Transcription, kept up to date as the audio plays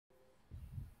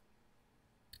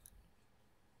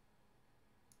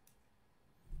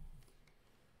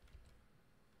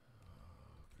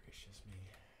just me.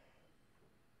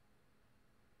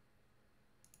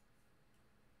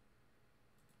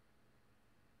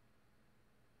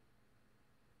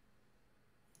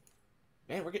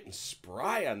 Man, we're getting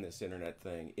spry on this internet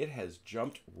thing. It has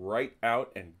jumped right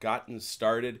out and gotten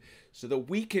started so that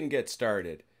we can get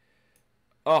started.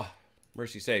 Oh,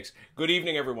 mercy sakes. Good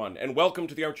evening, everyone, and welcome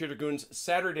to the Armchair Dragoons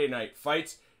Saturday Night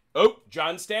Fights. Oh,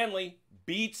 John Stanley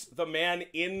beats the man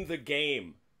in the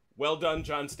game. Well done,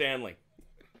 John Stanley.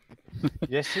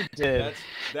 Yes, he did.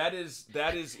 That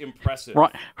is impressive.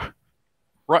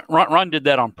 Ron did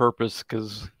that on purpose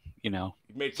because, you know,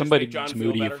 somebody needs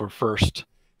Moody for first.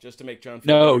 Just to make John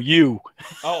feel better? No, you.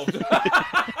 Oh.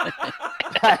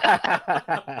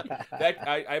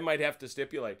 I might have to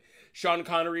stipulate. Sean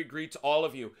Connery greets all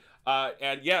of you.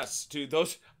 And yes, to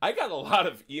those, I got a lot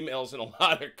of emails and a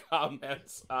lot of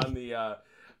comments on the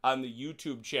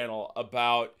YouTube channel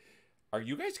about, are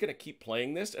you guys going to keep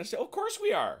playing this? And I said, of course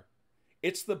we are.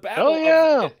 It's the battle. Oh,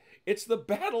 yeah. It's the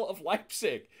Battle of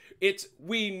Leipzig.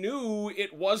 We knew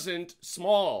it wasn't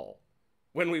small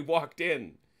when we walked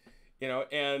in. You know,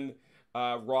 and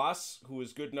Ross, who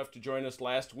was good enough to join us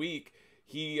last week,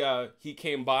 he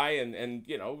came by and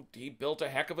you know, he built a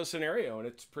heck of a scenario, and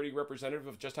it's pretty representative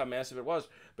of just how massive it was.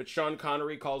 But Sean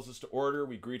Connery calls us to order.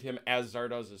 We greet him as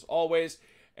Zardoz as always,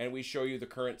 and we show you the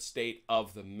current state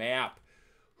of the map.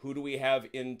 Who do we have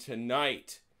in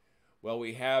tonight? Well,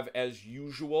 we have, as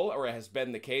usual, or has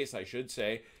been the case, I should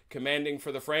say, commanding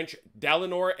for the French,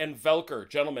 Dalinor and Velker.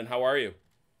 Gentlemen, how are you?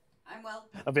 I'm well.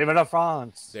 Vive la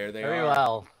France. There they Very are.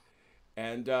 well.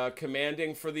 And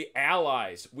commanding for the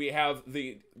Allies, we have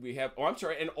oh, I'm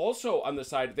sorry, and also on the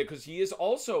side, because he is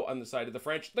also on the side of the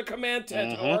French, the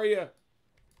Commandant. How are you?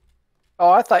 Oh,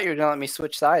 I thought you were going to let me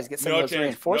switch sides, get some No of those chance,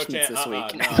 reinforcements no this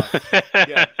chance. week.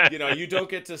 Yeah, you know, you don't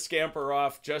get to scamper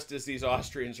off just as these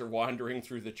Austrians are wandering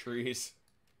through the trees.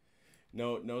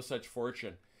 No such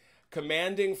fortune.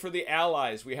 Commanding for the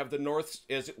Allies, we have the north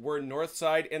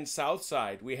side and south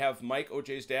side. We have Mike,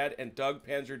 OJ's dad, and Doug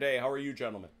Panzer Day. How are you,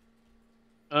 gentlemen?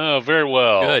 Oh, very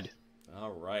well. Good.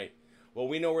 All right. Well,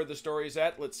 we know where the story's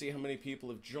at. Let's see how many people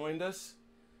have joined us.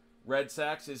 Red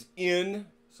Sox is in,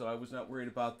 so I was not worried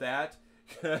about that.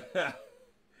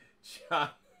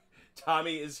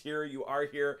 Tommy is here. You are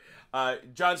here.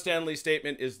 John Stanley's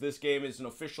statement is, this game is an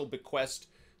official bequest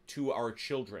to our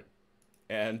children.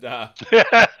 And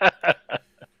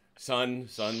son,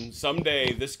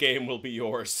 someday this game will be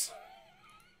yours.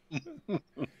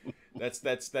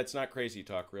 That's not crazy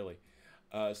talk, really.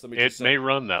 So let me it may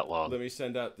run that long. Let me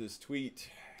send out this tweet.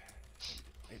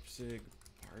 Leipzig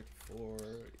Part 4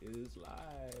 is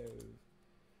live. There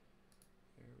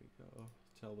we go.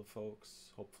 Tell the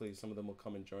folks. Hopefully some of them will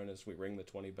come and join us. We ring the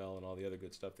 20 bell and all the other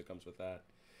good stuff that comes with that.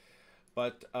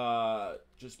 But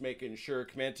just making sure,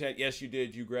 Commandant, yes, you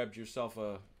did. You grabbed yourself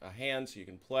a hand so you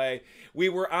can play. We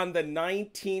were on the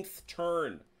 19th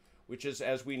turn, which is,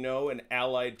 as we know, an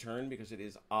allied turn because it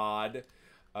is odd.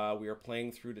 We are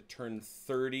playing through to turn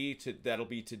 30. That'll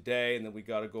be today, and then we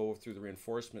got to go through the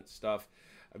reinforcement stuff.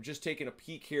 I'm just taking a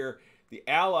peek here. The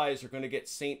Allies are going to get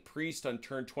Saint Priest on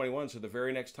turn 21, so the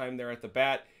very next time they're at the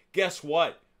bat, guess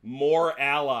what? More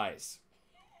Allies.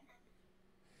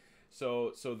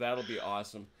 So that'll be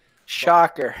awesome.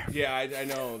 Shocker. But, yeah, I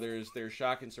know. They're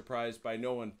shocked and surprised by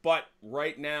no one. But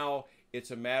right now, it's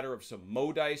a matter of some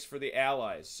Mo dice for the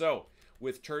Allies. So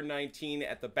with turn 19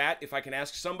 at the bat, if I can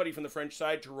ask somebody from the French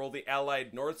side to roll the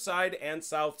Allied north side and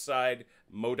south side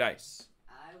Mo dice.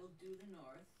 I will do the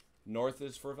north. North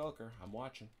is for Velker. I'm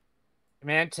watching.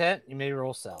 Commandant, you may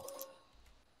roll south.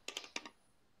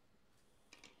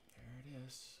 There it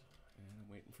is. And I'm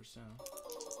waiting for sound.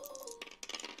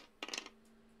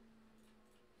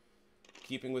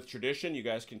 Keeping with tradition, you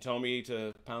guys can tell me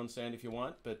to pound sand if you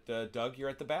want, but Doug, you're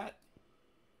at the bat.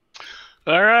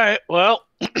 All right. Well,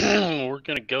 we're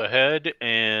going to go ahead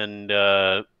and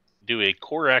do a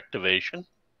core activation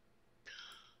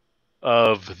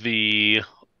of the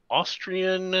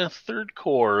Austrian 3rd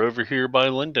Corps over here by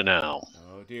Lindenau.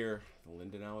 Oh, dear. The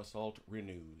Lindenau assault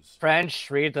renews.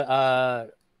 French, read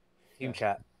the team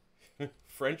chat.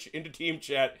 French into team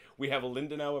chat. We have a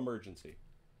Lindenau emergency.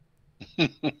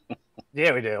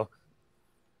 Yeah, we do.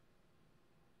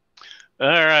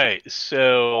 All right.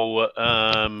 So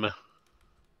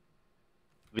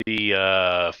the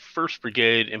 1st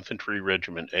Brigade Infantry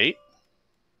Regiment 8.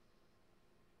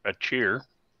 A cheer.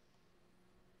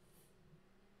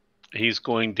 He's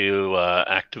going to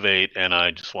activate, and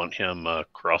I just want him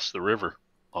across the river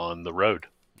on the road.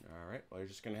 All right. Well, you're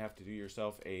just going to have to do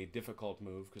yourself a difficult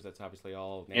move because that's obviously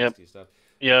all nasty stuff.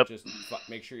 Yep. Just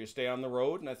make sure you stay on the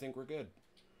road, and I think we're good.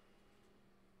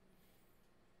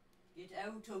 Get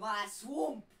out of my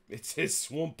swamp. It's his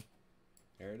swamp.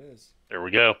 There it is. There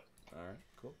we go. All right,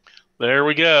 cool. There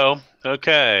we go.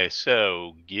 Okay,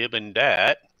 so given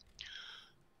that,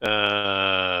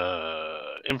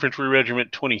 Infantry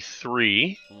Regiment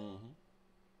 23,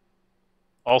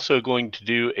 also going to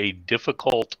do a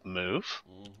difficult move.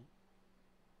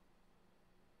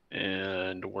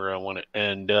 And where I want to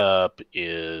end up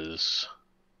is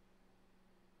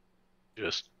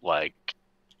just like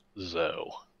so.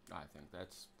 I think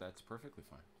that's perfectly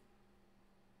fine.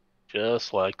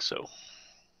 Just like so.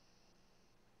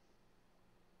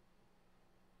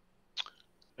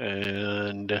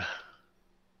 And I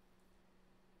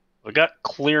got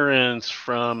clearance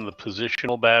from the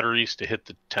positional batteries to hit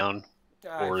the town,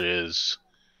 or is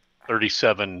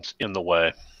 37 in the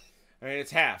way? I mean,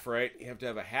 it's half, right? You have to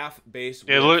have a half base.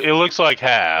 It looks like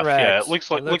half. Correct. Yeah, it looks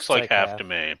like half to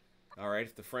me. All right,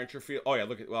 if the French are oh yeah,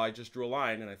 look at, well, I just drew a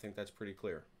line, and I think that's pretty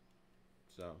clear.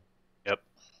 So. Yep.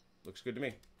 Looks good to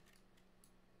me.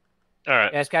 All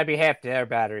right. Yeah, it's got to be half their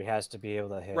battery has to be able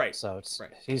to hit. Right. So it's right.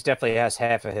 He's definitely has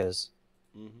half of his.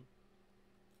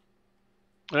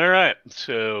 All right.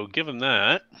 So given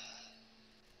that,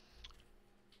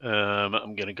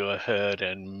 I'm gonna go ahead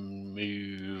and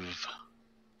move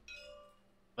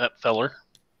that feller.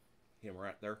 Him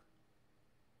right there.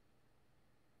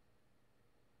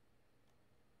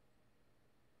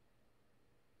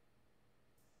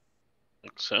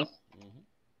 Like so.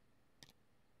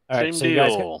 All right, Same so you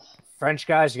guys deal. French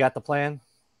guys, you got the plan?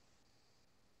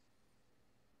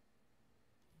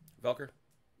 Velker,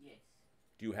 Yes,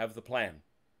 do you have the plan?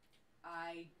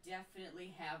 I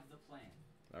definitely have the plan.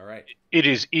 All right. It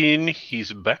is in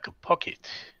his back pocket.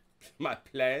 My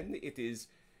plan, it is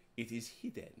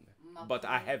hidden, but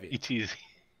I have it. It is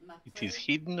My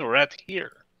hidden right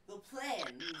here. The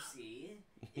plan, you see,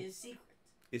 is secret.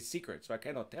 It's secret, so I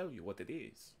cannot tell you what it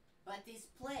is. But this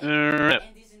plan Alright.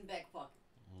 and is in back pocket.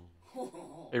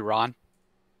 Hey, Ron.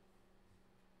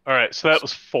 All right, so that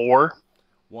was 4.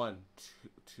 1,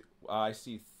 2. I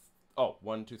see. Oh,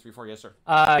 1, 2, 3, 4. Yes, sir.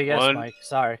 Yes, 1, Mike.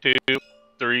 Sorry. 2,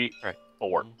 3, Right.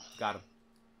 4. Got him.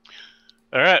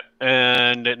 All right,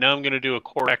 and now I'm going to do a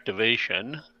core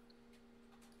activation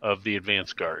of the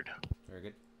advance guard. Very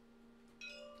good.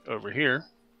 Over here.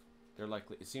 They're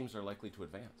likely. It seems they're likely to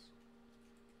advance.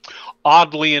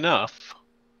 Oddly enough,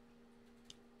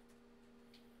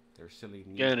 They're silly.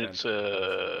 again, it's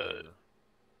a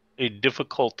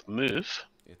difficult move.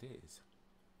 It is.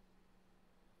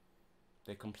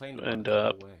 They complained And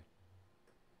about it the whole way.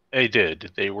 they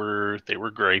did. They were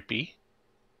gripey.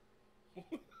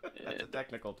 That's a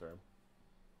technical term.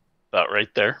 About right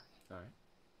there. All right.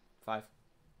 5.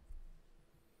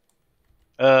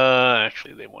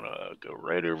 Actually, they want to go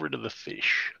right over to the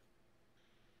fish.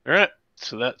 All right,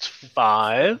 so that's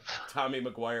 5. Tommy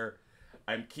McGuire,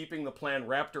 I'm keeping the plan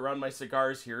wrapped around my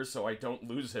cigars here so I don't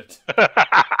lose it.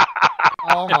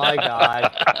 Oh my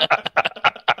God.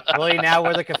 Really? Now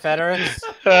we're the Confederates?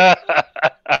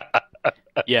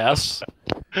 Yes.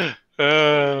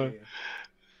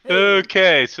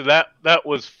 Okay, so that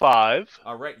was 5.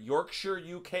 All right, Yorkshire,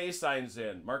 UK signs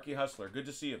in. Marky Hustler, good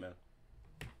to see you, man.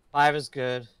 5 is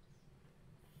good.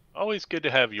 Always good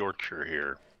to have Yorkshire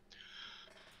here.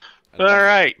 All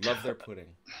right. Love their pudding.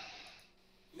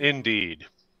 Indeed.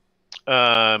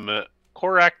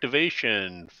 Core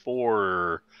activation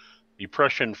for the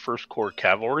Prussian First Corps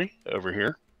Cavalry over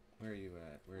here. Where are you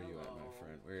at? Where are you at, my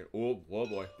friend? Oh, whoa,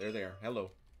 boy. There they are.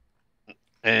 Hello.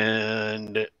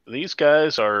 And these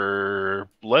guys are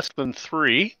less than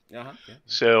 3, Yeah.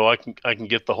 so I can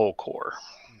get the whole corps.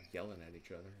 Yelling at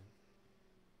each other.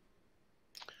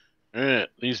 All right,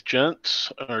 these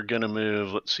gents are gonna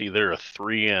move. Let's see, they're a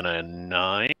 3 and a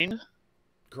 9.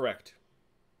 Correct.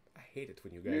 I hate it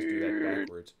when you guys do that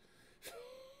backwards.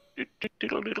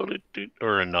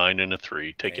 Or a 9 and a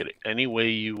 3. Take it any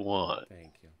way you want.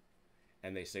 Thank you.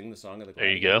 And they sing the song of the There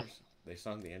Gladiators. you go. They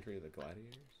sung the entry of the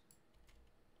Gladiators.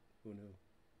 Who knew?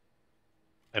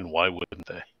 And why wouldn't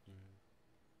they?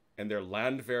 And their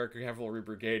Landwehr Cavalry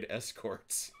Brigade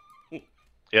escorts.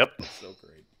 Yep. That's so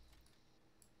great.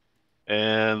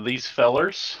 And these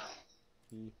fellers,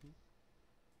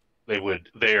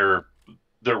 they're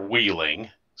wheeling,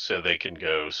 so they can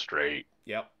go straight.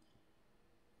 Yep.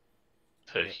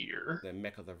 To here. They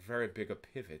make a very big a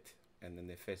pivot, and then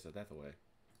they face it that way.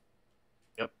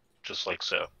 Yep, just like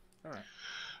so. All right.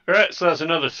 All right, so that's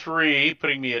another 3,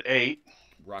 putting me at 8.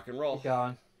 Rock and roll. Keep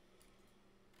going.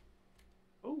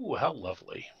 Oh, how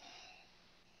lovely.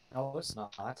 No, it's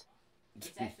not. It's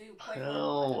actually quite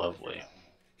How lovely.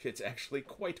 It's actually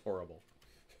quite horrible.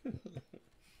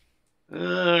 All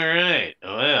right.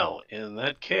 Well, in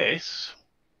that case,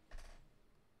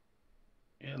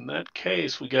 In that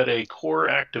case, we got a core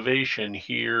activation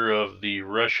here of the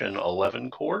Russian 11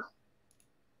 Corps.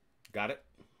 Got it.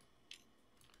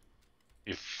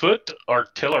 A foot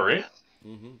artillery.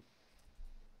 Mm-hmm.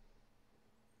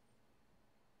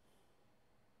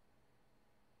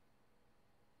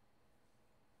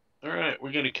 All right,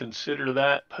 we're going to consider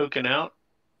that poking out.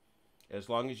 As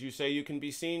long as you say you can be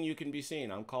seen, you can be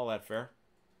seen. I'll call that fair.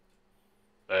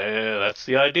 That's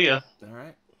the idea. All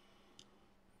right.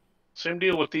 Same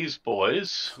deal with these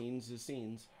boys. Scenes is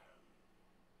scenes.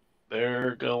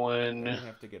 They're going... They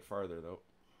have to get farther, though.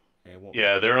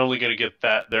 Yeah, they're only going to get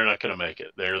that. They're not going to make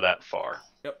it. They're that far.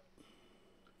 Yep.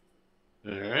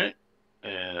 All right.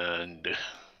 And...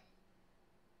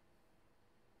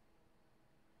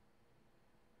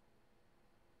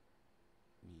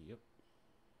 Yep.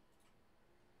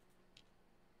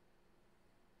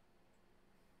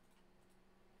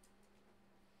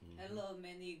 Hello,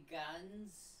 many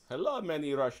guns. Hello,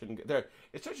 many Russian.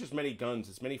 It's not just many guns.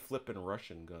 It's many flippin'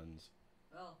 Russian guns.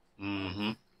 Oh.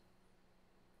 Mm-hmm.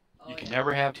 You can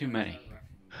never have too many.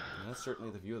 And that's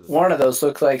certainly the view of the. One of those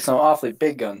looks like some awfully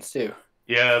big guns too.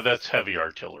 Yeah, that's heavy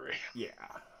artillery. Yeah.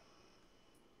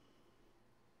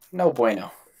 No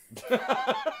bueno.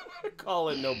 Call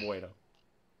it no bueno.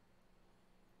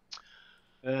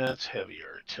 That's heavy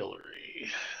artillery.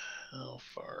 How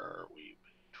far are we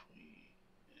between?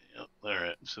 Yep. All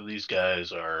right. So these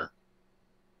guys are.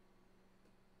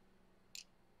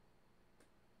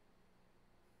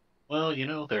 Well, you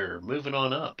know, they're moving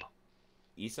on up.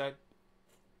 East side.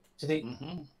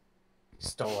 Mm-hmm.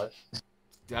 Stole it.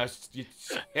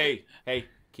 Hey,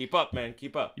 keep up, man.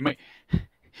 Keep up.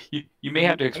 You may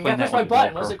have to explain that. That's my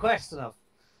button. What's the question of?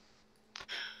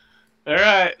 All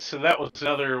right. So that was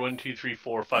another 1, 2, 3,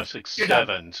 4, 5, 6, You're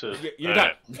 7. So You're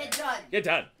done. Get done. You're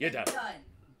done. You're Get done. done.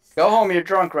 Go home, you're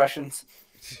drunk, Russians.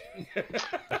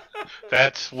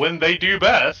 That's when they do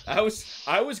best. I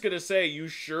was gonna say, you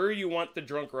sure you want the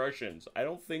drunk Russians? I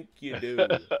don't think you do.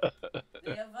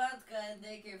 We have vodka and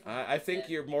they give I think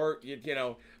you're more, you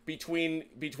know, between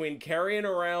carrying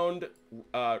around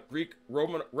Greek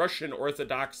Roman Russian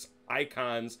Orthodox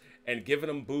icons and giving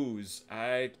them booze.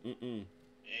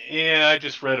 Yeah, I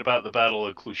just read about the Battle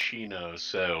of Klushino,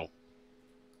 so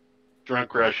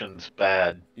drunk Russians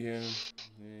bad. Yeah.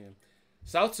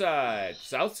 South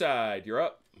side, you're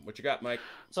up. What you got, Mike?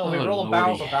 So we roll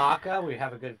barrels of vodka. We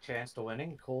have a good chance to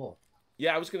winning. Cool.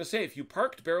 Yeah, I was gonna say, if you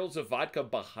parked barrels of vodka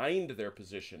behind their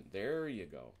position, there you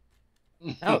go.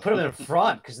 No, put them in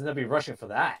front because then they'll be rushing for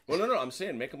that. Well, no, I'm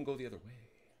saying make them go the other way.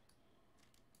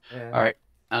 Yeah. All right,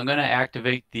 I'm gonna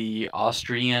activate the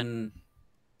Austrian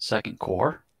Second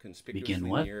Corps. Conspicuously Begin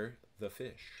with. near the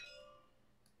fish.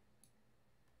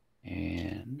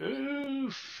 And Oh,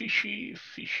 fishy,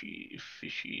 fishy,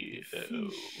 fishy. Oh.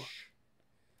 Fish.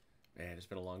 Man, it's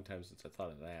been a long time since I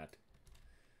thought of that.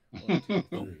 1, 2,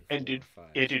 3, And 4, it 5,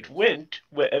 it 6. went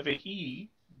wherever he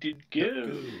did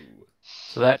go.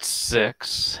 so that's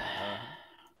 6.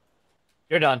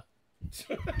 You're done.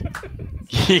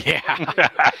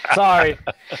 Yeah. Sorry.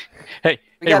 Hey,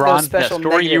 We got Ron, those special that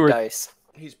story negative dice.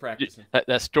 He's practicing.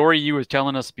 that story you were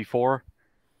telling us before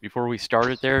we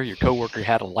started there, your coworker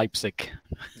had a Leipzig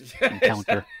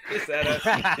encounter.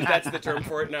 That's the term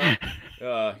for it now?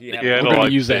 Yeah, We're going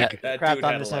to use that. That Crap dude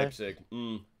on had a his head. Leipzig.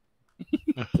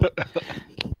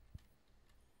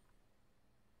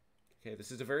 Okay,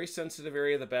 this is a very sensitive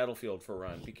area of the battlefield for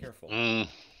Ron. Be careful.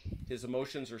 His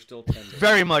emotions are still tender.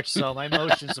 Very much so. My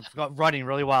emotions are running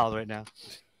really wild right now.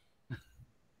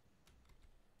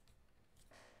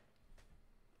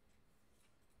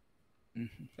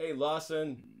 Hey,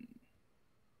 Lawson.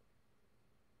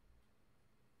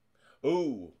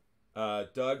 Ooh,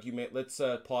 Doug, let's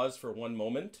pause for one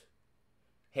moment.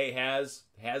 Hey, has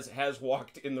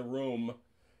walked in the room,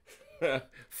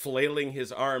 flailing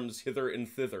his arms hither and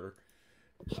thither.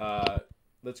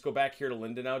 Let's go back here to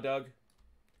Linda now, Doug.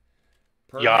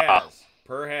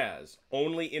 Per has.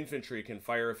 Only infantry can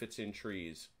fire if it's in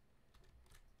trees.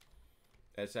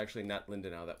 That's actually not Linda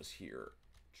now. That was here.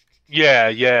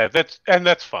 Yeah,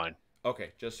 that's fine.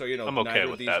 Okay, just so you know, I'm okay neither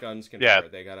with of these that. guns can Yeah. fire.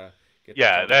 They gotta get.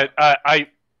 Yeah, the that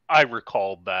I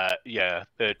recalled that. Yeah,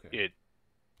 that Okay.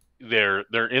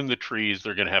 they're in the trees.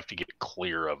 They're gonna have to get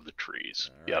clear of the trees.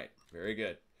 All Yep, right, very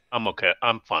good. I'm okay.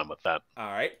 I'm fine with that.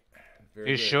 All right,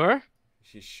 very You good. sure?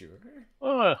 She's sure.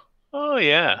 Oh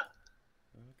yeah.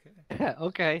 Okay. Yeah.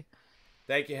 Okay.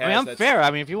 Thank you, I Has. mean, I'm That's- fair.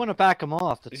 I mean, if you want to back them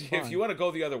off, that's fine. If you want to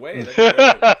go the other way, that's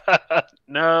great.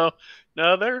 No,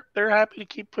 they're happy to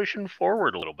keep pushing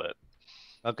forward a little bit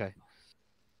Okay.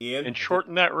 Ian, and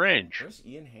shorten that range. Where's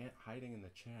Ian hiding in the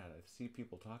chat? I see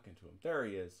people talking to him. There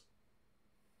he is.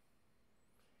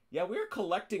 Yeah, we're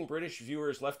collecting British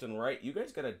viewers left and right. You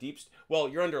guys got a deep... Well,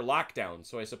 you're under lockdown,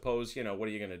 so I suppose, you know, what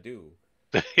are you going to do?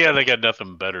 Yeah, they got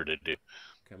nothing better to do.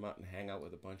 Come out and hang out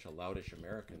with a bunch of loutish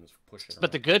Americans pushing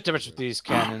But the good difference with these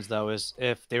cannons, though, is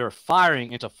if they were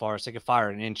firing into forest, they could fire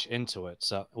an inch into it,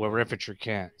 so where infantry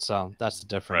can't. So that's the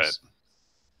difference.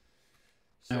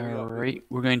 So All right,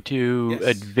 we're going to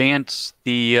advance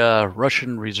the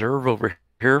Russian reserve over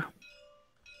here.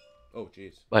 Oh,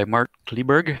 jeez. By Mark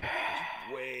Kleberg.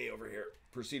 Way over here.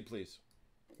 Proceed, please.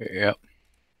 Yep.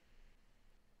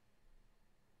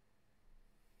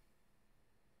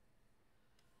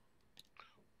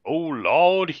 Oh,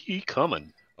 Lord, he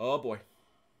coming. Oh, boy.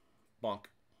 Bonk.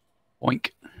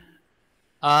 Boink.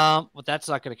 Well, that's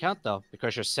not going to count, though,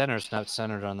 because your center's not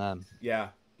centered on them. Yeah,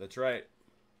 that's right.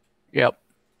 Yep.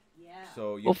 Yeah.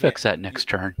 So we'll fix that next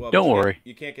turn. Well, don't worry.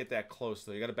 You can't get that close,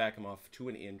 though. You got to back him off to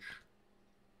an inch.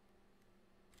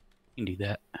 You can do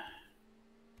that.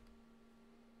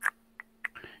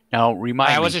 Now, remind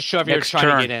me. I wasn't sure if you were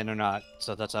trying to get in or not,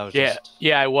 so that's how I was just...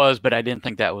 Yeah, I was, but I didn't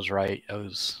think that was right. I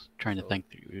was trying to think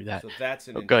through that. So that's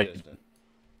an inch good. distant.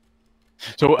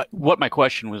 So what my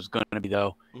question was going to be,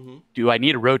 though, do I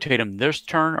need to rotate them this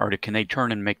turn, or can they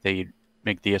turn and make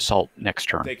the assault next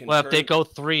turn? Well, if they go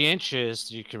 3 inches,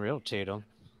 you can rotate them.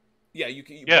 Yeah, you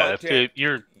can. Yeah,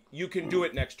 you can do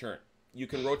it next turn. You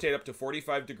can rotate up to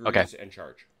 45 degrees and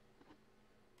charge.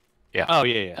 Yeah. Oh,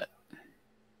 yeah.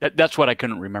 That's what I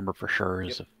couldn't remember for sure,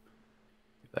 is if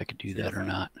I could do that or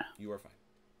not. You are fine.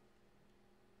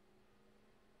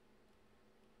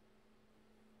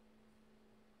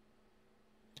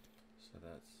 So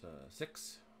that's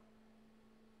 6.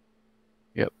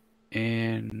 Yep.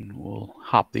 And we'll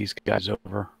hop these guys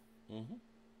over.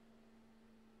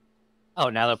 Oh,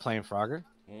 now they're playing Frogger?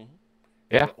 Yeah.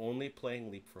 They're only playing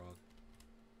Leapfrog.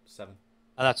 7.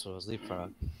 Oh, that's what it was,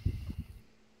 Leapfrog.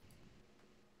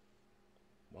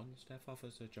 One staff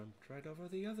officer jumped right over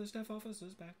the other staff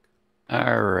officer's back.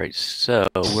 All right, so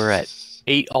we're at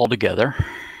 8 altogether.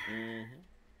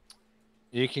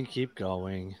 You can keep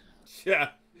going. Yeah,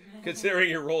 considering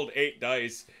you rolled 8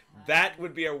 dice, that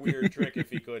would be a weird trick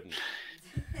if he couldn't.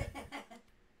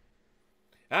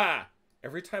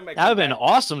 Every time I that would have been an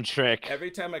awesome trick.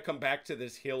 Every time I come back to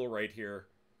this hill right here,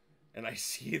 and I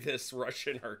see this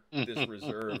Russian or this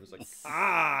reserve, it's like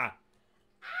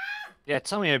Yeah,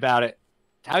 tell me about it.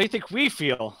 How do you think we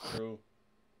feel? True.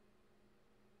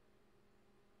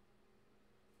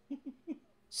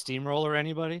 Steamroller,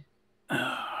 anybody?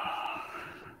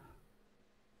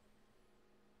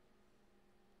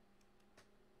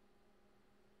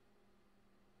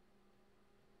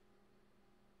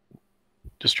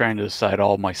 Just trying to decide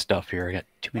all my stuff here. I got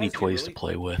too many toys to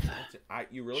play with.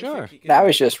 You really sure. think he can I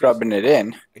was just rubbing it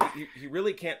in. He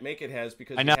really can't make it, Has,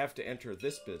 because you have to enter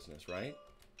this business, right?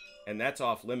 And that's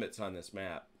off limits on this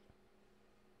map.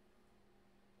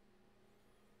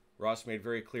 Ross made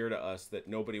very clear to us that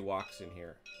nobody walks in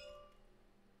here.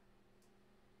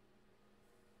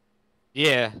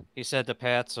 Yeah, he said the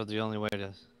paths are the only way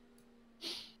to...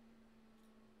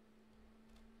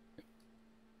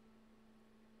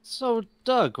 So,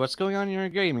 Doug, what's going on your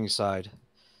gaming side?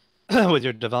 With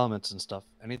your developments and stuff?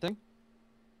 Anything?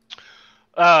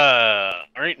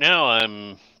 Right now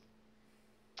I'm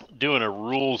doing a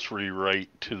rules rewrite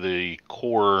to the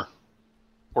core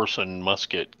horse and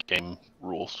musket game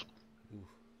rules. Ooh,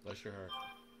 bless your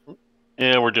heart.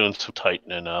 Yeah, we're doing some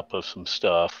tightening up of some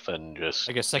stuff and just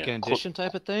like a second edition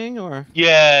type of thing, or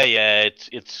yeah,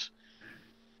 it's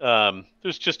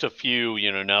there's just a few,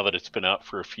 now that it's been out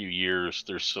for a few years,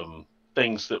 there's some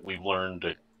things that we've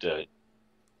learned that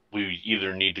we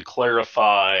either need to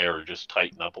clarify or just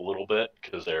tighten up a little bit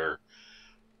because they're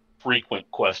frequent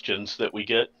questions that we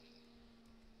get.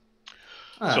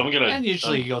 So I'm gonna. And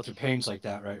usually you go through pains like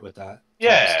that, right? With that.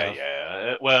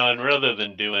 Yeah. Well, and rather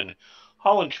than doing,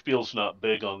 Hollandspiel's not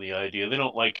big on the idea. They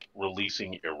don't like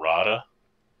releasing errata.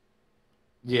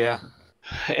 Yeah.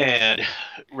 And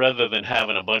rather than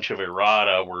having a bunch of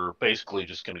errata, we're basically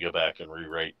just going to go back and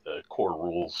rewrite the core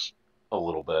rules a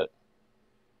little bit.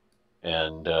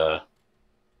 And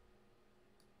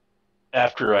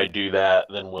after I do that,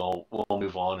 then we'll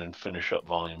move on and finish up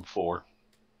Volume 4.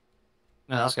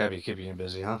 No, that's got to be keeping you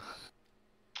busy, huh?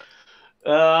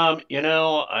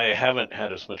 I haven't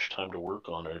had as much time to work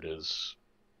on it as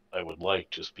I would like,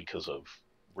 just because of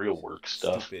real work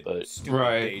stuff. Stupid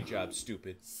day job,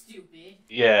 stupid.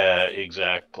 Yeah,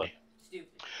 exactly. Stupid.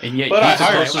 And yet, he's the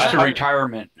closest to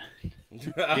retirement.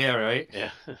 Yeah, right.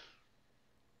 Yeah.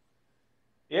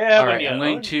 Yeah, all right, I'm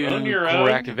going to core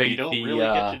activate you don't really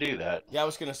get to do that. Yeah, I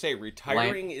was going to say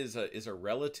retiring is a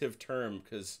relative term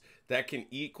because that can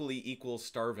equal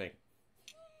starving.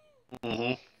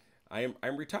 Mm-hmm.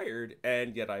 I'm retired,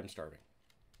 and yet I'm starving.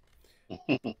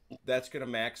 That's gonna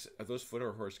max. Are those foot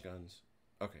or horse guns?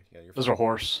 Okay, yeah, you're fine. Those are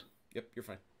horse. Yep, you're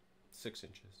fine. 6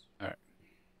 inches. All right.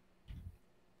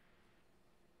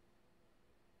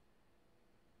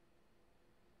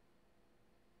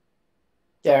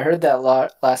 Yeah, I heard that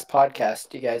last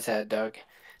podcast you guys had, Doug.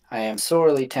 I am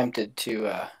sorely tempted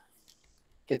to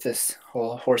get this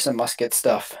whole horse and musket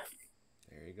stuff.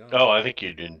 There you go. Oh, I think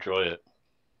you'd enjoy it.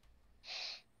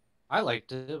 I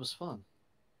liked it. It was fun.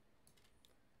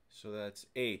 So that's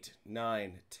 8,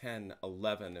 9, 10,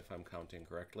 11, if I'm counting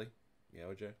correctly. Yeah,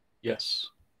 OJ? Yes.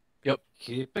 Yep.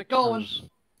 Keep it going.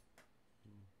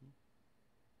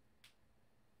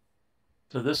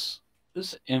 So this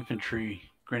infantry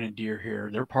grenadier here,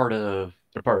 they're part of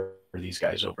these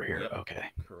guys over here. Yep. Okay.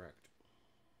 Correct.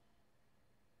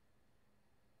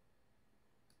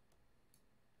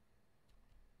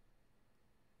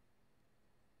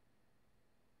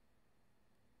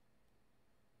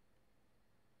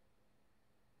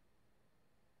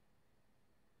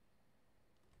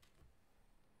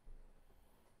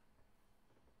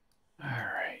 All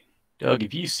right. Doug,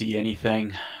 if you see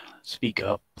anything, speak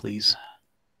up, please.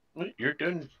 You're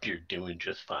doing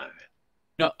just fine.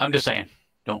 No, I'm just saying.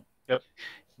 Don't. Yep.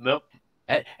 Nope.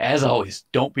 As always,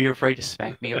 don't be afraid to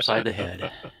smack me upside the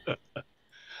head.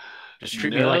 Just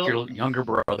treat me like your younger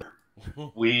brother.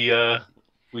 We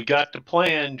got the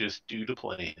plan. Just do the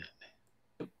plan.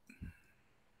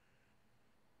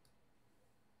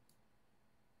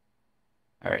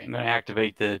 All right, I'm going to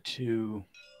activate the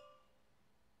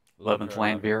 11th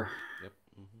Landwehr. Yep.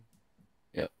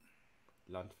 Mm-hmm. Yep.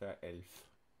 Landwehr 11.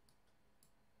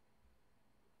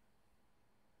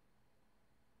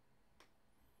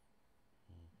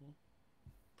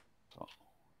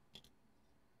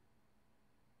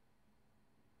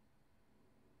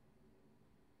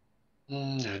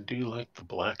 I do like the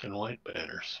black and white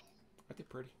banners. Aren't they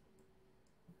pretty?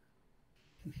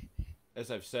 As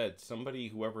I've said, somebody,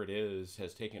 whoever it is,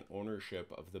 has taken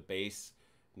ownership of the base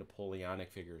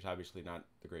Napoleonic figures. Obviously not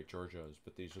the Great Giorgios,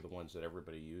 but these are the ones that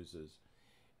everybody uses.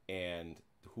 And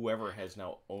whoever has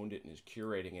now owned it and is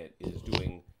curating it is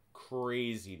doing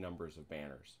crazy numbers of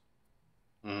banners.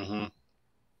 Mm-hmm.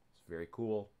 It's very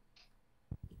cool.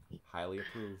 Highly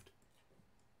approved.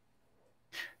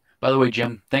 By the way,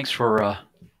 Jim, thanks for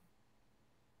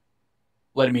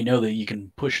letting me know that you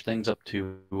can push things up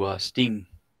to Steam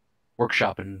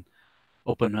Workshop and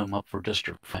open them up for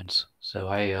district friends. So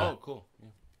oh, cool. Yeah.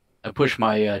 I pushed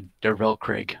my Der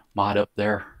Weltkrieg mod up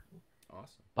there.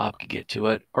 Awesome. Bob could get to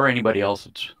it, or anybody else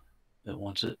that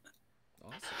wants it.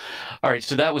 Awesome. All right,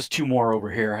 so that was 2 more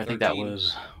over here. I think that 13.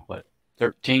 was, what,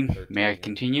 13? 13, May I yeah.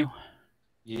 continue?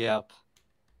 Yep.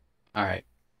 All right.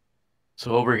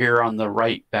 So over here on the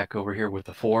right, back over here with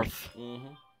the 4th,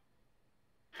 Mm-hmm.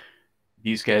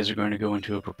 these guys are going to go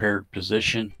into a prepared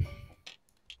position.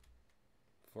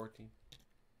 14.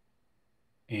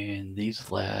 And these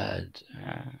lads,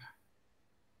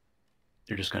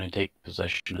 they're just going to take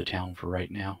possession of the town for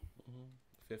right now.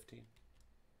 15.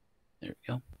 There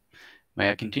we go.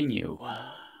 May I continue?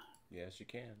 Yes, you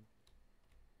can.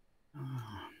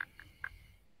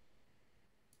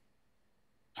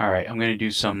 All right, I'm going to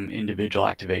do some individual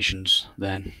activations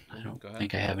then. I don't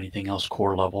think I have anything else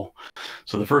core level.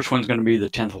 So the first one's going to be the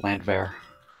 10th Landwehr.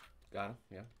 Got him,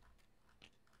 yeah.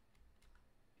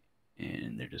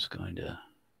 And they're just going to...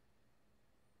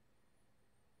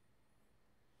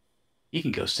 You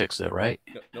can go 6 though, right?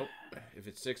 No, nope. If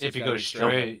it's 6, If you go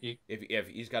straight, if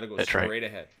he's got to go That's straight right.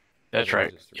 ahead. That's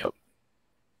right. Yep.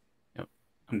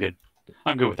 I'm good.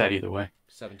 I'm good with that either way.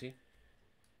 17.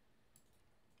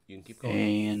 You can keep going.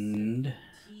 And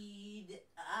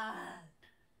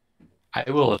I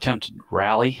will attempt to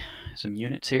rally some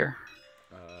units here.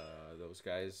 Those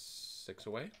guys 6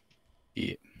 away?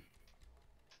 Yeah.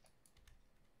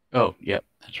 Oh, yep.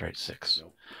 That's right, 6.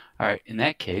 Nope. All right. In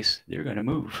that case, they're going to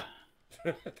move.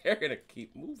 They're going to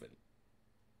keep moving.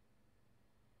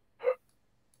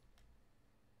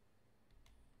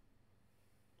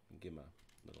 Give him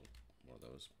a little more of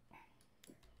those.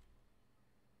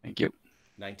 Thank you.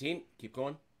 19. Keep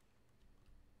going.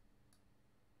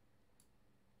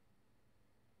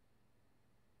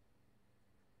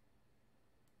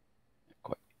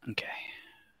 Okay.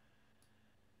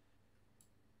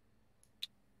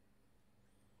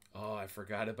 Oh, I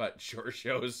forgot about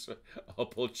Giorgio's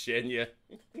Opolchenia.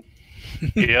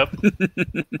 Yep.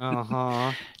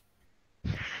 Uh-huh.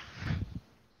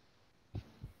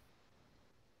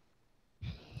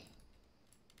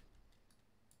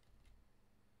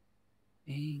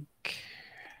 Ink.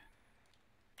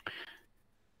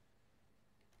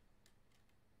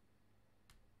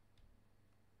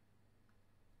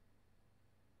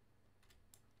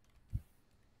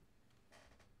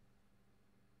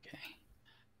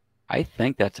 I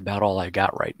think that's about all I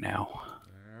got right now.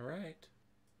 All right.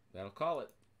 That'll call it.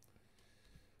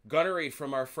 Gunnery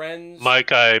from our friends.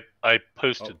 Mike, I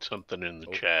posted something in the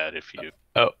chat if you.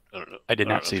 Oh, I don't know. I did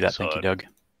not see that. Thank you, Doug.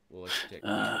 We'll let you take a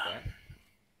look at that.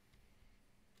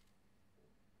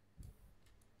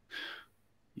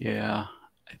 Yeah,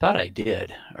 I thought I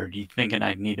did. Or do you thinking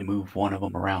I need to move one of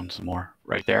them around some more?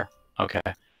 Right there. Okay.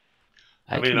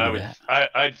 I mean,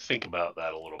 I'd think about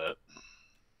that a little bit.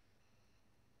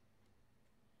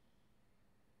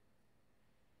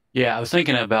 Yeah, I was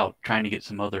thinking about trying to get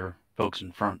some other folks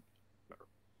in front.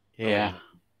 Yeah. I mean,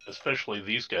 especially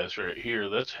these guys right here.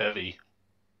 That's heavy.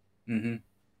 Mm-hmm.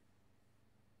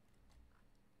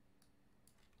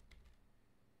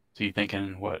 So you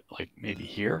thinking what, like maybe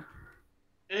here?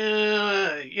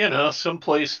 You know,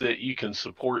 someplace that you can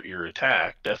support your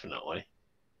attack, definitely.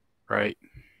 Right.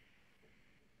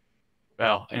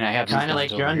 Well, and I have Kind of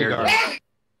like your underguard.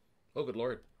 Oh, good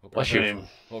lord. Bless you.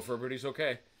 Hope everybody's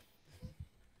okay.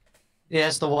 Yeah,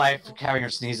 it's the wife carrying her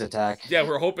sneeze attack. Yeah,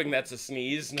 we're hoping that's a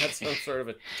sneeze, not some sort of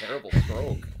a terrible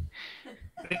stroke.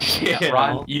 Yeah,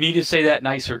 Ron, you need to say that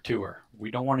nicer to her.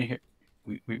 We don't want to hear.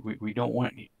 We don't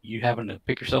want you having to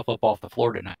pick yourself up off the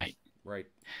floor tonight. Right.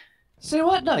 Say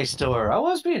what nice to her? I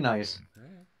was being nice.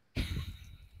 Right.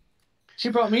 She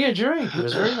brought me a drink. It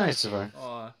was very nice of her.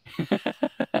 Aw.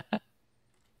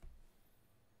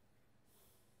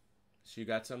 So you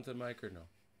got something, Mike, or no?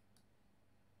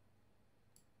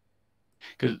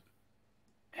 Because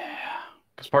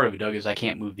part of it, Doug, is I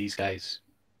can't move these guys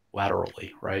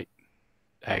laterally, right?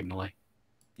 Diagonally.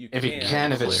 If you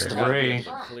can, if it's three.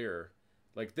 Clear.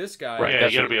 Like this guy. Right, Yeah,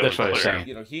 you gotta be able that's to what I was clear. saying.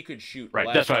 You know, he could shoot Right,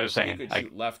 left. that's what I was saying. He could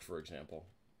shoot left, for example.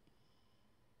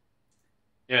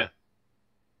 Yeah.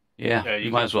 Yeah,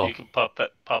 you might as well. You can pop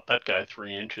that guy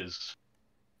 3 inches.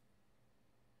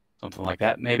 Something like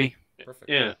that, maybe. Perfect.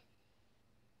 Yeah.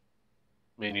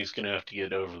 I mean, he's gonna have to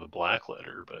get over the black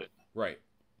letter, but. Right.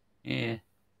 Yeah.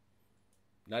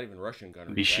 Not even Russian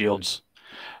gunnery. Be shields.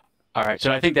 All right,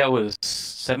 so I think that was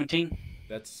 17?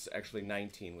 That's actually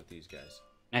 19 with these guys.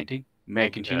 19? May I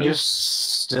continue? You're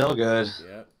still good.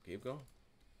 Yeah, keep going.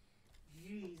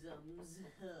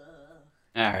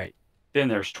 All right. Then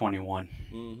there's 21.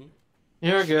 Mm-hmm.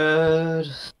 You're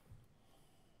good.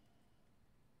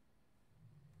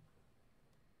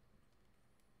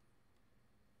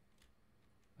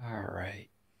 All right.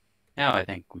 Now I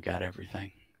think we got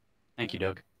everything. Thank you,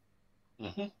 Doug.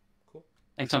 Mm-hmm. Cool.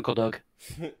 Thanks, Uncle Doug.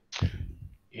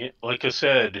 Yeah, like I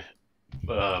said,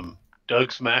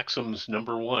 Doug's Maxim's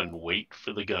 #1: wait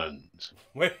for the guns.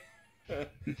 Wait.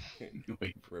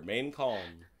 Wait. Remain calm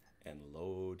and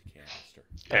load canister.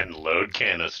 And load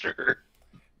canister.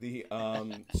 The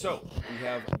so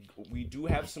we do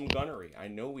have some gunnery. I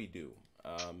know we do.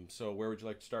 So where would you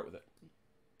like to start with it?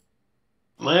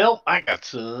 Well, I got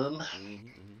some.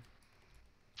 Mm-hmm.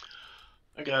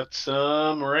 I got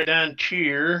some right on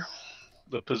cheer.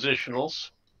 The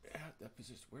positionals. Yeah, that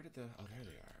position. Where did the? Oh, there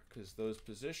they are. Because those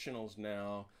positionals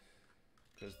now.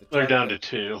 Because They're down to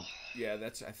 2. Yeah,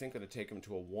 that's I think going to take them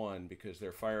to a 1 because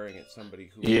they're firing at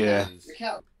somebody who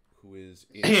is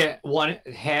in, one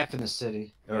half in the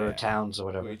city or Yeah. towns or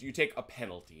whatever. You take a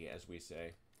penalty, as we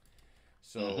say.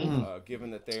 So,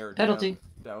 given that they are Penalty.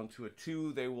 down to a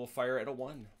 2, they will fire at a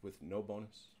 1 with no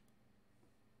bonus.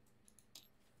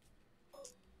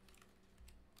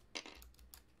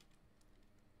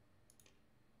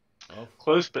 Oh,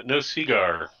 Close, but no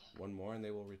cigar. 1 more and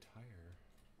they will retire.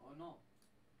 Oh no.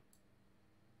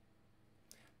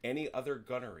 Any other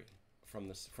gunnery from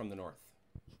the north?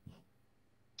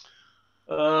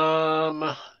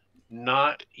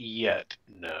 Not yet.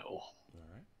 No. All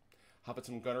right. How about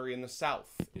some gunnery in the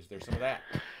south? Is there some of that?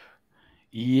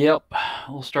 Yep.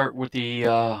 We'll start with the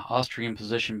Austrian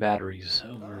position batteries.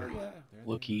 Over Yeah.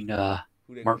 looking,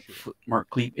 Who they gonna shoot? Mark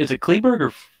Kleeb. Is it Kleberg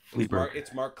or Fleberg?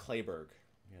 It's Mark Clayberg.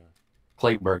 Yeah.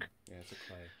 Clayberg. Yeah, it's a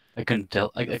Clay. I couldn't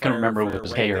tell. I The couldn't remember fire what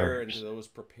his right K there or. into those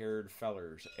prepared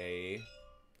fellers. A.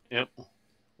 Yep.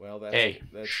 Well, that's A.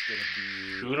 gonna be.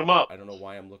 Shoot 'em up. I don't know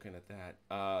why I'm looking at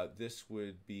that. This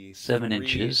would be 7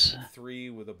 inches. 3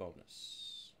 with a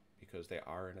bonus because they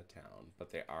are in a town,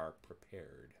 but they are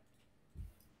prepared.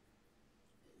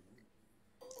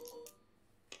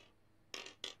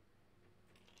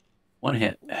 One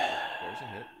hit. There's a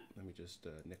hit. Let me just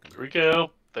nick them. Here we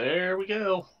go. There we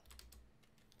go.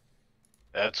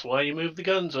 That's why you move the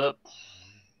guns up.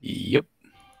 Yep.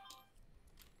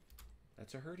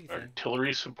 That's a hurdy thing.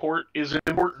 Artillery support is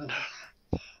important.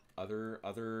 Other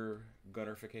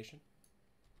gunnerification.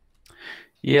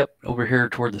 Yep. Over here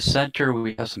toward the center,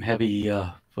 we have some heavy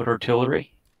foot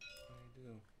artillery.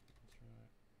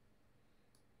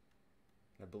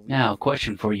 I do. I believe Now,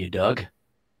 question for you, Doug.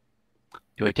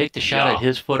 Do I take the shot Yeah. at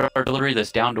his foot artillery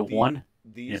that's down to 1?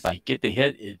 And these if I get the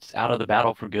hit, it's out of the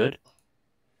battle for good?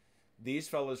 these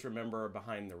fellas, remember, are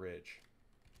behind the ridge.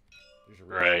 There's a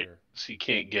ridge Right. here. So you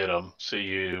can't get them. So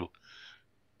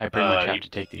I pretty much have you- to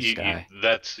take this guy.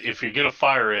 that's if you're gonna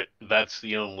fire it, that's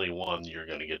the only one you're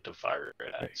gonna get to fire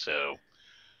it at. Right. So,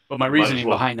 But my might as reasoning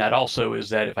well- behind that also is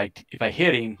that if I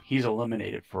hit him, he's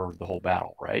eliminated for the whole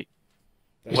battle, right?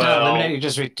 He's Well- not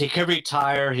eliminated. He could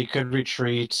retire. He could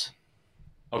retreat.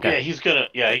 Okay.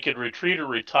 yeah, he could retreat or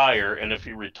retire, and if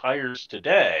he retires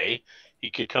today, he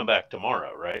could come back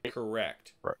tomorrow, right?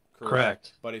 Correct. Right.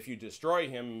 Correct. But if you destroy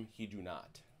him, he do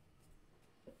not.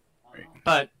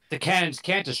 But the cannons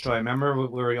can't destroy. Remember, we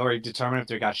were already determined if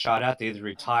they got shot at, they either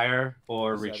retire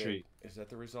or Is that retreat. it? Is that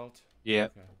the result? Yeah.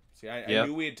 Okay. See, I Yep.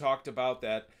 knew we had talked about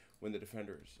that when the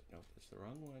defenders. No, that's the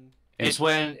wrong one. It's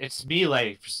when it's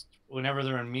melee. Whenever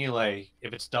they're in melee,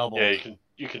 if it's doubled, Yeah,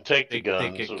 you can take the they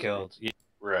guns. get or- killed. Yeah.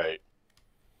 Right.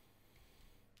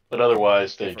 But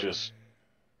otherwise, they If I- just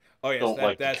Oh yes, don't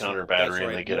like the that's counter that's battery right.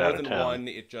 and they get More out of than town. one,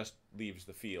 it just leaves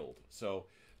the field. So,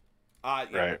 yeah.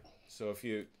 Right. So if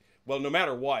you, well, no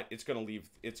matter what, it's going to leave.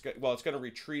 It's going to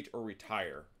retreat or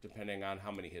retire depending on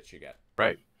how many hits you get.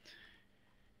 Right.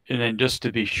 And then just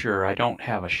to be sure, I don't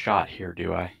have a shot here,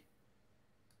 do I?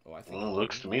 Oh, I think. Well, it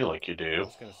looks to me like you I do.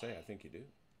 was going to say, I think you do.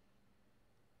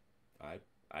 I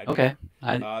Okay.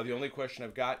 The only question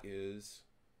I've got is,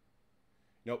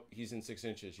 nope, he's in 6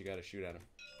 inches. You got to shoot at him.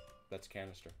 That's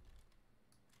canister.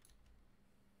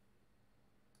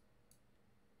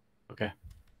 Okay.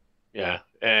 Yeah,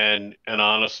 and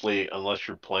honestly, unless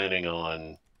you're planning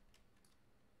on,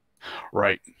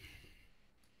 Right.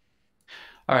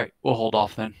 All right. We'll hold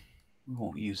off then. We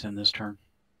won't use him this turn.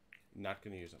 Not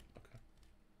going to use him. Okay.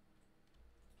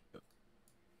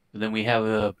 And then we have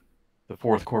the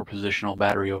 4th Corps positional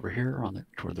battery over here on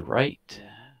toward the right.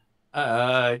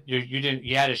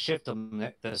 You had to shift them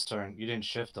this turn. You didn't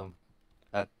shift them.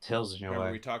 That hill's in your Remember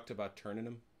way. we talked about turning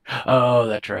him? Oh,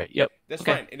 that's right. Yep. That's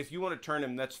Okay. fine. And if you want to turn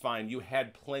him, that's fine. You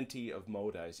had plenty of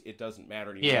Modis. It doesn't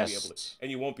matter. And Yes.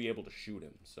 you won't be able to shoot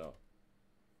him. So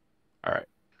All right.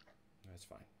 that's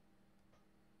fine.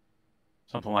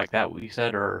 Something like that we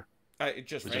said, or It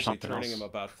just Was there frankly something turning else? him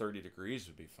about 30 degrees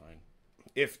would be fine.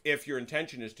 If your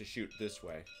intention is to shoot this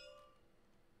way.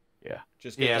 Yeah.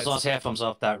 Just Yeah, get as long as half of them's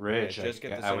off that ridge. yeah, just get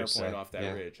the I center would point say. off that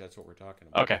Yeah. ridge. That's what we're talking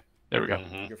about. okay. There we go.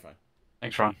 Mhm. You're fine.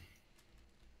 Thanks, Ron.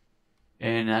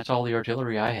 And that's all the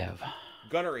artillery I have.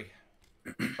 Gunnery.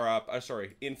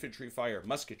 Sorry, infantry fire.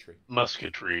 Musketry.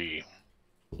 musketry.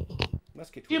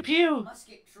 Musketry. Pew pew.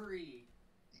 Musketry.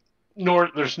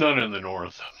 North, there's none in the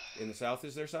north. In the south,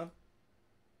 is there some?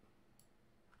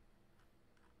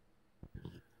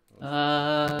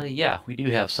 Yeah, we do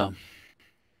have some.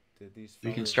 Did these We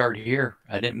can fellas- start here.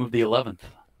 I didn't move the 11th.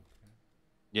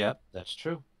 Yep, that's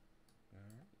true.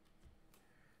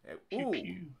 Pew, Ooh,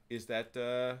 pew. is that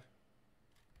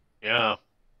Yeah.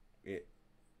 it?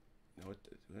 No, it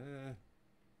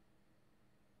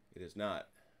is not.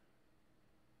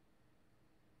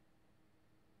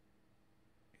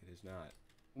 It is not.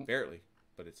 Barely,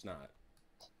 but it's not.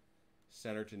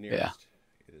 Center to nearest.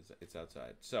 It is. It's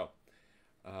outside. So,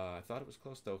 I thought it was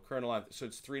close though. Current alive. So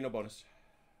it's 3, no bonus.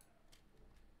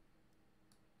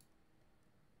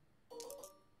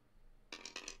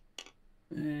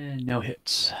 No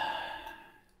hits.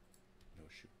 No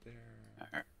shoot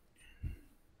there.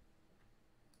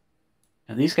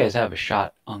 And these guys have a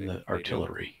shot on They the do.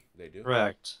 artillery. They do.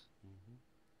 Correct.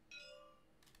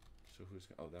 So who's?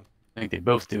 Oh, them. I think they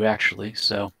both do actually.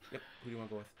 So, Yep. Who do you want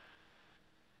to go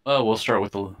with? we'll start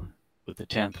with the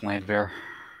 10th Landwehr.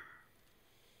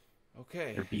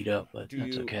 Okay. They're beat up, but Do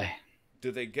that's you- okay.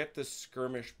 Do they get the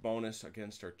skirmish bonus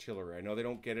against artillery? I know they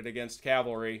don't get it against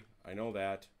cavalry. I know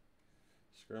that.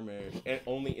 Skirmish. And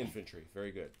only infantry.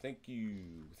 Very good. Thank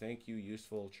you. Thank you.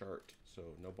 Useful chart. So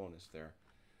no bonus there.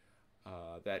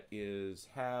 That is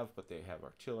have, but they have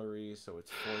artillery, so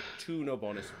it's 4-2, no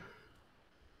bonus.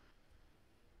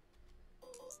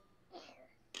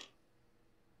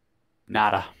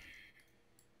 Nada.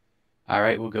 All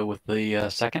right, we'll go with the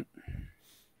second.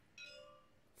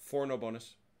 4, no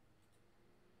bonus.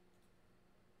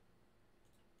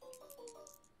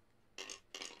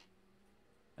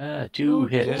 Two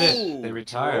hits. did it. They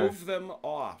retired. Drove them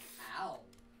off. Ow.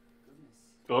 Goodness.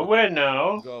 Go away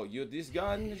now. Go. This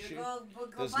gun does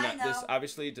Goodbye not. This now.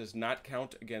 obviously does not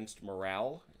count against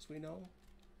morale, as we know.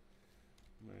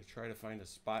 I'm gonna try to find a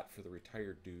spot for the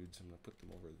retired dudes. I'm gonna put them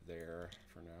over there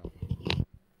for now,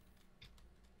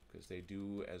 because they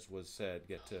do, as was said,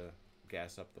 get to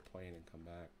gas up the plane and come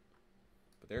back.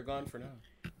 But they're gone for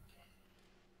now.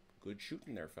 Good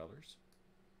shooting there, fellers.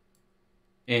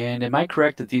 And am I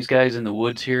correct that these guys in the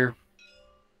woods here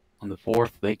on the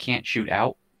 4th, they can't shoot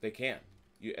out? They can.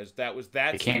 They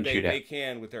can shoot they out.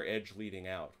 can with their edge leading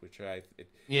out, which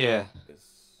Yeah.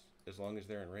 as long as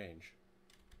they're in range.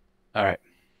 All right.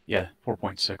 Yeah,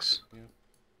 4.6. Yeah.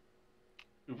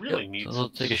 We really Yep, need so some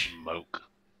let's take a smoke.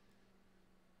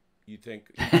 You think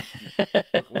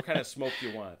what kind of smoke do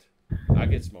you want? I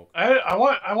get smoke.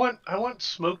 I want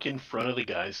smoke in front of the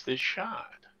guys that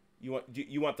shot. You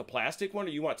want the plastic one, or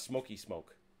you want smoky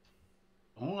smoke?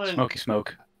 I want Smoky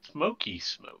smoke. smoky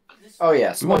smoke. Oh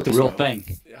yeah, We want the smoke, real smoke.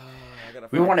 thing.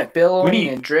 We want it billowing need-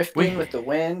 and drifting we- with the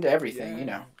wind, everything. Yeah. You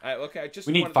know. I just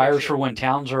We wanted need to make fires sure. for when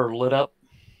towns are lit up.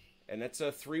 And that's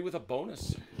a 3 with a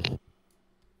bonus.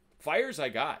 Fires I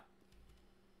got.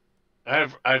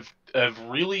 I've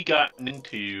really gotten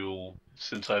into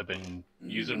since I've been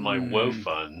using my woe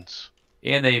funds.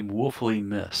 And they woefully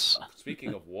miss.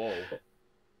 Speaking of woe.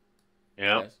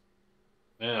 Yeah. Yes.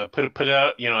 Yeah, I put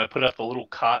out I put out the little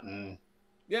cotton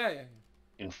Yeah.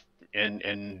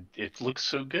 and it looks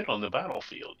so good on the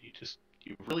battlefield.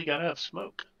 You really gotta have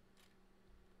smoke.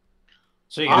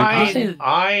 So you got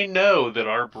I know that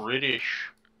our British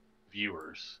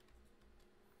viewers,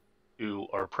 who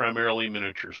are primarily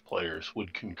miniatures players,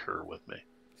 would concur with me.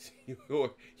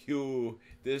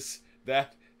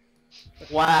 That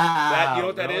wow. you know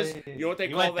what that is? really? You know what they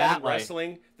You call went that in way.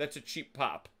 wrestling? That's a cheap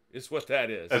pop. Is what that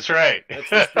is. That's right. That's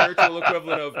the spiritual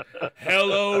equivalent of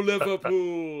 "Hello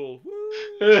Liverpool."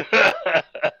 Woo!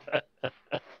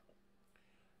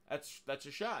 That's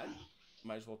a shot.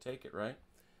 Might as well take it, right?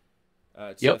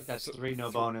 It's Yep. That's 3,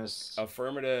 no bonus.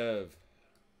 Affirmative.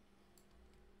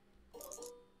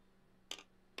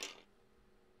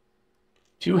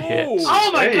 Two hits.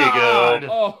 Oh my There you god!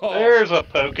 go. Oh, There's a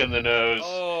poke in the nose.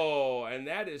 oh, and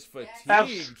that is Have-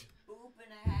 fatigued. Boop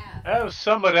and a half. Have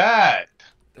some of that.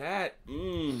 That,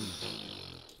 You're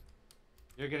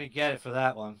gonna get it for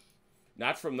that one.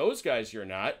 not from those guys. You're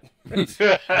not. Not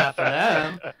for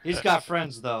them. He's got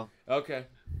friends though. Okay.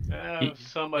 Have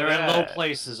some of They're in that. low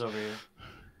places over here.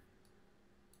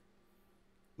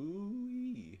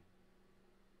 Ooh.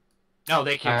 No,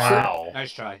 they can't. Wow.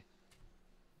 Nice try.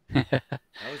 That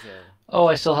was a. Oh,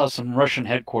 I still have some Russian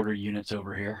headquarter units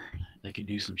over here. They can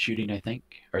do some shooting, I think.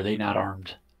 Are they not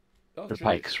armed? Oh, They're sure.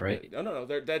 pikes, right? No.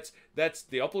 That's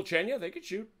the Opolchenya. They could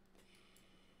shoot.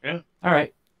 All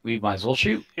right. We might as well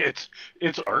shoot. It's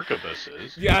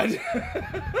arquebuses. Yeah.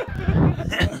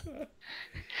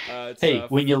 Hey,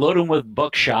 when you load them with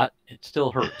buckshot, it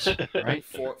still hurts, right?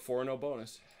 four no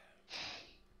bonus.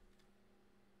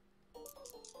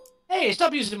 Hey,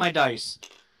 stop using my dice.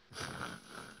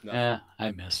 No.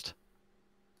 I missed.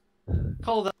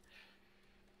 Call that.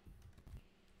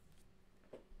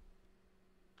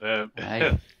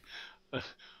 I-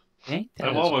 Ain't that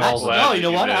I'm as almost well? Actually, glad no, that you know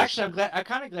you what? missed. Actually, I'm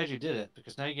kind of glad you did it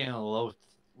because now you're getting the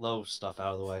low stuff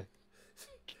out of the way.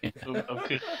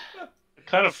 I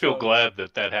kind of feel glad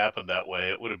that happened that way.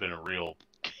 It would have been a real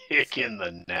kick in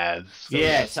the nads.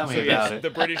 Yeah, tell me about it. The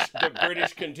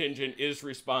British contingent is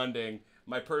responding.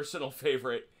 My personal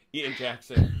favorite, Ian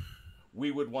Jackson. We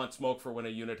would want smoke for when a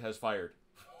unit has fired.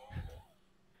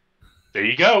 There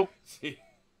you go. See?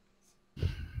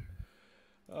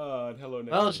 And hello,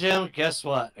 Nick. Well, Jim, guess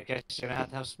what? I guess you're gonna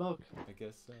have smoke. I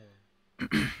guess so.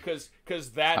 Because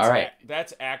that's All right.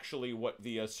 that's actually what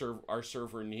the our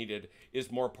server needed is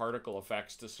more particle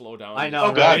effects to slow down. I know.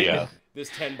 Oh God, right? yeah. This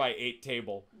 10x8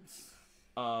 table.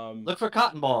 Look for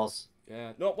cotton balls.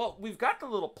 Yeah. No. Well, we've got the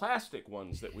little plastic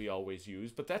ones that we always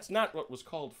use, but that's not what was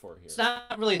called for here. It's not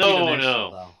really No,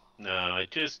 three-dimensional, no. though. No,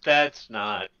 that's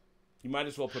not. You might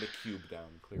as well put a cube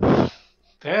down. Clearly.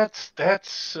 That's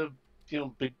a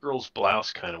big girl's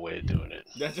blouse kind of way of doing it.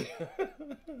 That's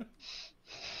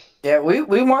Yeah, we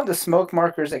want the smoke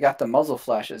markers that got the muzzle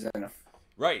flashes in them.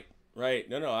 right.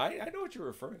 No. I know what you're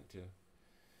referring to.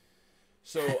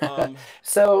 So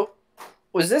So,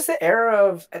 was this the era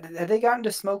of? Had they gotten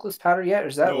to smokeless powder yet, or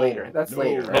is that No, later? That's no.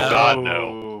 later, Oh, right? God,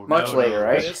 no. Much later,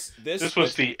 right? This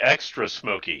was the extra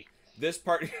smoky. This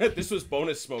part. This was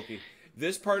bonus smoky.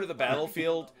 This part of the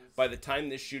battlefield, by the time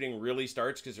this shooting really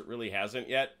starts, because it really hasn't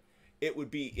yet, it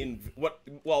would be in what?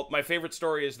 Well, my favorite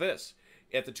story is this: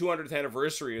 at the 200th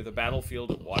anniversary of the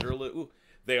battlefield at Waterloo,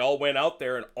 they all went out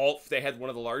there and they had one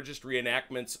of the largest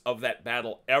reenactments of that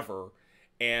battle ever.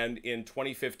 And in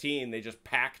 2015, they just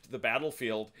packed the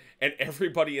battlefield, and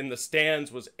everybody in the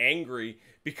stands was angry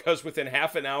because within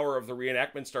half an hour of the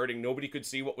reenactment starting, nobody could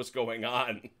see what was going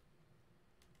on.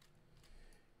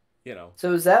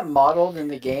 So is that modeled in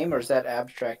the game, or is that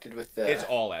abstracted with the? It's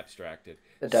all abstracted.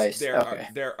 The dice. There Okay.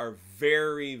 are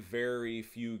very, very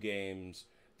few games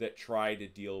that try to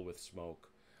deal with smoke.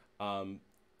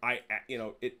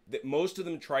 Most of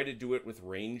them try to do it with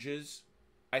ranges,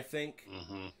 I think.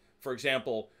 Mm-hmm. For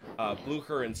example,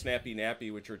 Blucher and Snappy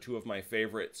Nappy, which are two of my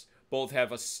favorites, both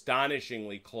have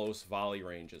astonishingly close volley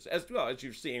ranges, as well as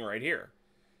you're seeing right here.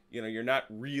 You're not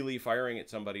really firing at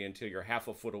somebody until you're half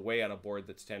a foot away on a board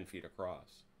that's 10 feet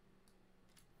across.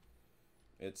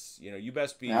 It's, you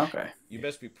best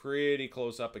be pretty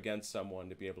close up against someone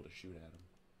to be able to shoot at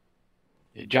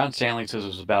them. John Stanley says it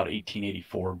was about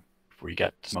 1884 before you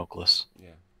got smokeless. Yeah,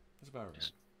 that's about right.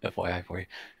 Just FYI for you.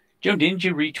 Joe, didn't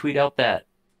you retweet out that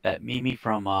Mimi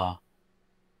from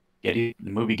the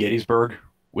movie Gettysburg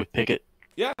with Pickett?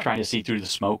 Yeah. Trying to see through the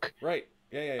smoke. Right.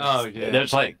 Yeah. Oh, yeah. That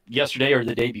was like yesterday or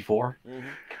the day before. Mm-hmm.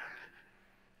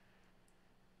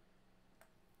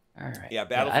 All right. Yeah,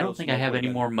 I don't think I have any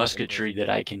more musketry that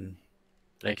I can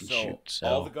shoot. So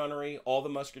all the gunnery, all the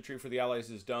musketry for the Allies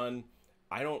is done.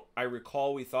 I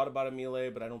recall we thought about a melee,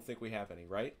 but I don't think we have any,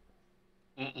 right?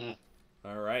 Mm-mm.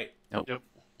 All right. Nope. Yep.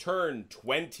 Turn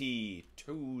 20,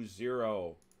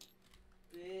 2-0.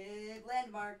 Big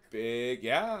landmark. Big,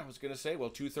 yeah, I was going to say, well,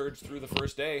 2/3 through the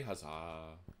first day.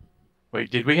 Huzzah.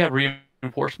 Wait, did we have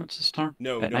reinforcements this turn?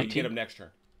 No, At you 19? get them next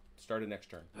turn. Start of next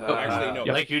turn. Oh, Actually, no.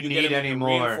 Yep. Like you get need them any in the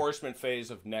more. reinforcement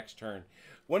phase of next turn.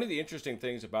 One of the interesting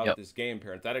things about this game,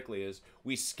 parenthetically, is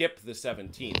we skip the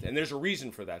 17th, and there's a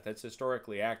reason for that. That's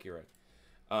historically accurate,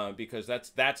 because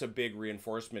that's a big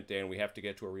reinforcement day, and we have to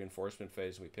get to a reinforcement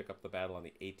phase, and we pick up the battle on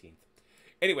the 18th.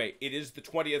 Anyway, it is the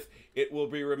 20th. It will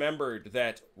be remembered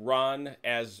that Ron,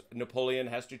 as Napoleon,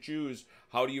 has to choose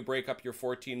how do you break up your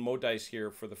 14 Mo dice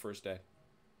here for the first day.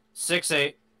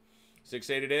 6-8.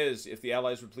 6-8 it is. If the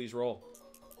Allies would please roll.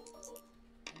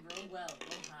 Roll well,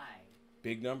 roll high.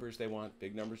 Big numbers they want.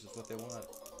 Big numbers is what they want.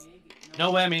 Big,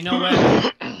 No whammy, no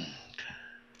whammy.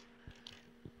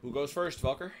 Who goes first,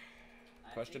 Velker?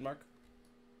 Question mark?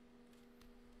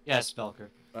 Yes, Velker.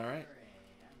 All right.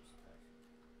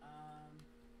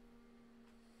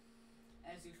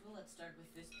 As usual, let's start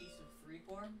with this piece of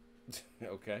 3-form.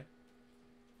 Okay.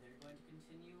 They're going to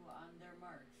continue on their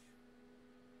march.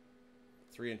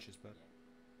 3 inches, bud.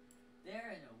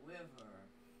 They're in a river.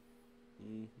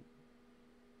 Mm-hmm.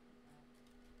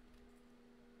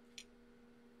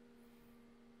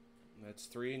 That's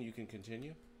 3, and you can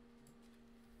continue.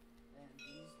 And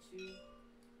these two.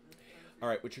 All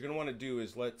right, what you're going to want to do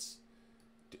is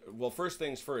well, first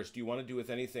things first, do you want to do with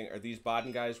anything? Are these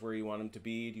Baden guys where you want them to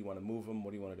be? Do you want to move them?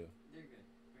 What do you want to do? They're good.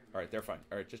 All right, they're fine.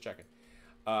 All right, just checking.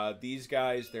 These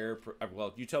guys,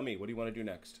 well, you tell me. What do you want to do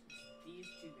next? These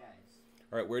two guys.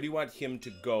 All right, where do you want him to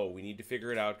go? We need to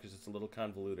figure it out because it's a little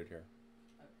convoluted here.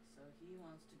 So he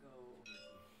wants to go over here.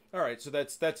 All right, so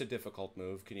that's a difficult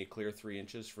move. Can you clear 3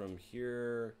 inches from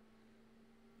here?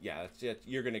 Yeah, that's it.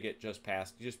 You're going to get just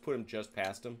past. You just put him just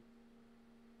past him.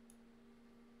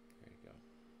 There you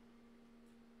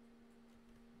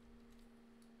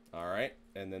go. All right,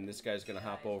 and then this guy's going to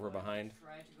hop over behind.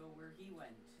 Try to go where he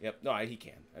went. Yep, no, he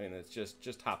can. I mean, it's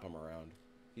just hop him around.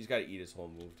 He's got to eat his whole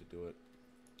move to do it.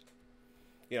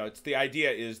 It's the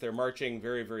idea is they're marching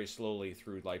very, very slowly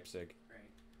through Leipzig. Right.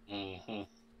 Mm-hmm.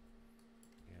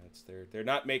 Yeah, they're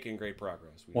not making great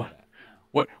progress. We know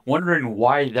that. Wondering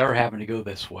why they're having to go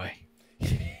this way.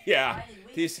 Yeah. Why did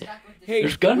we get stuck with this? Hey,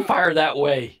 There's gunfire that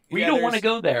way. We Yeah, don't want to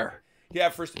there's- go there.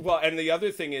 Yeah, and the other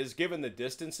thing is, given the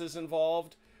distances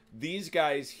involved, these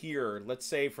guys here, let's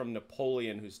say from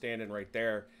Napoleon, who's standing right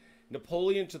there,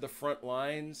 Napoleon to the front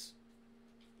lines,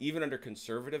 even under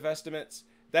conservative estimates,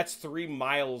 that's 3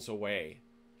 miles away.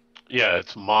 Yeah,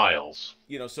 it's miles.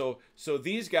 So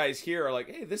these guys here are like,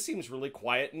 hey, this seems really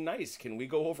quiet and nice. Can we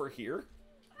go over here?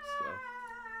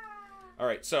 All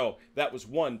right, so that was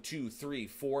 1, 2, 3,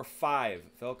 4, 5.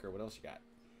 Felker, what else you got?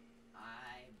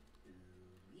 I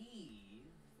believe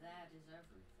that is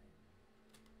everything.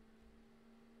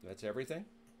 That's everything?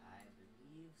 I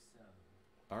believe so.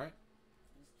 All right,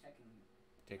 Just checking.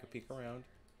 take a peek around.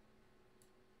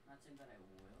 Not saying that I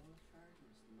will charge, I'm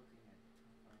just looking at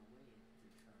how far away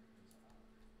the charges are.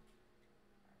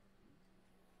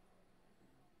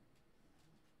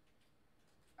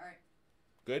 Alright,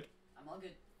 Good? I'm all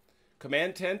good.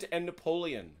 Command Tent and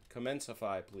Napoleon.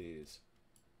 Commencify, please.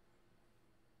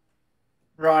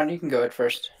 Ron, you can go at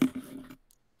first.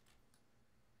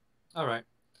 All right.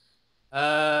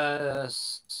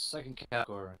 Second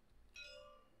category.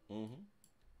 Mm-hmm.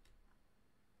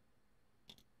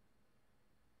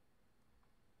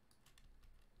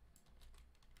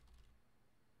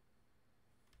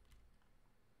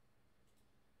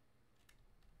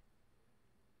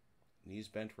 Knees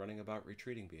bent, running about,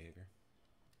 retreating behavior.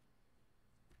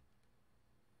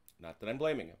 Not that I'm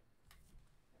blaming him.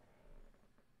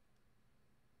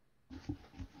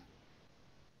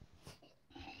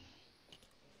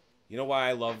 You know why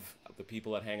I love the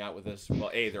people that hang out with us? Well,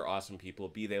 A, they're awesome people.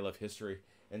 B, they love history.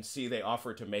 And C, they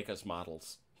offer to make us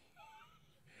models.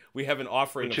 We have an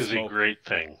offering Which of is smoke. a great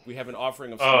thing. We have an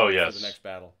offering of Oh, smoke yes. for the next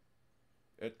battle.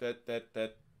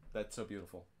 That's so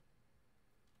beautiful.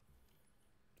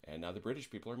 And now the British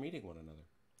people are meeting one another.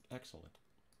 Excellent.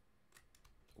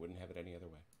 Wouldn't have it any other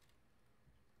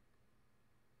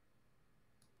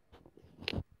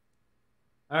way.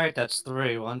 All right, that's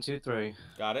 3. 1, 2, 3.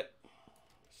 Got it.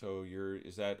 So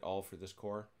is that all for this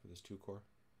core? For this 2 core?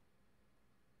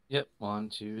 Yep. 1,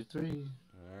 2, 3.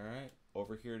 All right.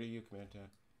 Over here to you, Commandant.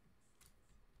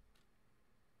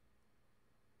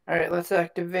 All right, let's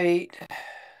activate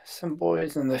some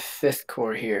boys in the 5th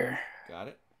core here. Got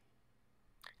it.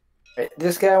 All right,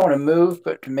 this guy I want to move,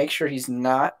 but to make sure he's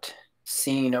not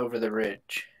seen over the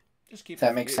ridge. Just keep. Does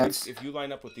that make sense? If you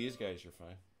line up with these guys, you're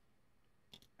fine.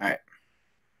 All right.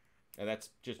 And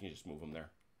you just move them there.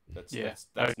 That's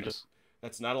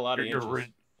not a lot of inches.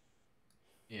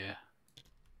 Yeah.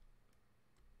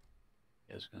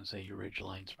 I was gonna say your ridge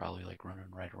line's probably like running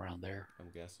right around there. I'm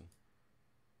guessing.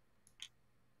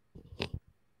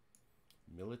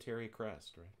 Military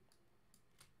crest, right?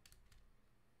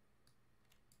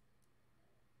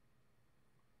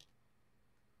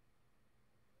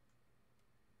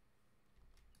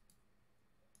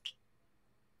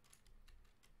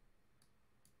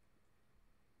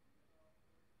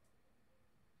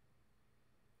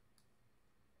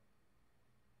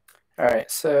 All right,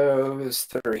 so it was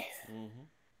 3. Mm-hmm.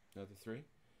 Another 3.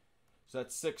 So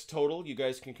that's 6 total. You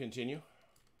guys can continue.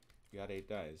 You got 8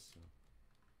 dice. So.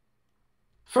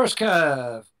 First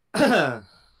curve. Okay.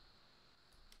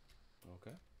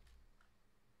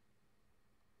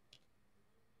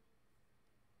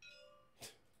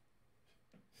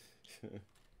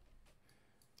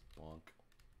 Bonk.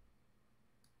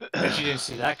 Bet you didn't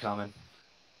see that coming.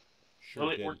 Sure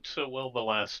Well, it did. worked so well the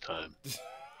last time.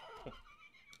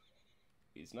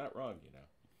 He's not wrong, you know.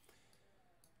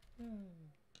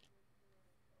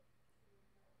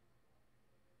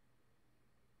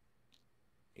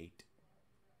 8.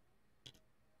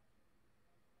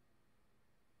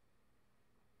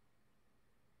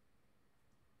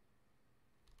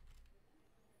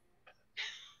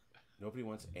 Nobody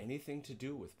wants anything to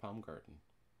do with Palmgarten.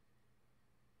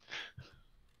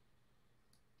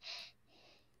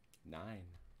 9.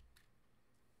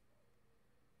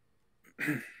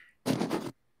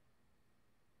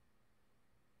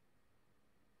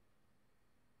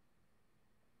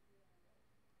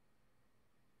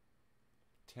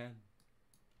 Ten.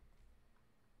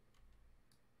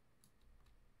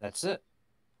 That's it.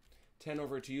 10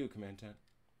 over to you, Commandant.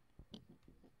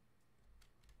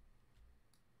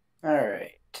 All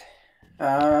right.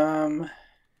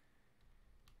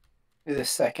 Do the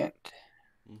 2nd.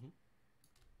 Mm-hmm.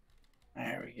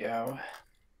 There we go.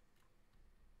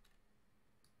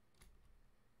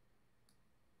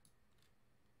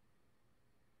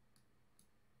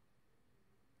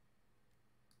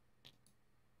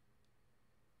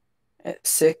 At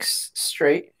 6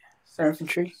 straight for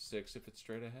infantry. 6 if it's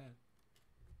straight ahead.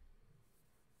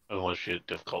 Unless you hit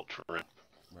difficult terrain.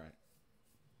 Right.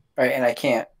 Right, and I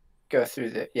can't go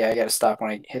through the. Yeah, I got to stop when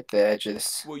I hit the edge of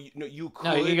this. Well, you could.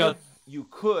 No, you go. You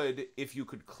could if you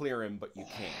could clear him, but you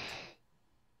can't.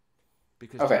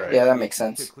 Because Okay, yeah, that makes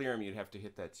sense. To clear him, you'd have to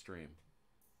hit that stream.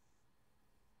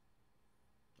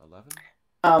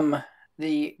 11.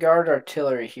 The guard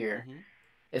artillery here. Mm-hmm.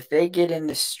 If they get in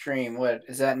the stream, what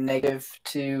is that negative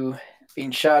to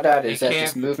being shot at? Is that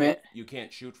just movement? You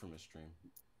can't shoot from a stream.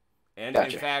 And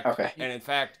Gotcha. in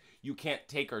fact, you can't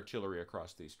take artillery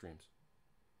across these streams.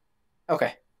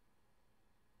 Okay.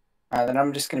 Then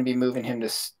I'm just going to be moving him to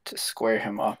square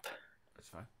him up. That's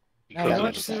fine.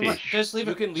 Just leave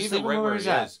You it. can leave just him leave right where he's he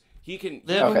at. is. He can.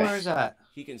 Leave him where he's at.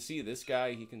 He can see this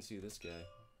guy. He can see this guy.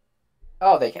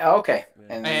 Oh, they can. Oh, okay. Yeah.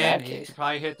 And in And that he case, could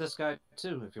probably hit this guy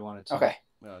too if you wanted to. okay.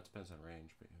 Well, it depends on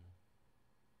range, but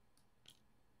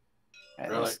yeah.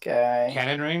 Right, Really? this guy.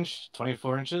 Cannon range,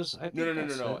 24 inches. I think No.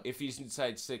 that's it. If he's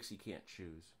inside 6, he can't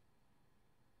choose.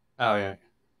 Oh yeah.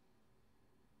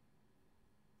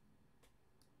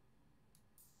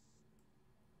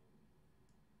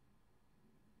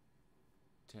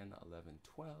 10, 11,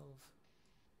 12.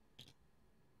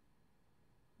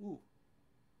 Ooh.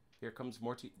 Here comes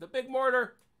Morty. The big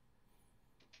mortar.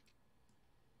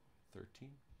 13.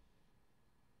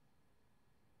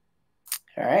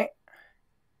 All right.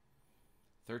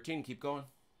 13. Keep going.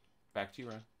 Back to you,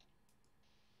 Ryan.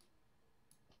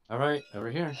 All right, over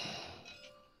here.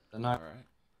 The All knock. right.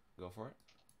 Go for it.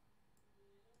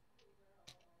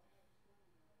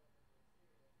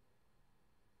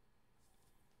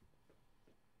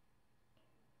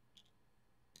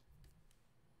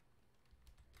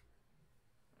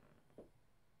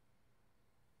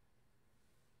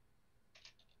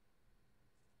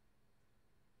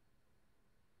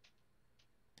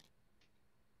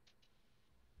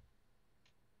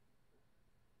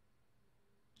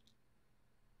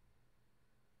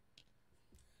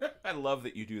 I love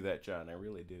that you do that, John. I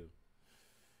really do.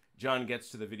 John gets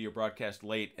to the video broadcast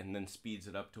late and then speeds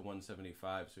it up to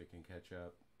 175 so he can catch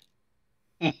up.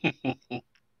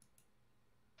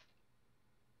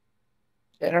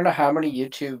 I don't know how many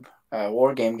YouTube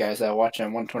war game guys I watch on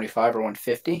 125 or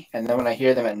 150, and then when I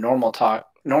hear them at normal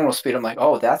speed, I'm like,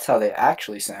 oh, that's how they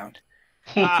actually sound.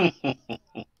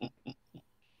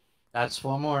 That's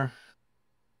one more.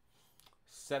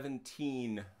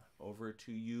 17 over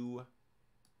to you,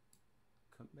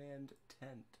 Command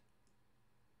Tent.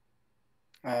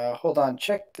 Hold on,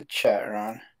 check the chat,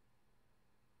 Ron.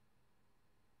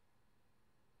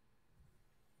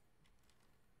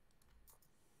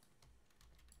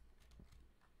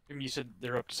 You said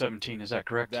they're up to 17. Is that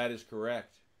correct? That is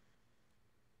correct.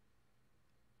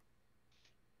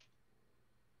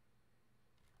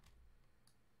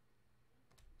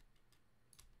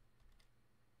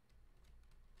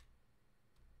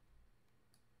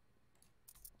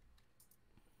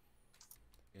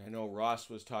 I know Ross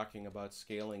was talking about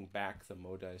scaling back the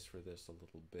Modice for this a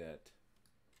little bit.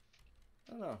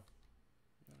 I don't know.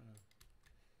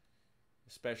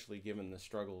 Especially given the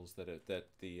struggles that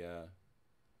the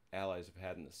Allies have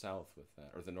had in the South with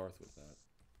that, or the North with that.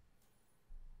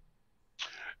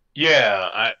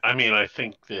 Yeah, I mean, I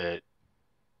think that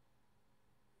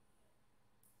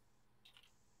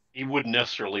you wouldn't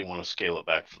necessarily want to scale it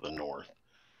back for the North.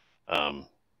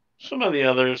 Some of the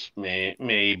others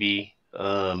maybe.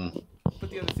 But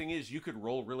the other thing is, you could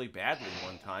roll really badly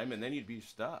one time, and then you'd be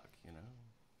stuck.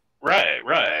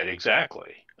 Right,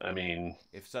 exactly. I mean,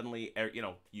 if suddenly,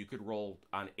 you could roll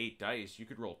on 8 dice, you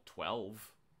could roll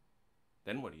 12.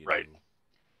 Then what do you do?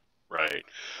 Right.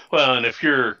 Well, and if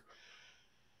you're,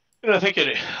 I think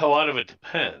a lot of it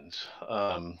depends.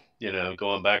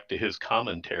 Going back to his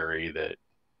commentary, that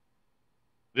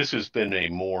this has been a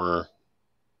more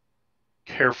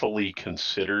carefully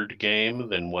considered game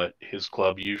than what his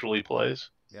club usually plays.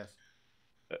 Yes.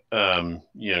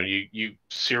 You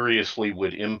seriously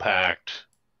would impact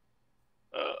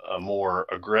a more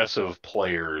aggressive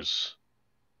player's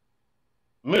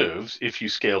moves if you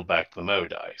scaled back the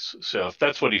Modice. So if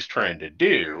that's what he's trying to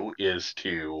do, is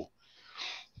to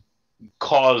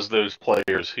cause those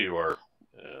players who are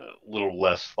a little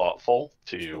less thoughtful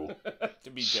to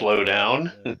slow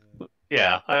down.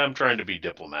 Yeah, I'm trying to be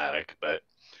diplomatic, but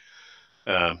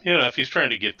if he's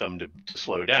trying to get them to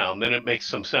slow down, then it makes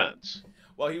some sense.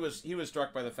 Well, he was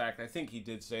struck by the fact, I think he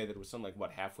did say that it was something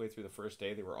like, halfway through the first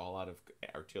day, they were all out of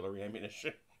artillery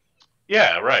ammunition.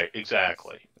 Yeah, right,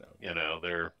 exactly.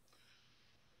 They're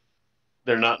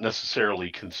not necessarily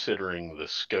considering the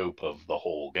scope of the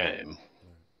whole game.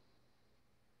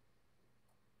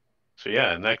 So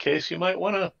yeah, in that case, you might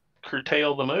want to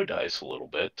curtail the Modice a little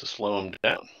bit to slow them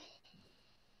down.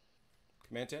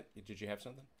 Command Tent, did you have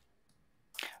something?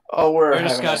 Oh, we're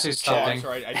discussing something. Oh,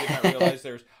 sorry, I did not realize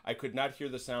I could not hear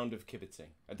the sound of kibitzing.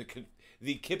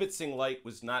 The kibitzing light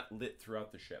was not lit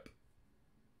throughout the ship.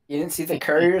 You didn't see the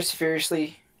couriers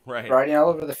furiously riding all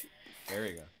over the... There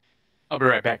you go. I'll be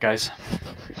right back, guys.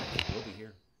 We'll be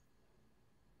here.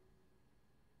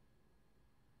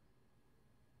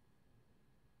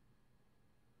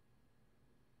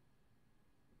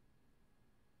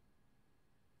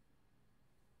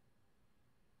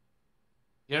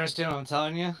 You understand what I'm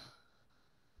telling you?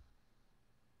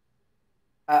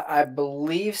 I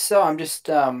believe so. I'm just,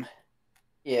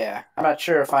 yeah. I'm not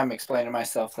sure if I'm explaining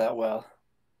myself that well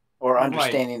or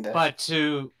understanding this. But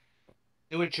to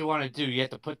do what you want to do, you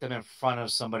have to put them in front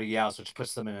of somebody else, which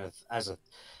puts them in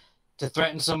to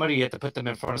threaten somebody, you have to put them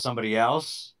in front of somebody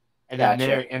else, and then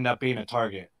they end up being a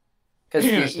target. You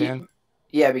understand?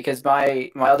 Yeah, because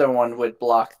my other one would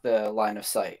block the line of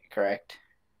sight, correct?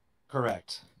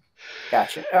 Correct.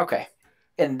 Gotcha. Okay.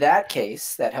 In that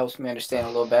case, that helps me understand a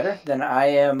little better. Then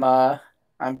I'm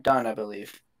done, I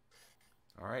believe.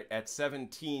 All right. At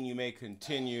 17, you may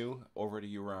continue. Over to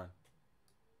you, Ron.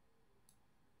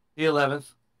 The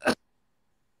 11th.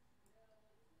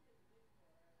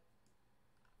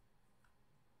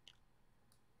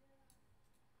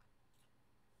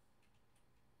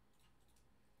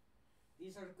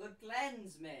 These are good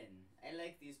plans, men. I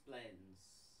like these plans.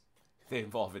 They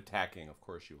involve attacking. Of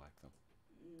course you like them.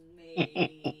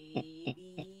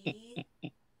 Maybe.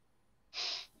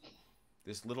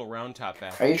 This little round top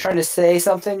back. Are you trying to say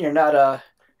something? You're not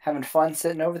having fun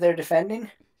sitting over there defending?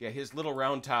 Yeah, his little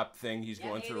round top thing he's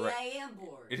going through. Maybe I am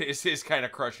bored. It is kind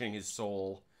of crushing his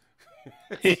soul.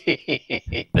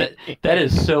 that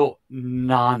is so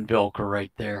non-Bilker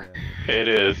right there. It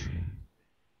is.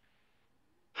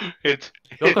 It's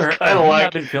Blucher, kind have of you like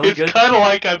not been feeling good?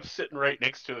 I'm sitting right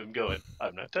next to him, going,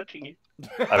 "I'm not touching you.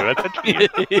 I'm not touching you."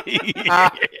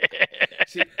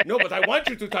 See, no, but I want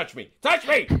you to touch me. Touch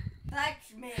me!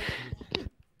 Touch me!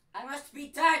 I must be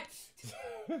touched!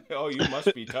 Oh, you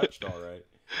must be touched, all right.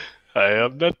 I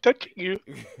am not touching you.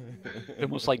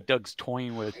 Almost like Doug's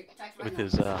toying with Touch my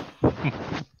his. nuts.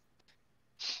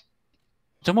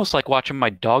 It's almost like watching my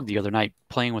dog the other night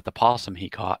playing with the possum he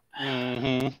caught.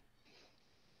 Mm-hmm.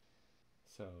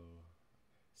 So,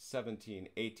 17,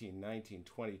 18, 19,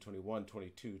 20, 21,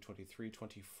 22, 23,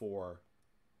 24.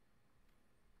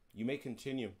 You may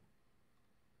continue.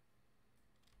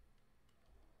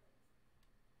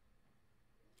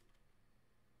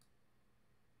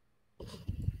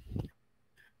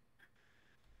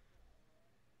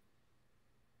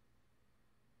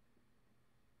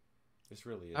 This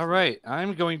really is. All right,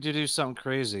 I'm going to do something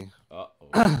crazy.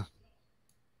 Uh-oh.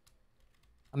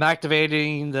 I'm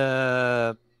activating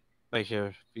the right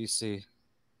here, VC.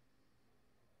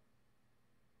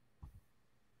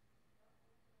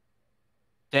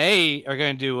 They are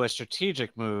going to do a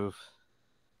strategic move,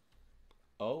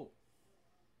 Oh.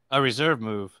 a reserve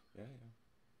move. Yeah, yeah.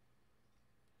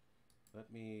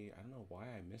 Let me... I don't know why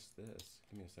I missed this.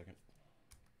 Give me a second.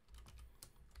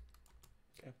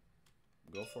 Okay.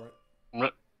 Go for it.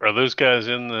 Are those guys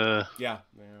in the? Yeah.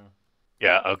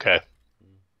 Yeah. Okay.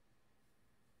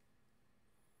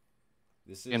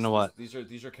 This is... You know what? These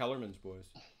are Kellerman's boys.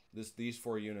 These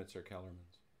 4 units are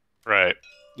Kellerman's. Right.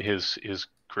 His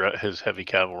heavy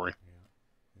cavalry.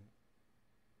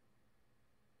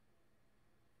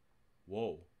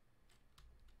 Whoa.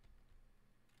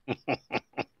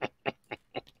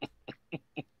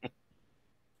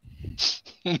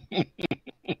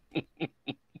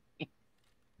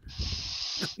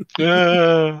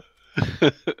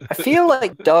 I feel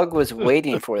like Doug was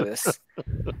waiting for this.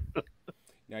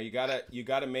 Now you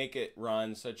gotta make it,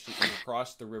 Ron, such that you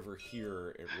cross the river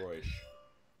here at Roish.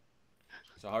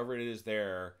 So however it is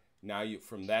there, now you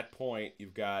from that point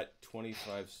you've got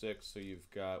 25.6, so you've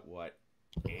got what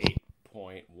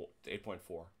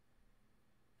 8.4.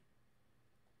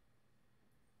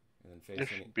 And then facing. There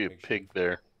should be a pig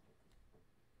there.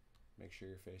 Make sure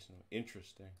you're facing them.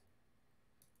 Interesting.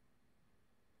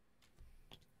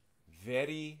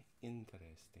 Very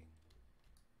interesting.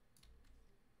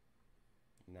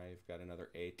 Now you've got another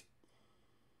 8.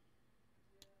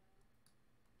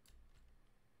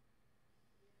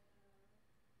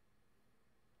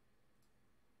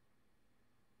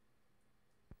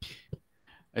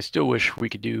 I still wish we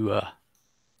could do,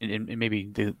 and maybe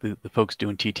the folks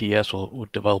doing TTS will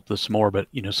develop this more, but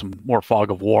some more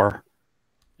fog of war,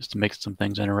 just to make some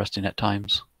things interesting at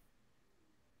times.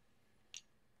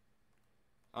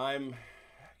 I've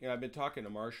been talking to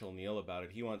Marshall Neal about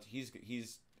it.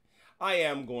 I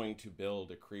am going to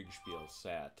build a Kriegspiel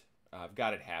set. I've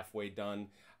got it halfway done.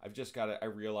 I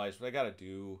realized what I got to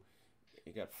do.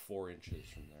 You got 4 inches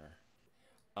from there.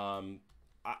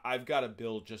 I've got to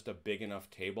build just a big enough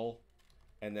table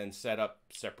and then set up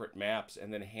separate maps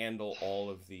and then handle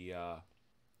all of the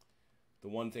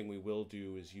one thing we will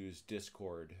do is use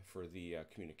Discord for the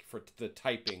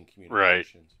typing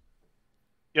communications.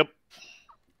 Right. Yep.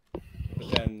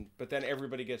 But then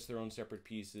everybody gets their own separate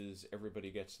pieces. Everybody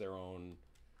gets their own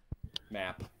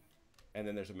map, and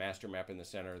then there's a master map in the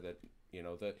center that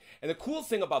and the cool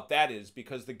thing about that is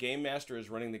because the game master is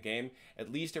running the game, at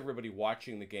least everybody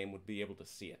watching the game would be able to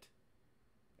see it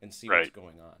and see what's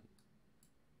going on.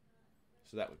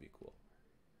 So that would be cool.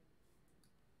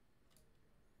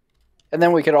 And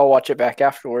then we could all watch it back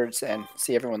afterwards and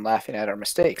see everyone laughing at our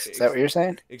mistakes. Is that what you're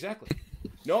saying? Exactly.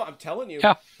 No, I'm telling you.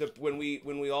 Yeah. That when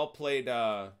we all played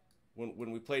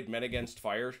when we played Men Against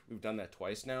Fire, we've done that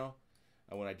twice now.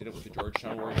 When I did it with the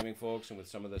Georgetown Wargaming folks and with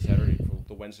some of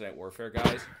the Wednesday Night Warfare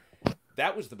guys,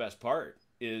 that was the best part.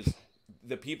 Is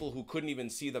the people who couldn't even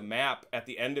see the map at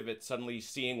the end of it suddenly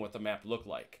seeing what the map looked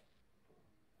like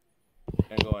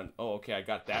and going, "Oh, okay, I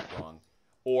got that wrong,"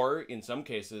 or in some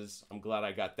cases, "I'm glad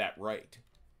I got that right."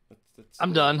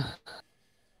 I'm done.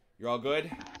 You're all good?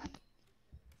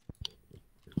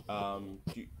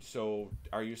 So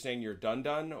are you saying you're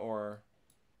done, or?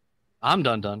 I'm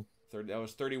done. That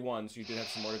was 31, so you did have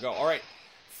some more to go. All right.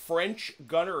 French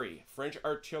gunnery, French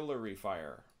artillery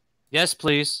fire. Yes,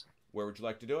 please. Where would you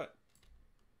like to do it?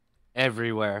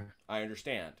 Everywhere. I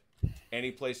understand.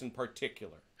 Any place in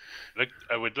particular?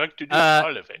 I would like to do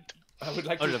all of it. I would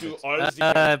like to do all of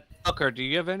it. Velker, do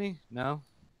you have any? No?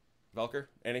 Velker,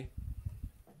 any?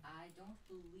 I don't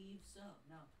believe so,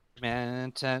 no.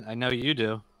 Command 10, I know you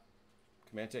do.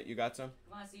 Command 10, you got some?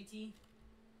 Come on, CT.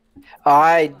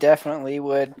 I definitely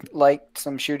would like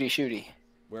some shooty.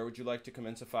 Where would you like to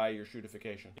commenceify your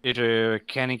shootification? Either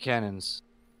cannons.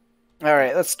 All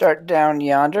right, let's start down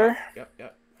yonder.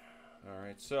 Yep. All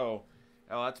right, so,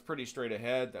 that's pretty straight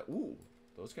ahead.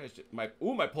 Those guys. My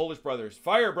Polish brothers,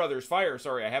 fire!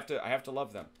 Sorry, I have to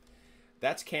love them.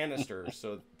 That's canister,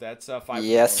 so that's 5.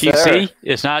 Yes, with a bonus. sir. TC,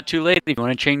 it's not too late if you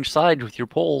want to change sides with your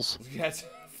poles. Yes,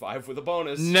 5 with a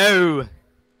bonus. No.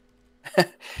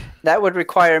 That would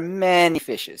require many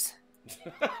fishes.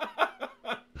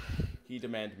 He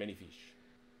demand many fish.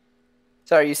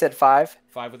 Sorry, you said 5?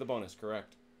 5 with a bonus,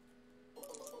 correct.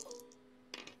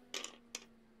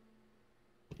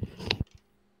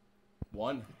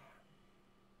 One.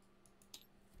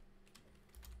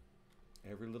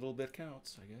 Every little bit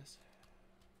counts, I guess.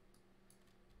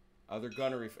 Other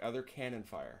cannon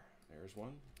fire. There's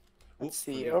one. Let's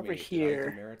see, forgive over me. Did here.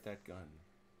 I demerit that gun?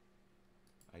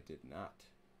 I did not.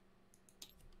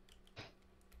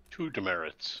 2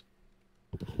 demerits.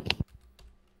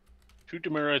 2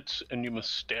 demerits, and you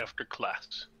must stay after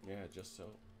class. Yeah, just so.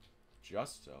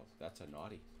 Just so. That's a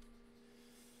naughty.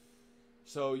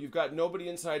 So you've got nobody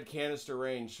inside canister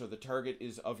range, so the target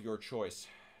is of your choice.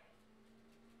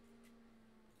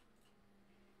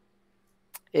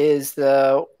 Is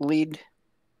the lead...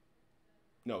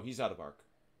 No, he's out of arc.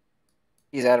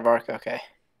 He's out of arc, okay.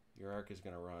 Your arc is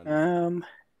going to run.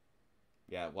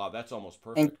 Yeah, wow, that's almost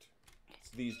perfect.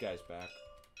 It's these guys back.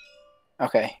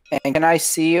 Okay, and can I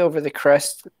see over the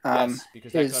crest? Yes,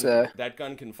 because that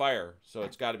gun can fire, so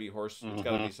it's got to be horse. It's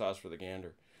got to be sauce for the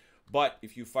gander. But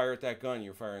if you fire at that gun,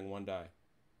 you're firing 1 die.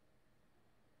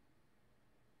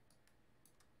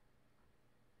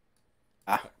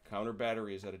 Counter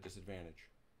battery is at a disadvantage.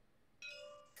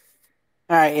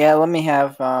 All right, yeah, let me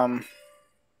have... I'm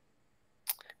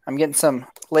getting some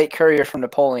late courier from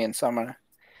Napoleon, so I'm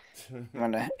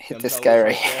gonna hit this guy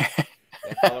right here.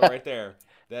 That fellow right there.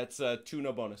 That's 2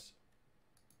 no bonus.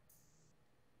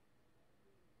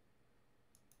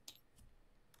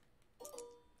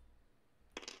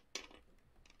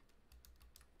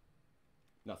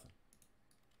 Nothing.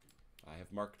 I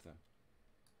have marked them.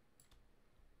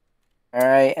 All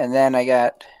right, and then I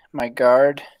got my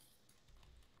guard.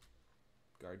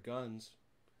 Guard guns.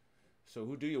 So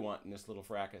who do you want in this little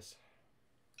fracas?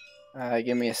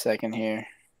 Give me a second here.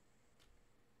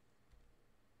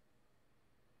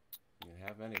 You can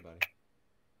have anybody.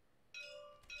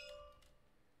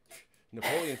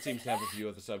 Napoleon seems to have a view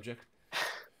of the subject.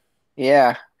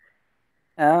 Yeah.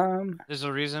 There's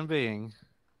a reason being.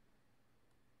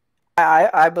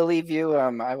 I believe you.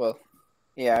 I will.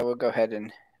 Yeah, I will go ahead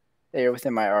and they're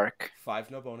within my arc.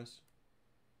 5 no bonus.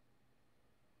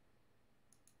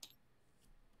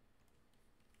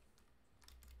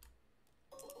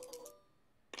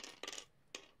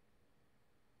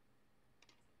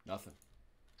 Nothing.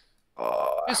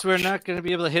 Oh, Guess we're not going to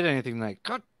be able to hit anything tonight.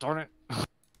 God darn it.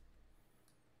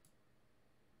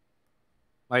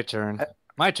 My turn.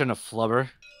 My turn to flubber.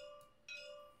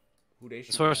 Who they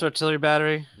shoot Source at? artillery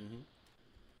battery.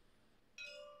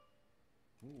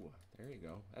 Ooh, there you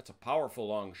go. That's a powerful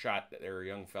long shot there,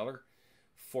 young feller.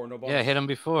 4 no bonus. Yeah, hit him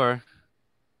before.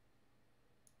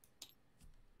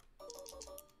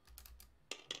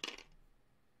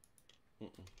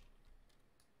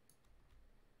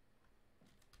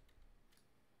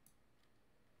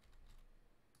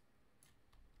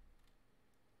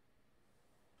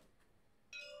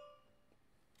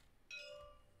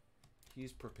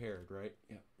 He's prepared, right?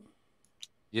 Yep.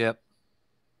 Yep.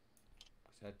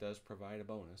 That does provide a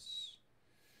bonus.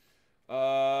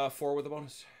 4 with a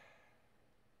bonus.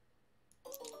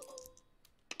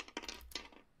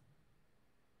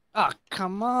 Ah,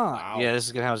 come on. Wow. Yeah, this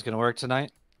is how it's going to work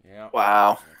tonight. Yeah.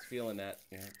 wow. It's feeling that.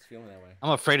 Yeah, it's feeling that way.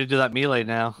 I'm afraid to do that melee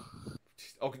now.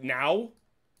 Okay, now?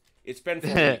 It's been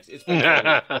 4 weeks. It's been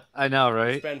 4 weeks. I know,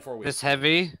 right? It's been 4 weeks. This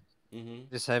heavy? Mm-hmm.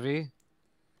 This heavy?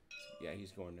 Yeah,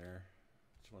 he's going there.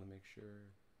 Just want to make sure.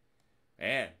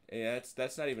 Man, yeah,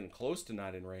 that's not even close to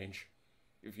not in range,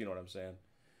 if you know what I'm saying.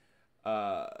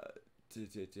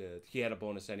 He had a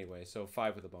bonus anyway, so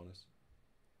 5 with a bonus.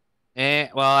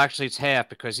 Well, actually, it's half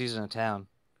because he's in a town.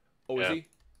 Oh, Yeah. is he?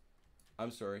 I'm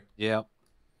sorry. Yep.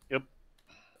 Yep.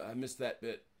 I missed that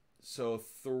bit. So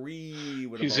 3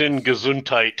 with a He's bonus. in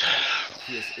Gesundheit.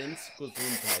 He is in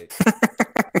Gesundheit.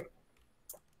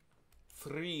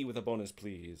 3 with a bonus,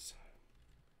 please.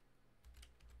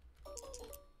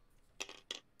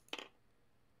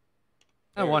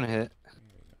 One hit.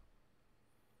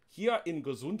 Here in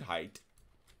Gesundheit.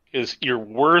 Is your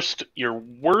worst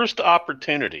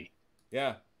opportunity,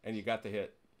 Yeah, and you got the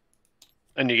hit.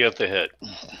 and you get the hit.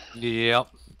 Yep.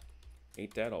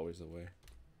 Ain't that always the way?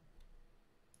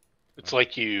 It's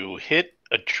like you hit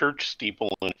a church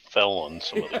steeple and fell on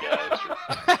some of the guys.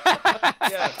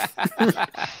 Yes.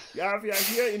 Ja, we are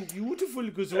here in beautiful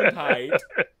Gesundheit.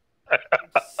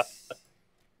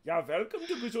 Ja, welcome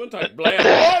to Gesundheit. Blam.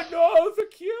 Oh no, the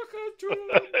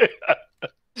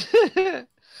Kirche.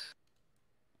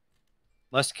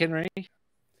 Musketry?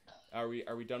 Are we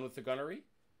done with the gunnery?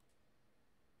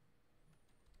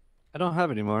 I don't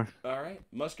have any more. All right,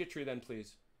 musketry then,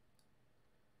 please.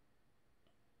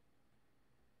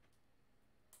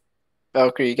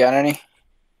 Valkyrie, you got any?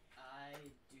 I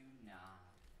do not.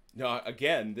 No,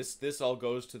 again, this all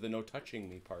goes to the no touching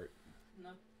me part. No,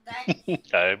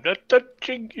 thanks. I'm not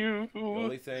touching you. The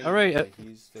only thing All right, that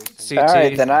he's facing. see- All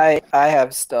right, CT. then I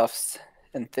have stuffs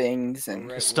and things and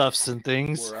All right, Stuffs and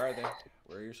things. Where are they?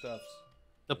 Where are your stuffs?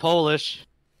 The Polish.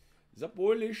 The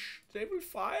Polish, they will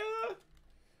fire.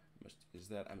 Is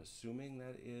that? I'm assuming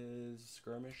that is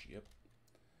skirmish. Yep.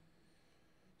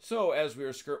 So as we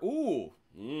are ooh,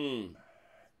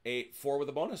 4 with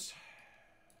a bonus.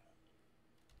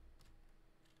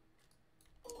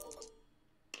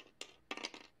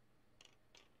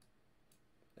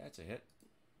 That's a hit.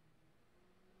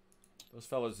 Those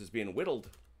fellas is being whittled.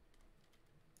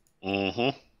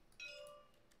 Mm-hmm.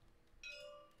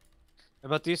 How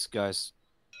about these guys?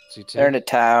 CT. they're in a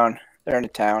town. They're in a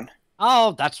town.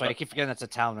 Oh, that's right. I keep forgetting that's a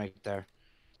town right there.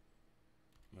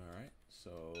 All right.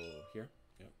 So here.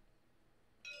 Yep.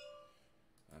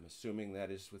 I'm assuming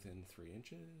that is within 3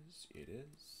 inches. It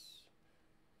is.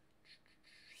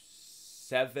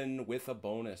 7 with a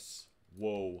bonus.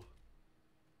 Whoa.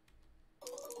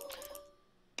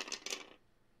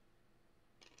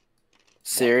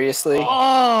 Seriously?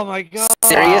 Oh my god.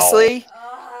 Seriously?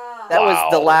 Ah. That was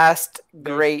the Wow. last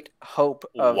great hope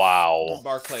of Wow.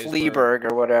 Mark Claysburg.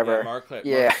 Fleaberg or whatever.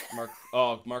 Yeah,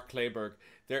 Mark Clayberg.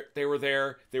 They were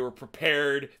there. They were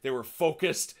prepared. They were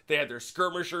focused. They had their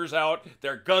skirmishers out.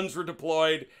 Their guns were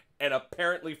deployed, and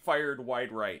apparently fired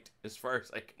wide right, as far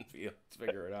as I can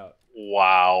figure it out.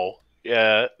 Wow.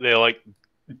 Yeah, they like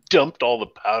dumped all the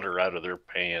powder out of their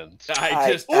pans.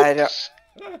 I Oops.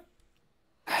 don't,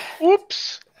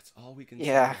 Whoops. That's all we can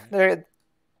yeah, say.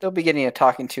 they'll be getting a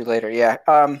talking to later. Yeah.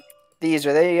 These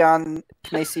are they on?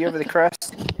 Can they see over the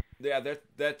crest? Yeah,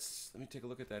 that's. Let me take a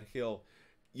look at that hill.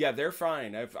 Yeah, they're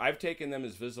fine. I've taken them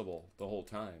as visible the whole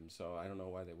time, so I don't know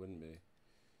why they wouldn't be.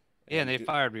 Yeah, and they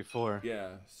fired before. Yeah.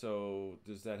 So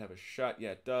does that have a shot?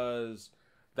 Yeah, it does.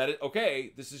 That is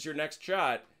okay. This is your next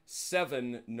shot.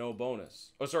 7 no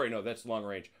bonus. Oh, sorry, no, that's long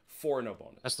range. 4 no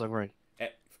bonus. That's the right.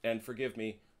 And forgive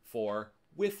me, 4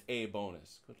 with a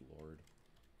bonus. Good lord.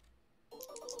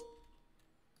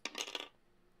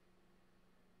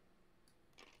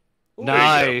 Ooh,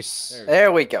 Nice.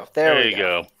 There we go. There you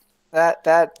go.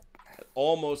 That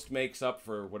Almost makes up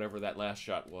for whatever that last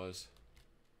shot was.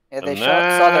 yeah, they And saw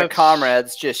their that's-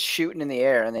 comrades just shooting in the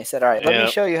air, and they said, "All right, let me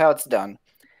Yep. show you how it's done."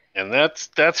 And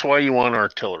that's why you want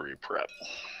artillery prep.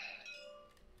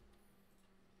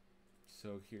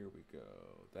 So here we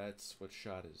go. That's what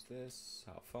shot is this?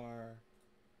 How far?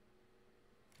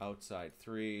 Outside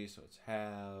 3, so it's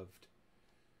halved.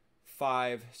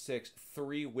 5, 6,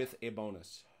 3 with a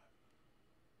bonus.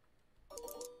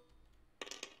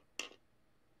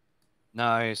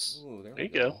 Nice. Ooh, There we you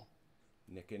go.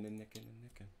 Nicking and nicking and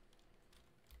nicking.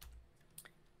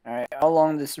 All right,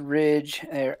 along this ridge,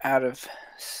 they're out of,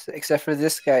 except for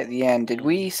this guy at the end. Did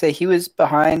we say he was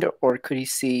behind, or could he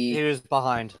see? He was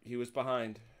behind. He was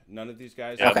behind. None of these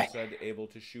guys Yep. have said able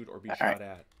to shoot or be All shot right.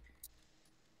 at.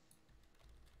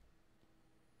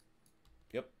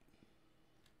 Yep.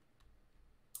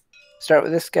 Start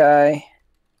with this guy.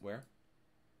 Where?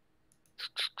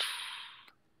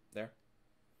 There.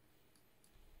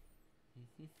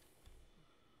 Mm-hmm.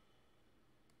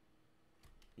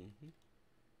 Mm-hmm.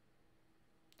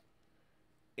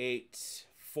 8,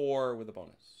 4 with a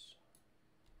bonus.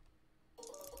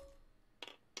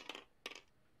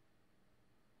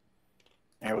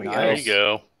 There we There go. you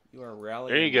go. You are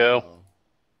rallying. There you go. now.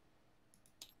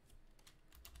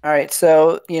 All right,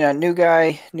 so new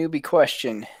guy, newbie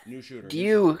question. New shooter. Do new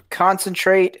you shooter.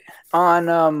 concentrate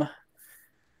on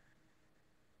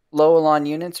low alon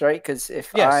units, right? Because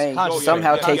if Yes, I concentrate.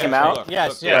 somehow Yeah, take yeah, him yeah. out, Look, Yes,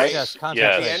 look, yes, right? yes. At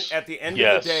Concentrate. the end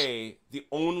Yes. of the day, the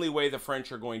only way the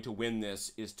French are going to win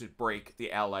this is to break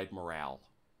the Allied morale.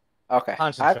 okay.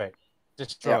 Concentrate. Yeah,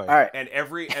 Destroy. all right. And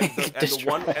the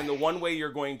Destroy. one way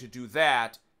you're going to do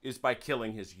that is by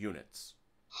killing his units.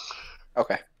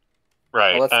 Okay.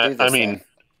 Right. Well, let's do this. I mean,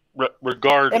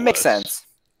 regardless, it makes sense.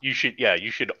 You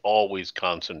should always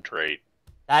concentrate.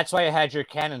 That's why you had your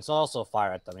cannons also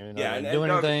fire at them. Even though Yeah, they and didn't do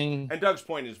Doug- anything. And Doug's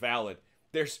point is valid.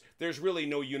 There's really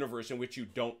no universe in which you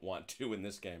don't want to in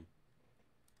this game.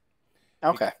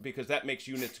 Okay. Because that makes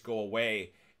units go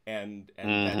away, and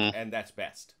that's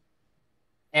best.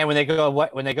 And when they go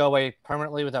away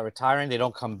permanently without retiring, they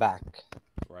don't come back.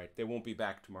 Right. They won't be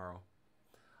back tomorrow.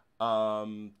 So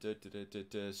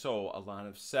a line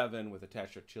of 7 with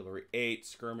attached artillery 8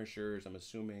 skirmishers. I'm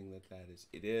assuming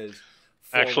it is.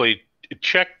 Actually,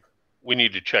 check. We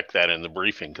need to check that in the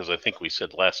briefing because I think we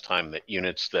said last time that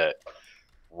units that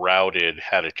routed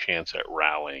had a chance at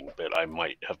rallying, but I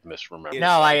might have misremembered.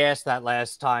 No, I asked that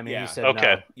last time, and you said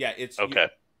okay. no. Yeah, it's okay.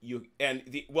 You and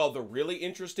the really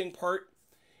interesting part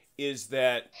is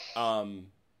that on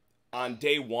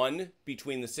day 1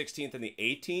 between the 16th and the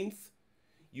 18th,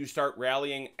 you start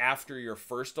rallying after your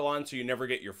first Elan, so you never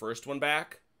get your first one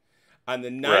back. On the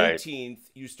 19th,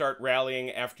 you start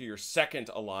rallying after your second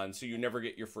Elan, so you never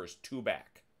get your first 2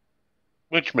 back.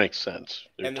 Which makes sense.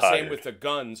 They're and the tired. same with the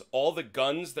guns. All the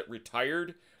guns that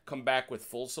retired come back with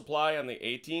full supply on the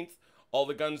 18th. All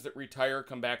the guns that retire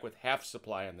come back with half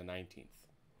supply on the 19th.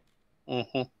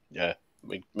 Mm-hmm. Yeah,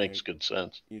 makes good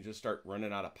sense. You just start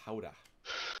running out of powder.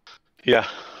 Yeah.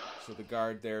 So the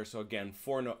guard there. So again,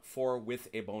 4 with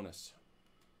a bonus.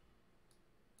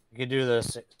 You can do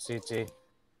this, CT.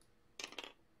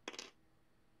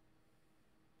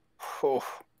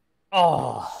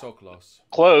 Oh, So close.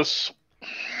 Close.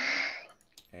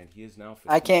 And he is now 50.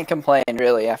 I can't complain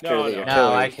really after the artillery.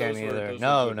 No, I can't either.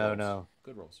 No.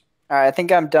 Good rolls. All right, I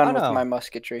think I'm done with my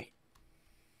musketry.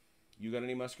 You got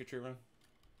any musketry, Ron?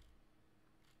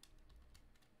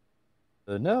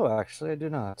 No, actually, I do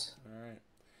not. All right.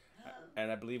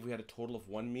 And I believe we had a total of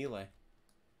 1 melee.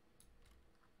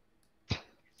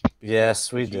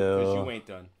 Yes, we do. Because you ain't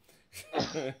done.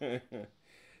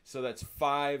 So that's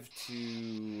 5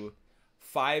 to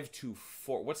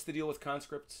 4. What's the deal with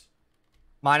conscripts?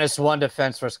 -1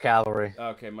 defense versus cavalry.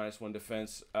 Okay, -1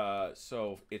 defense.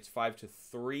 So it's 5 to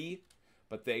 3,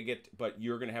 but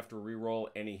you're gonna have to re-roll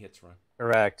any hits, Ron.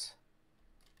 Correct.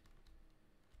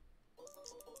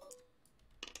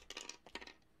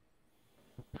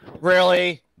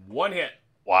 Really? 1 hit.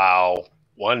 Wow.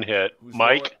 1 hit.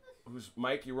 Mike?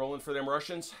 Mike, you rolling for them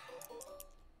Russians?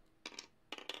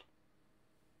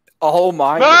 Oh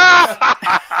my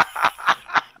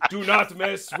Do not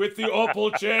mess with the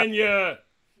Opolchenya.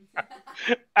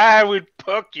 I would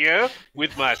poke you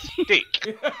with my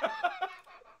stick.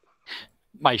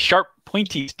 My sharp,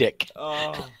 pointy stick.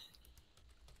 Oh.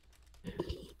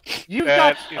 You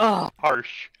That got is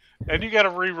harsh. And you got to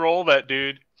re-roll that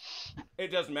dude. It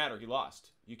doesn't matter. He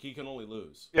lost. He can only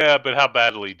lose. Yeah, but how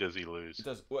badly does he lose? It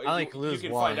does. Well, I you, think lose you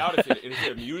can one. find out if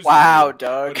it amuses Wow, you,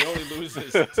 Doug. But he only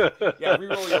loses. Yeah,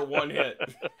 re-roll your 1 hit.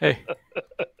 Hey,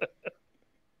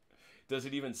 Does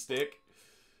it even stick?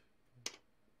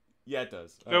 Yeah, it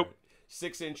does. All Nope. right.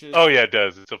 6 inches. Oh, yeah, it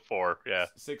does. It's a 4. Yeah.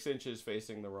 6 inches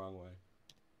facing the wrong way.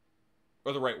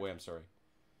 Or the right way, I'm sorry.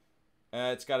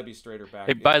 It's got to be straight or back.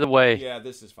 hey, by the way, Yeah,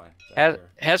 this is fine.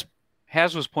 That's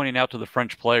Haz was pointing out to the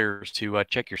French players to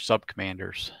check your sub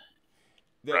commanders.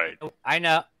 Right. I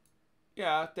know.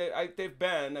 Yeah, they've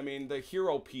been. I mean, the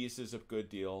hero piece is a good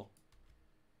deal.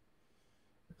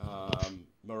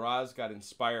 Miraz got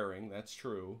inspiring. That's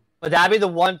true. But that'd be the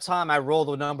one time I roll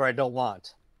the number I don't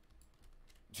want.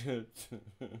 Yeah.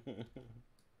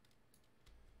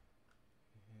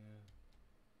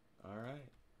 All right.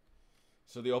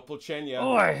 So the Opolchenya.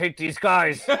 Oh, I hate these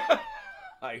guys.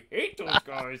 I hate those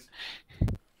guys.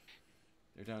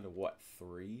 They're down to what,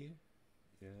 3?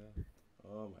 Yeah.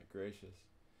 Oh my gracious.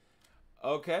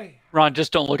 Okay. Ron,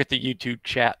 just don't look at the YouTube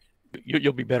chat.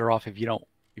 You'll be better off if you don't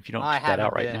keep that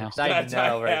out right now. I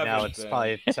know right now it's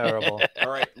probably terrible. All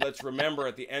right, let's remember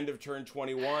at the end of turn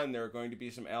 21 there are going to be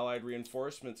some allied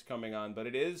reinforcements coming on, but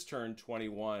it is turn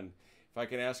 21. If I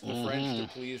can ask the French to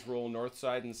please roll north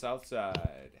side and south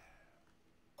side.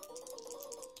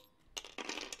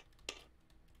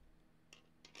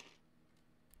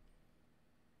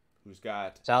 Who's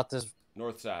got South is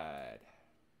north side?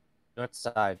 north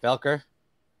side. Belker.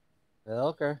 Yes.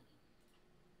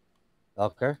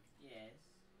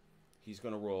 He's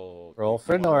going to roll. Roll you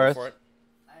for wanna roll north. for it?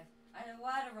 I don't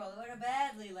want to roll. It went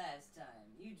badly last time.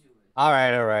 You do it. All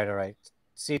right.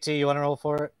 CT, you want to roll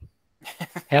for it?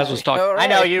 Haz was talking. All I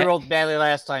know right. you rolled badly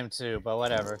last time too, but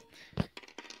whatever.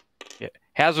 Yeah,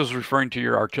 Haz was referring to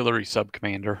your artillery sub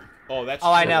commander. Oh, that's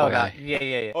Oh, I true. know. Okay.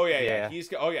 Yeah. Oh yeah. He's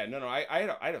got. Oh yeah. No. I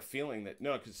had a feeling that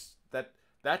because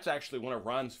that's actually one of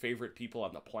Ron's favorite people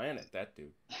on the planet. That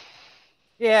dude.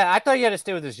 Yeah, I thought you had to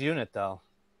stay with this unit though.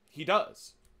 He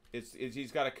does.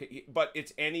 He's got but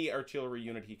it's any artillery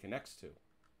unit he connects to.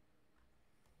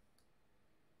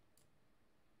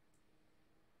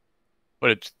 But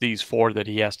it's these 4 that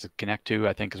he has to connect to,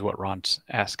 I think, is what Ron's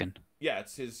asking. Yeah,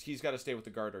 it's his. He's got to stay with the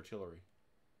guard artillery.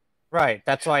 Right.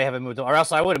 That's why I haven't moved them. Or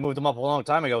else I would have moved them up a long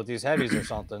time ago with these heavies or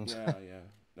something. Yeah.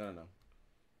 No.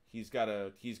 He's got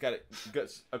to.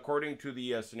 According to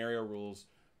the scenario rules,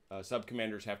 sub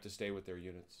commanders have to stay with their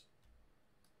units.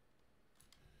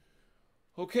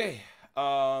 Okay.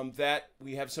 That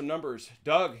we have some numbers.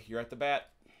 Doug, you're at the bat.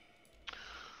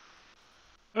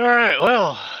 All right.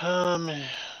 Well,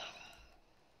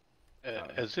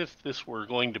 as if this were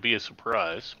going to be a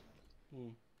surprise.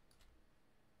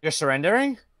 You're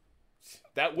surrendering?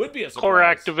 That would be a surprise. Corps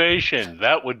activation.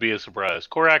 That would be a surprise.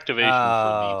 Corps activation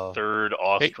for the 3rd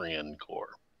Austrian Corps.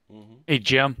 Mm-hmm. Hey,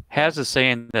 Jim, Haz is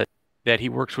saying that he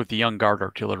works with the Young Guard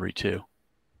artillery too.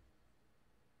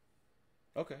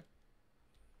 Okay.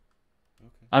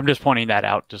 I'm just pointing that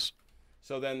out. Just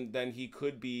so then he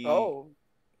could be. Oh,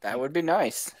 that would be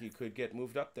nice. He could get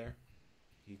moved up there.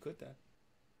 He could then.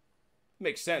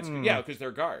 Makes sense. Yeah, because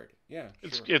they're guard. Yeah,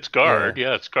 it's guard.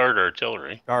 Yeah, it's guard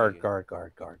artillery. Guard.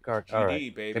 GD, All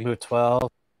right. baby. They move 12.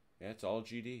 Yeah, it's all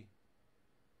GD.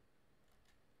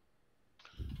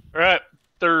 All right,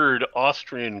 3rd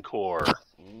Austrian Corps.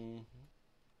 Mm-hmm.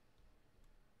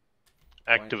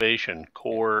 Activation.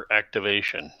 Corps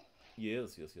activation.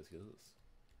 Yes.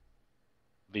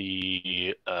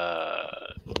 The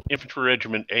Infantry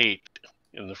Regiment 8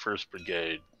 in the 1st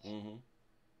Brigade. Mm-hmm.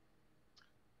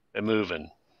 They're moving.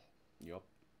 Yep.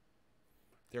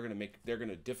 They're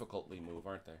gonna difficultly move,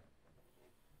 aren't they?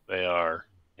 They are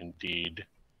indeed.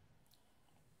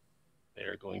 They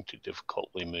are going to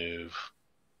difficultly move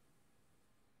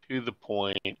to the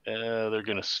point. They're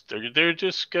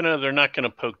not gonna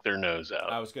poke their nose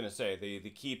out. I was gonna say the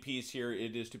key piece here.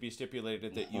 It is to be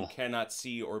stipulated that you cannot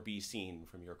see or be seen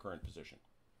from your current position.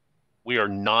 We are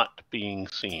not being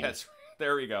seen.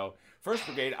 There we go. 1st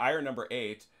Brigade, Iron number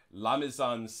 8. La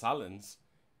Maison Salins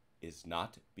is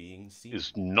not being seen.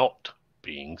 Is not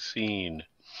being seen.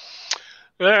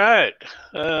 All right.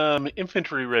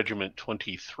 Infantry Regiment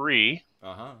 23.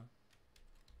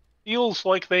 Feels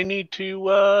like they need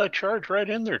to charge right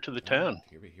in there to the town.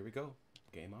 Here we go.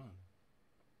 Game on.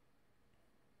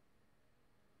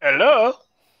 Hello?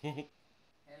 Hello,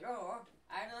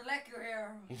 I don't like you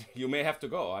here. You may have to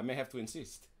go. I may have to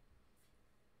insist.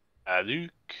 Aduk.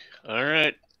 All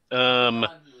right.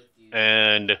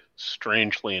 And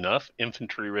strangely enough,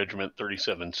 Infantry Regiment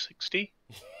 3760.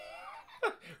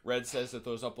 Red says that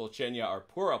those Opolchenia are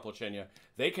poor Opolchenia.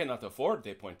 They cannot afford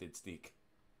the pointed stick.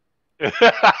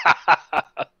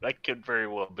 That could very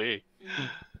well be.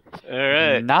 All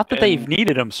right. not that they've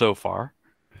needed them so far.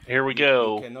 Here we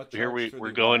go.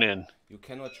 We're going in. You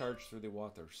cannot charge through the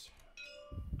waters.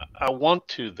 I want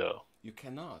to, though. You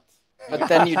cannot. But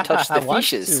then you touch the I want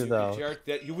fishes. to, though.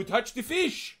 You would touch the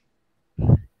fish.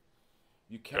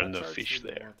 You Turn cannot the charge fish through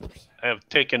the there. waters. I have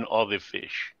taken all the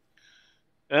fish.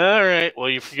 All right. Well,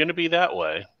 if you're going to be that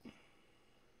way.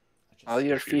 All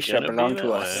your If you're fish gonna belong be to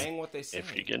that us. way. Saying what they say.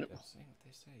 If you're gonna- Saying what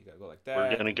they say. You gotta go like that.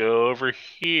 We're going to go over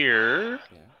here.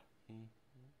 Yeah.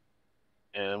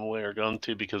 And we're going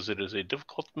to, because it is a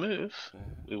difficult move,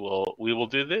 we will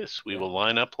do this. We will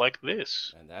line up like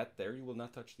this. And that there you will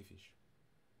not touch the fish.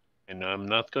 And I'm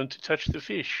not going to touch the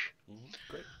fish.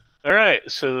 Great. All right,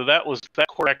 so that was that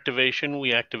core activation.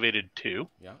 We activated 2.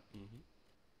 Yeah.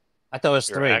 I thought it was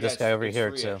Your 3. act- This guy over It's here,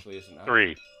 3 too. actually, isn't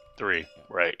it? 3.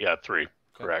 Right, yeah, 3.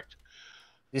 Correct.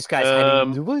 These guys hid him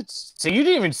in the woods. So you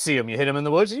didn't even see him. You hit him in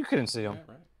the woods. You couldn't see him. Yeah,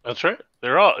 right. That's right.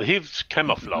 He's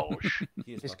camouflage.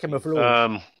 He's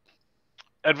camouflage.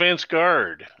 Advanced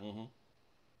Guard Mm-hmm.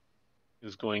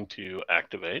 is going to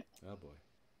activate. Oh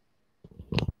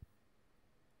boy.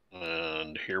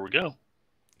 And here we go.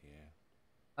 Yeah.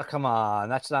 Oh, come on.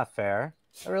 That's not fair.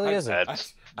 It really isn't.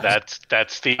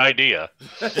 That's the idea.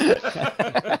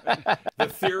 The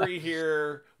theory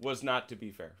here was not to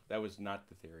be fair. That was not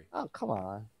the theory. Oh, come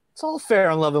on. It's all fair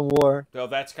in love and war. Though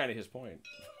that's kind of his point.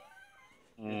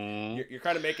 You're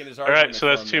kind of making his All argument. right, so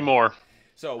that's from, 2 more.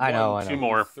 So I know. 1, 2, 2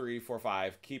 more. 3, 4,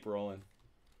 5. Keep rolling.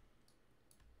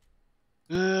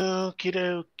 Okie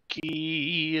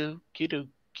dokie. Okie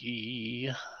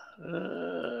dokie.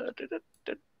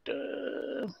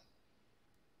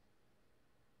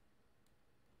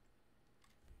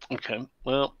 Okay,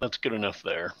 well, that's good enough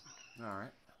there. All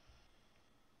right.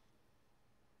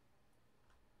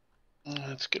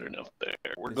 That's good enough there.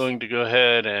 We're going to go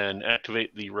ahead and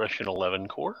activate the Russian 11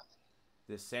 Corps.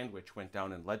 This sandwich went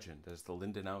down in legend as the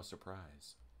Lindenau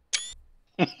surprise.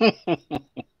 They All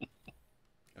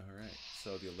right.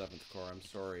 So the 11th Corps, I'm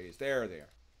sorry, is there.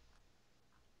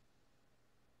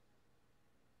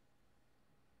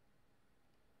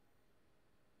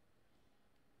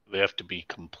 have to be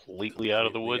completely out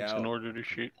of the woods in out. order to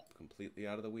shoot. completely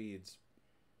out of the weeds.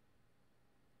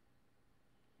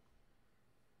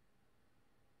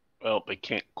 Well, they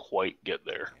can't quite get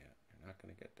there. Yeah, they're not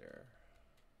going to get there.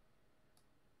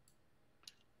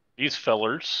 These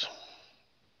fellers.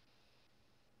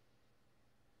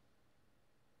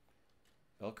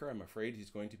 Belker, I'm afraid he's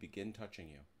going to begin touching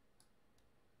you.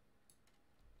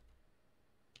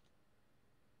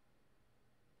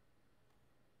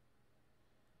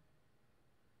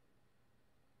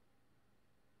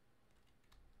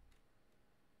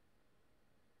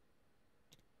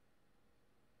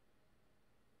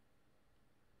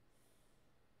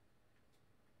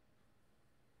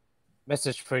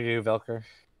 Message for you, Velker.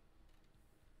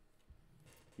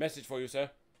 Message for you, sir.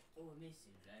 Oh, a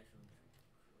message, actually.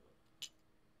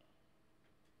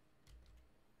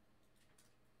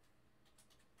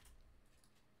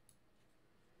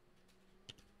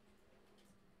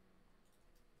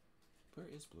 Where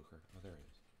is Blucher? Oh, there he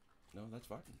is. No, that's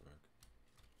Wartenberg.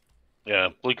 Yeah,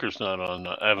 Blucher's not on.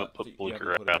 I haven't put You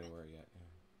Blucher haven't put him out. anywhere yet.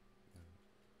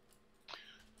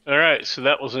 All right, so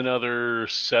that was another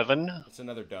 7. It's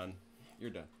another done. You're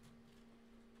done.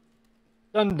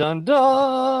 Dun dun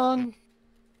dun.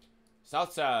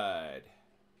 South side.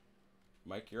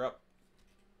 Mike, you're up.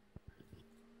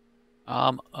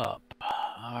 I'm up.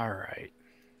 All right.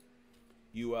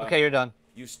 You Okay, you're done.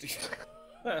 You That's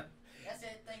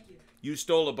it, thank you. you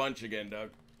stole a bunch again, Doug.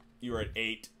 You were at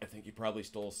 8. I think you probably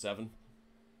stole 7.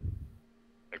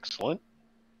 Excellent.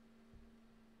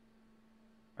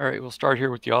 All right, we'll start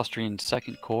here with the Austrian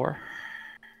Second Corps.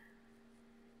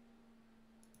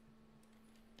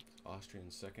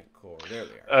 Austrian Second Corps. There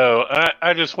they are. Oh,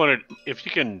 I just wanted, if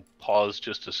you can pause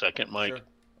just a second, Mike. Sure.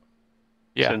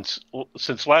 Yeah.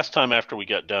 Since last time after we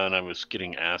got done, I was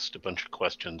getting asked a bunch of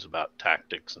questions about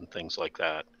tactics and things like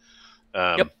that.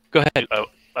 Yep. Go ahead.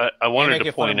 I wanted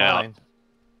to point out.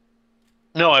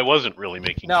 No, I wasn't really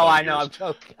making. No, fun I of know. yours, I'm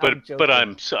joking. but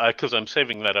I'm because I'm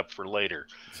saving that up for later.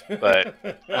 But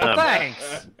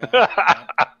Thanks.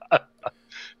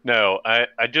 no, I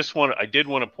did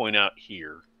want to point out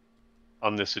here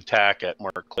on this attack at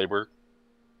Mark Kleber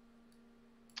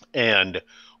and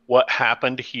what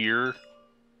happened here,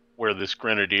 where this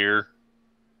grenadier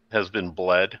has been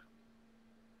bled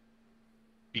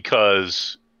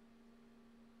because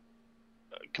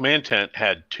Command Tent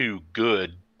had 2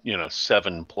 good,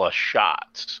 7+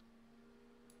 shots.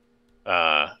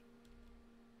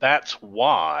 That's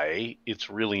why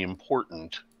it's really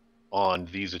important on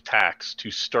these attacks to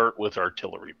start with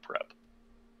artillery prep.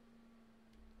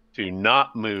 To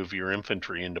not move your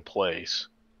infantry into place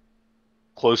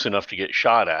close enough to get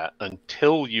shot at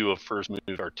until you have first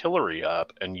moved artillery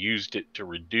up and used it to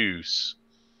reduce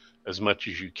as much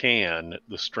as you can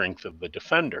the strength of the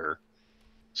defender,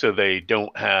 so they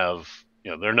don't have,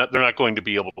 they're not going to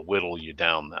be able to whittle you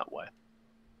down that way.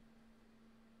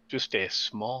 Just a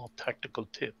small tactical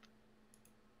tip.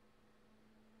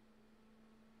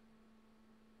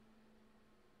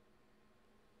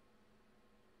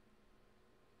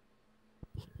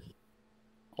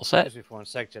 All set. Excuse me for 1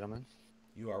 sec, gentlemen.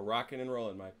 You are rocking and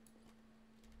rolling, Mike.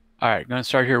 All right, going to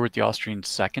start here with the Austrian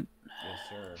Second. Yes,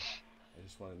 sir. I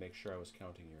just wanted to make sure I was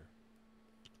counting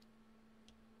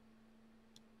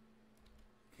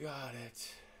your. Got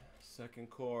it.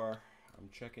 Second Corps. I'm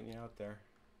checking you out there.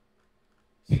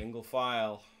 Single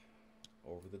file.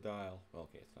 Over the dial. Well,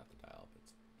 okay, it's not the dial, but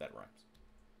that rhymes.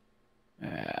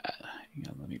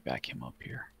 Let me back him up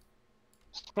here.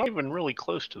 It's not even really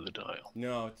close to the dial.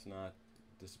 No, it's not.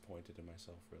 Disappointed in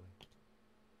myself, really.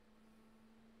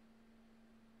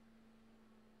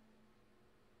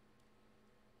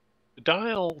 The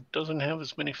dial doesn't have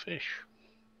as many fish.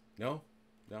 No.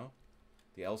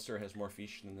 The Elster has more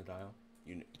fish than the dial.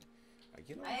 You know.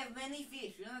 I have many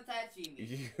fish. You're not touching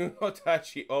me. You know,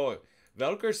 Tachi. Oh,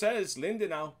 Velker says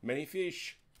Lindenau, many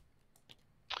fish.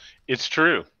 It's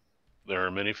true. There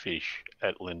are many fish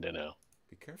at Lindenau.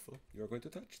 Be careful. You're going to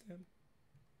touch them.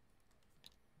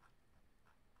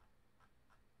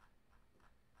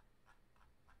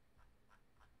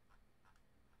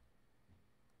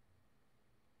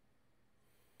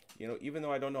 Even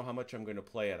though I don't know how much I'm going to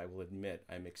play it, I will admit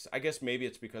I guess maybe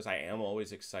it's because I am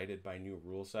always excited by new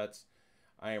rule sets.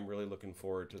 I am really looking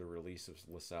forward to the release of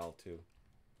LaSalle too.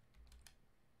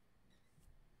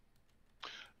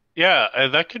 Yeah,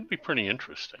 that could be pretty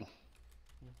interesting.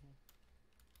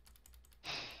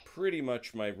 Pretty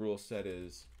much my rule set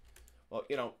is, well,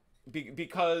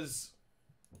 because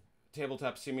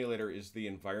Tabletop Simulator is the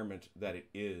environment that it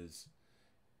is.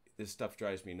 This stuff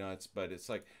drives me nuts, but it's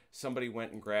like somebody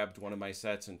went and grabbed one of my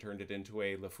sets and turned it into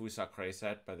a Le Fou Sacré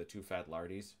set by the Two Fat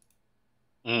Lardies.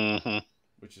 Mm-hmm.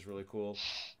 which is really cool.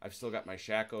 I've still got my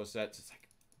Shaco sets. It's like,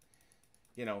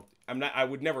 you know, I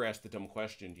would never ask the dumb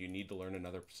question, do you need to learn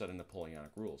another set of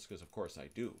Napoleonic rules? Because, of course, I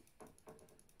do.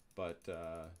 But,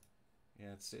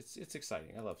 yeah, it's exciting.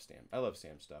 I love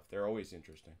Sam stuff. They're always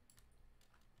interesting.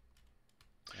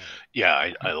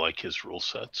 Yeah, I like his rule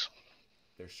sets.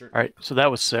 They're certainly All right, so that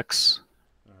was 6.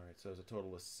 All right, so there's a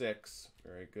total of 6.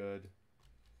 Very good.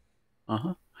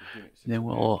 Uh-huh. Six Then of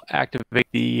we'll activate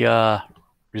the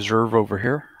reserve over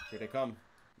here. Here they come.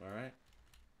 All right.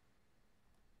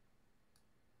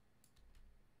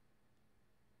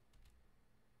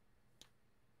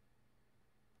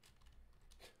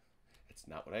 That's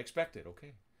not what I expected.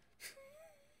 Okay.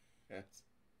 Yes.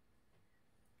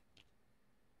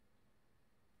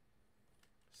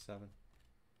 7.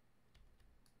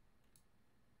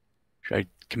 Should I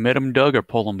commit them, Doug, or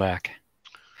pull them back?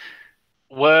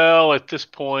 Well, at this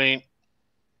point,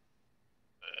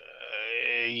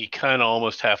 you kind of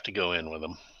almost have to go in with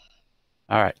them.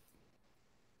 All right.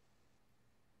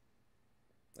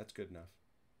 That's good enough.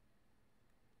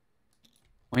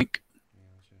 Wink. Yeah,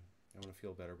 I want to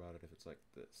feel better about it if it's like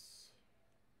this.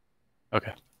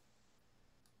 Okay.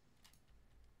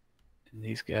 And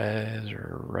these guys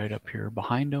are right up here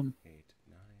behind them. 8,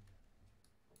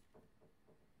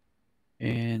 9.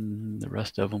 And the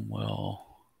rest of them will...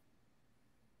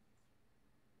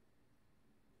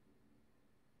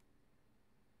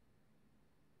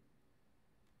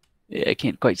 Yeah, I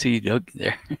can't quite see you, Doug,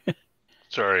 there.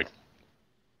 Sorry.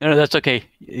 No, that's okay.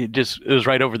 It was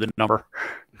right over the number.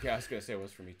 Yeah, I was gonna say it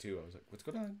was for me too. I was like, "What's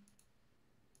going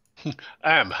on?"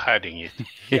 I am hiding it.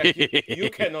 Yeah, you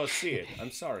cannot see it.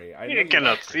 I'm sorry. You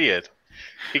cannot see it.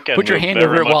 He can Put your move hand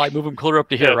very over it much- while I move him clear up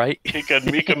to here, Yeah, right? He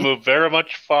can move very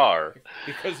much far.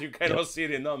 Because you cannot see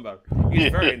the number.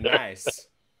 He's very nice.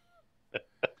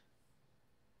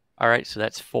 All right, so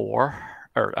that's 4.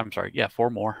 Or, I'm sorry, yeah, 4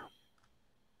 more.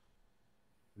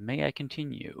 May I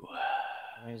continue?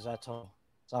 How many is that total?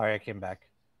 Sorry, I came back.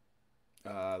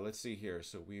 Let's see here.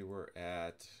 So we were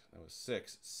at, that was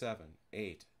 6, 7,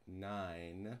 8,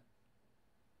 9.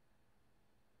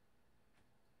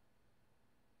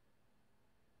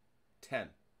 10.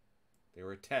 They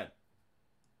were 10.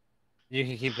 You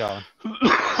can keep going.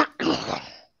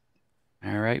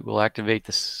 All right, we'll activate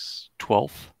this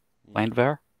 12th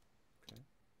Landwehr.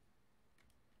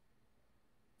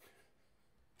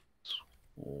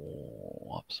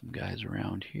 Swap some guys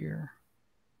around here.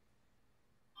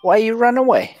 Why you run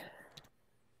away?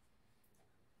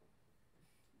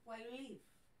 Why leave?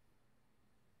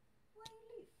 Why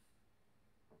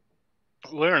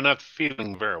leave? We're not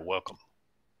feeling very welcome.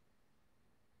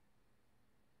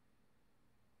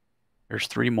 There's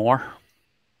 3 more.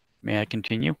 May I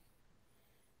continue?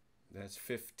 That's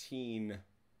 15.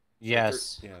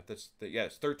 Yes. Yeah, it's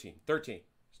 13. 13.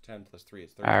 It's 10 plus 3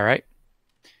 is 13. All right.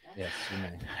 Yes, you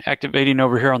may. Activating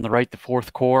over here on the right, the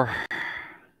 4th Corps.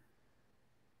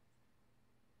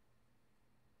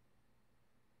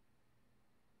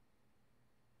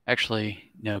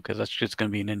 Actually, no, because that's just going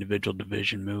to be an individual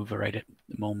division move right at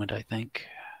the moment, I think.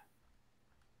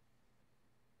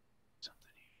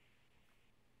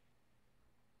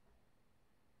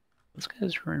 Those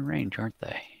guys are in range, aren't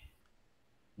they?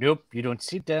 Nope, you don't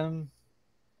see them.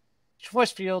 It's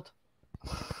force field.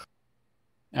 All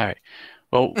right.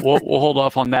 Well, we'll hold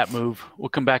off on that move. We'll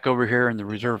come back over here in the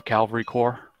Reserve Cavalry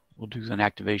Corps. We'll do an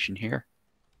activation here.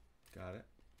 Got it.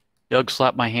 Doug,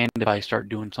 slap my hand if I start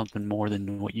doing something more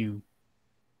than what you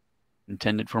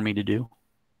intended for me to do.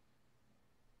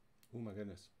 Oh my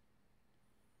goodness.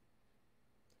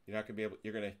 You're not gonna be able.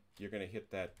 You're gonna hit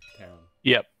that town.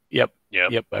 Yep.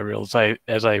 I realized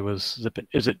as I was zipping.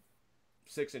 Is it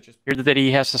 6 inches. here that he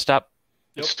has to stop?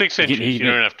 It's 6 inches. He- You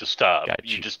don't have to stop. Got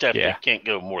You you. just have Yeah. to. Can't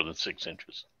go more than 6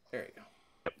 inches. There you go.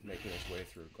 Making his way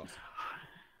through Gloucester,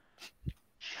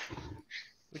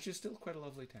 which is still quite a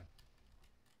lovely town.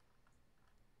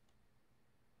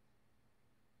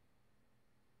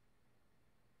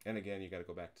 And again, you got to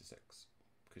go back to 6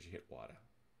 because you hit water.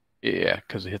 Yeah,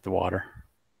 because it hit the water.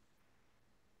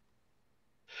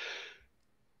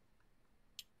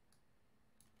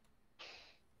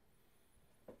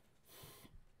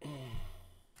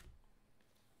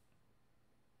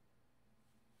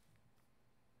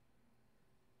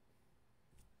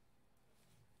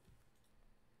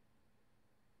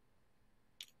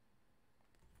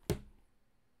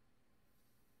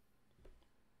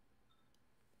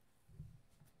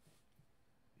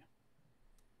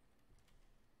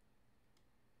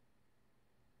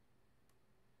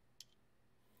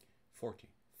 $14,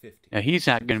 $50. Now he's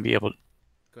not going to be able.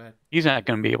 Go ahead. He's not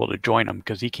going to be able to join them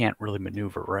because he can't really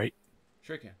maneuver, right?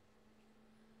 Sure you can.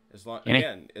 As long Can he?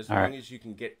 as All long right. as you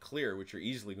can get clear, which you're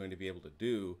easily going to be able to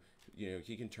do,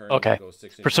 he can turn Okay. and go 6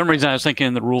 inches. For some reason, I was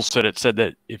thinking the rule said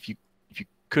that if you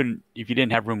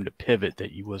didn't have room to pivot,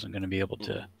 that you wasn't going to be able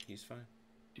to. He's fine.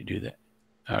 To do that.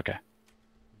 Okay.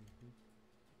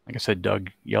 Like I said,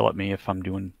 Doug, yell at me if I'm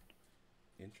doing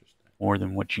more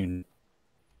than what you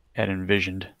had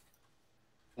envisioned.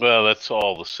 Well, that's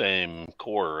all the same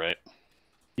core, right?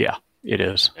 Yeah, it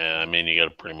is. Yeah, I mean, you got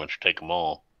to pretty much take them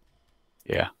all.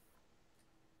 Yeah.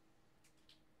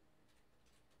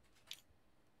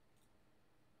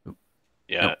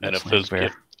 Yeah, Nope, and if those I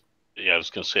was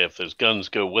going to say, if those guns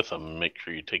go with them, make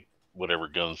sure you take whatever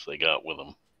guns they got with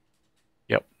them.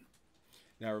 Yep.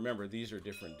 Now remember, these are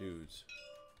different dudes.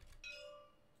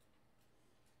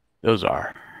 Those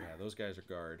are. Yeah, those guys are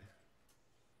guard.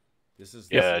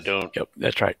 Don't. Yep,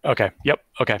 that's right. Okay. Yep.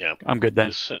 Okay. Yeah. I'm good then.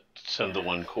 Just send the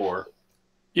one core.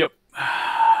 Yep.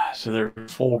 So there are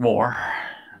 4 more.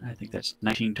 I think that's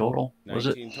 19 total. 19 was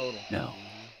it? Total. No.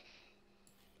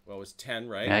 Well, it was 10,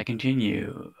 right? May I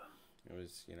continue? It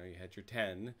was, you had your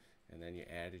 10, and then you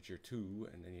added your 2,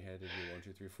 and then you added your 1,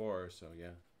 2, 3, 4. So yeah,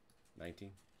 19.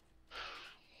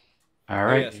 All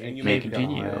right. Yes, and you may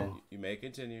continue. You may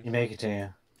continue. You may continue.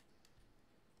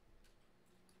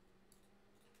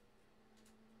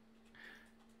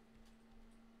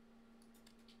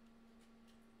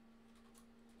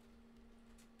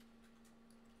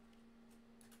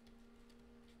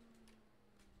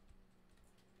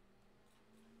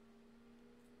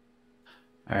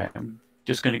 All right, I'm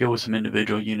just going to go with some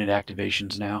individual unit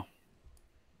activations now.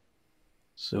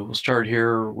 So we'll start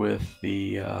here with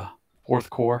the 4th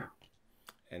Corps.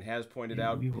 And has pointed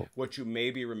out what you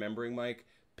may be remembering, Mike.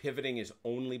 Pivoting is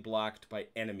only blocked by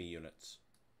enemy units.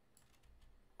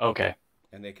 Okay.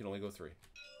 And they can only go 3.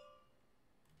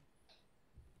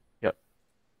 Yep.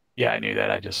 Yeah, I knew that.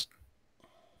 I just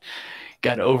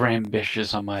got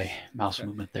overambitious on my mouse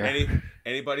movement there.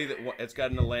 Anybody that's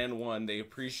gotten a land 1, they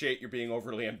appreciate you being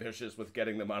overly ambitious with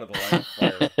getting them out of the line of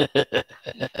fire.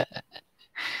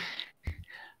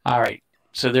 All right.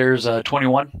 So there's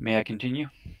 21. May I continue?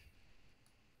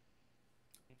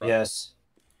 Yes.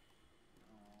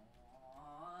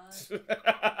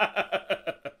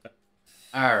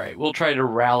 All right. We'll try to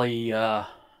rally 4th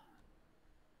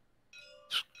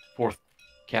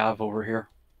Cav over here.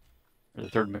 Or the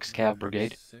 3rd Mixed Cav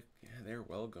Brigade. Sick. Yeah, they're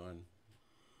well gone.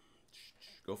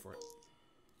 Go for it.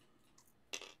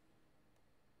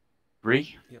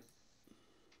 3? Yep.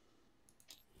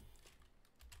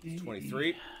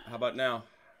 23. How about now?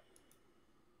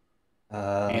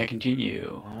 May I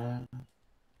continue?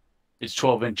 It's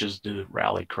 12 inches to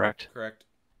rally, correct? Correct.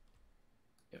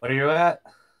 What are you at?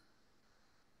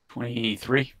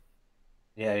 23.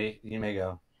 Yeah, you may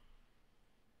go.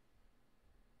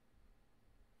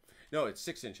 No, it's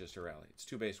 6 inches to rally. It's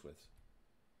 2 base widths.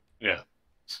 Yeah.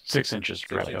 6 inches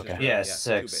to rally, okay. Yeah,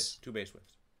 6. 2 base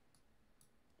widths.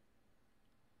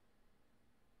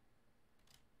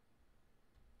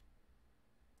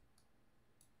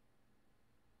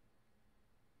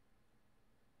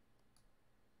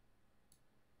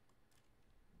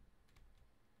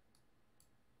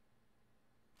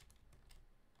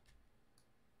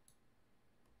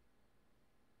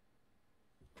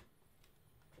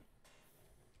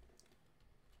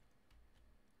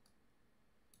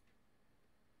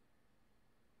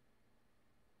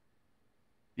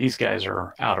 These guys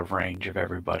are out of range of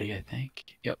everybody, I think.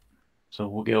 Yep. So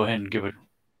we'll go ahead and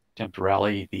attempt to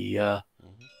rally the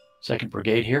 2nd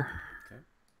Brigade here. Okay.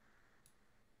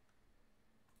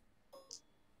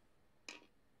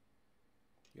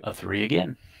 Yep. A 3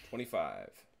 again. 25.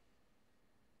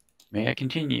 May I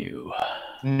continue?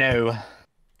 No.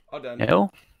 All done.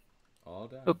 No? All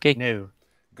done. Okay. No.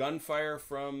 Gunfire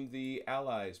from the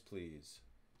Allies, please.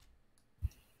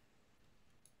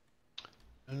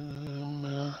 I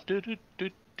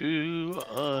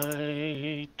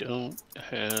don't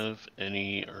have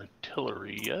any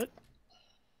artillery yet.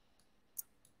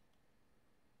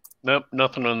 Nope,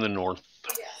 nothing on the north.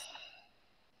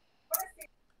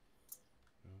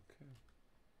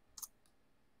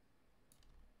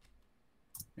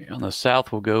 Okay. On the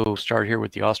south, we'll go start here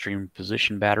with the Austrian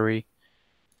Position Battery.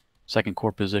 2nd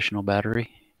Corps Positional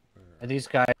Battery. Are these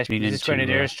guys, these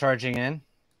grenadiers charging in?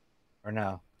 Or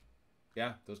no?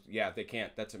 Yeah, they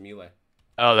can't. That's a melee.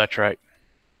 Oh, that's right.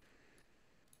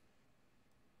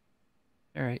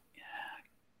 All right.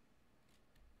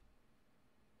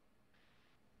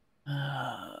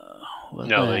 Well,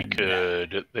 no, then,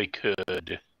 they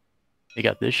could. They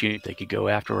got this unit they could go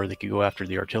after, or they could go after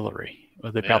the artillery.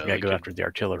 Well, they probably got to go after the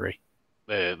artillery.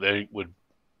 They would.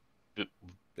 They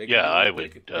yeah, I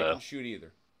would. They can shoot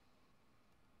either.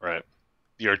 Right.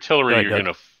 The artillery, Go ahead, you're Doug.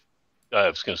 going to... I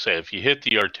was going to say, if you hit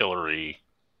the artillery,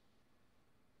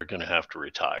 you're going to have to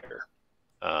retire.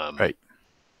 Right.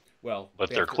 Well, But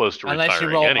they they're have to- close to Unless you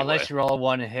retiring roll, anyway. unless you roll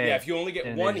one hit. Yeah, if you only get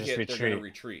and one they just hit, they're going to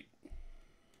retreat. retreat.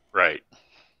 Right.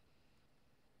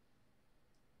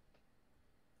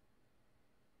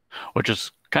 Which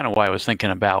is kind of why I was thinking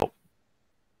about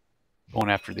going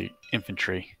after the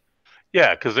infantry.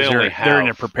 Yeah, because they 'Cause only they're in a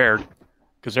have... prepared,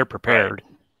 because they're prepared.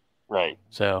 Right.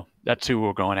 So that's who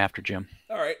we're going after, Jim.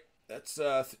 All right. That's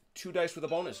 2 dice with a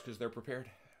bonus because they're prepared.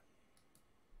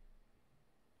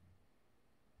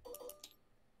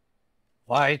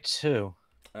 Why 2?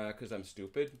 Because I'm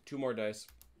stupid. 2 more dice.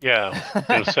 Yeah, I was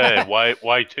going to say,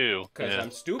 why 2? Because Yeah.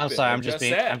 I'm stupid. I'm sorry. I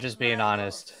I'm just being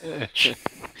honest.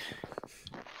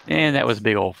 And that was a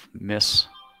big old miss.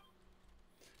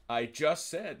 I just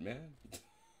said, man.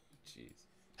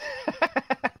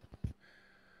 Jeez.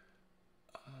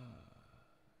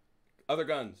 Other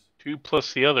guns. 2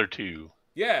 plus the other 2.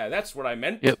 Yeah, that's what I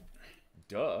meant. Yep.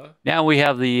 Duh. Now we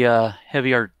have the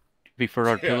heavy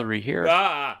artillery here.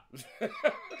 Ah.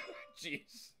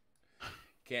 Jeez.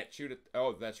 Can't shoot it.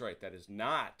 Oh, that's right. That is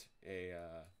not a.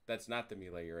 That's not the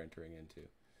melee you're entering into.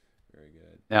 Very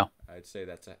good. No. I'd say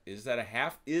that's a. Is that a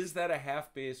half? Is that a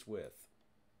half base width?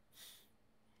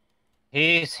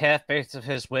 He's half base of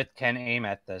his width can aim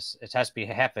at this. It has to be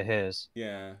half of his.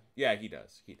 Yeah. Yeah, he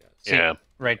does. He does. See, Yeah.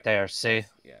 right there. See?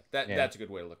 Yeah. Yeah. That's a good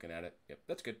way of looking at it. Yep.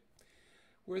 That's good.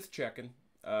 Worth checking.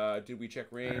 Did we check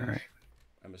range? All right.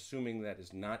 I'm assuming that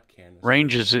is not canister.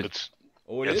 Range is It's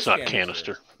Oh, it's not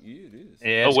canister. Yeah, it is.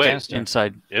 Yeah, Oh, it's wait. canister.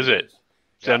 inside. Is it?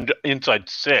 Yeah. It's inside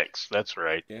 6. That's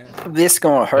right. Yeah. This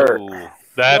gonna hurt. Oh,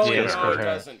 that's no, going yes, to no, hurt. it hurt.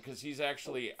 doesn't, because he's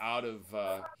actually out of.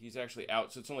 He's actually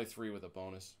out, so it's only 3 with a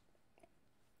bonus.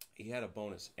 He had a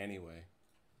bonus anyway.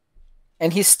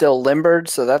 And he's still limbered,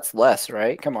 so that's less,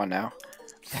 right? Come on now.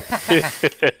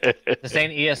 This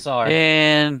ain't ESR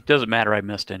And doesn't matter. I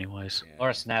missed anyways. Yeah.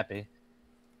 or snappy.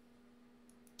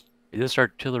 This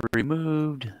artillery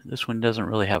moved. This one doesn't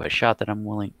really have a shot that I'm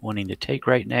wanting to take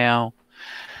right now.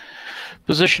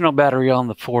 Positional battery on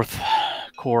the 4th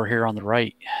core here on the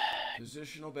right.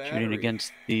 Positional battery. Shooting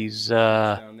against these.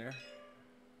 Down there.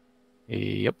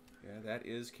 Yep. Yeah, that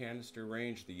is canister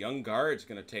range. The young guard's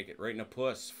gonna take it right in a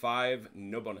puss. 5,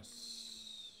 no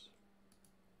bonus.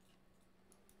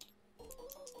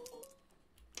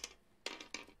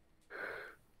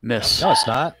 Miss. No, it's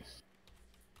not.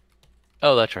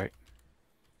 Oh, that's right.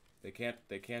 They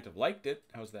can't have liked it.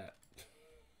 How's that?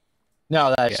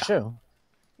 No, that's Yeah. true.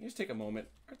 You just take a moment.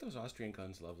 Aren't those Austrian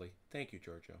guns lovely? Thank you,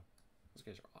 Giorgio. Those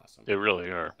guys are awesome. They really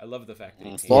are. I love the fact that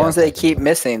As long as they keep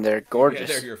missing, they're yeah, gorgeous.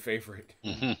 they're your favorite.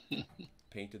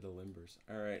 Painted the limbers.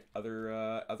 All right.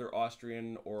 Other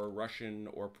Austrian or Russian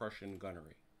or Prussian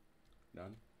gunnery?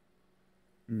 None.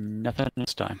 Nothing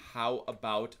this time. How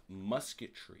about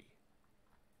musketry?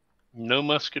 No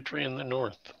musketry in the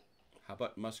north. How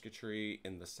about musketry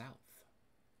in the south?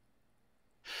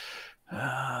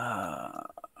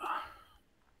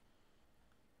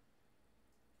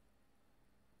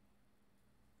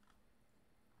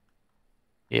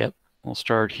 Yep. We'll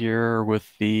start here with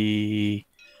the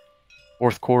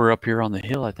 4th Corps up here on the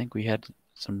hill. I think we had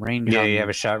some range Yeah, on you have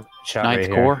a shot 9th right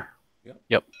here. Corps.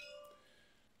 Yep.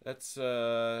 That's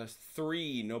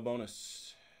 3, no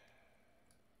bonus.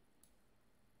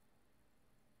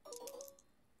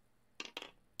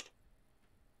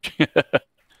 Would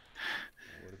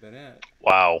have been it.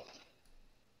 Wow.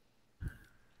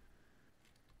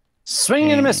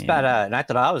 Swing and a miss And better. Not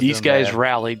that I was These doing guys bad.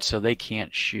 rallied, so they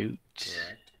can't shoot.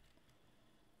 Correct.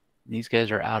 These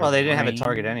guys are out Well, of they didn't have a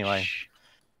target anyway. range.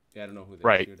 Yeah, I don't know who they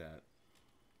Right. shoot at.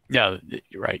 No,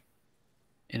 you're right.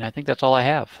 And I think that's all I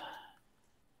have.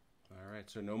 All right,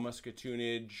 so no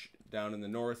musketoonage down in the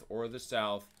north or the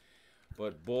south.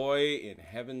 But boy, in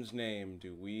heaven's name,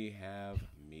 do we have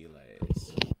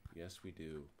melees. Yes, we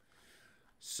do.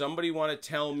 Somebody want to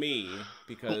tell me,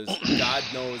 because God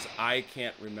knows I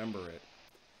can't remember it.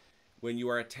 When you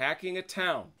are attacking a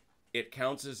town, it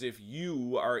counts as if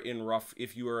you are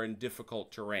in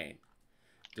difficult terrain.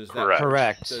 Does that Correct.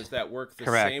 Correct. Does that work the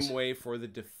Correct. same way for the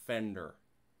defender?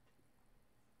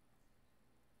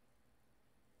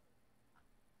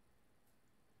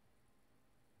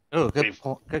 Oh, good, We've-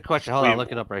 good question. Hold on, we've-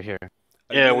 look it up right here.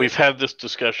 Yeah, Again, we've had this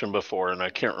discussion before, and I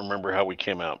can't remember how we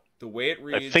came out. the way it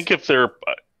reads. I think if they're...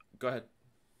 Go ahead.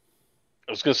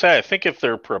 I was going to say, I think if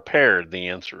they're prepared, the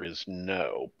answer is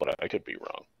no, but I could be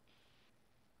wrong.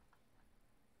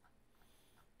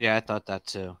 Yeah, I thought that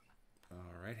too. All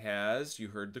right, you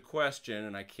heard the question,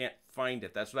 and I can't find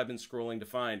it. That's what I've been scrolling to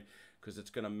find, because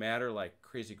it's going to matter like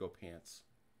crazy go pants.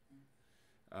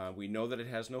 We know that it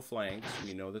has no flanks.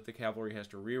 We know that the cavalry has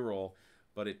to reroll,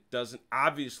 but it doesn't.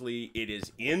 Obviously, it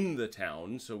is in the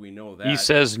town, so we know that. He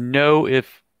says no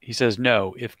if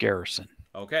garrison.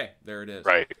 Okay, there it is.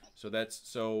 Right. So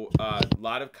that's a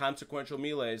lot of consequential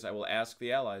melees. I will ask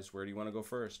the allies. Where do you want to go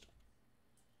first?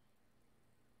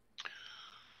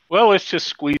 Well, let's just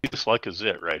squeeze this like a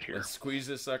zit right here. Let's squeeze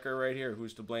this sucker right here.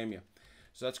 Who's to blame you?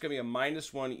 So that's going to be a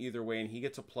 -1 either way, and he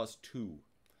gets a +2.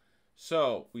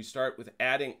 So we start with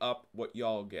adding up what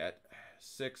y'all get.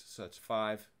 6, so that's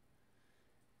 5.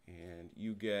 And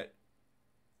you get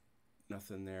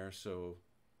nothing there, so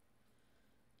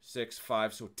 6,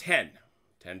 5, so 10.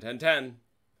 10, 10, 10.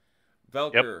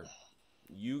 Velker,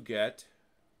 you get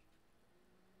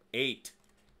 8.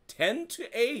 10 to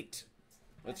 8.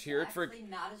 Let's hear it for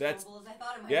that's. As I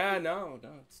thought it might Yeah, be. no,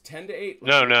 it's 10 to 8.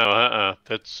 No.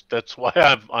 That's why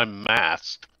I'm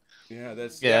masked. Yeah,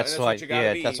 that's why. what you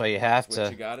gotta be. That's why you have That's to.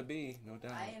 what you gotta be, no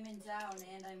doubt. I am in town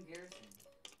and I'm garrisoned.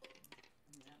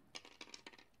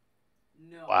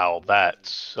 No. Wow, that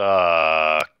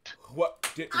sucked.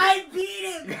 What? I beat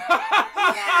him.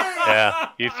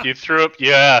 Yeah, you threw up.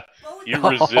 Yeah, you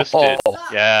resisted.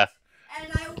 Yeah.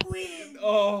 And I win.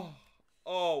 Oh,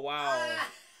 wow.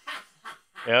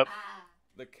 Yep.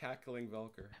 The cackling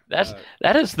Velker.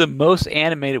 That is the most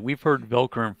animated we've heard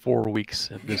Velker in 4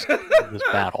 weeks of this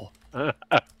battle. You're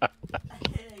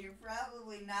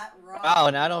probably not wrong. Wow,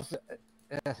 and I don't.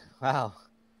 Wow.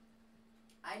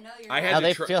 I know you're. I had Now to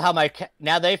they try- feel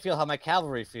how my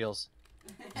cavalry feels.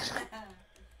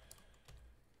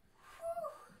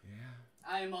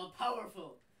 I am all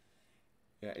powerful.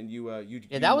 Yeah, and you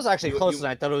Yeah, that was actually closer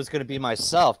than I thought it was going to be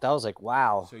myself. That was like,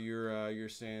 wow. So you're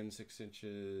saying 6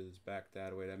 inches back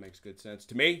that way. That makes good sense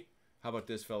to me. How about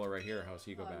this fella right here? How's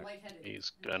he go back? White-headed.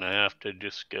 He's gonna have to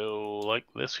just go like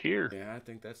this here. Yeah, I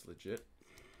think that's legit.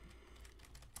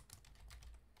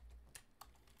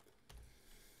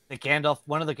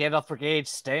 One of the Gandalf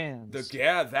brigades stands.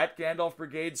 That Gandalf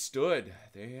brigade stood.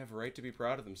 They have a right to be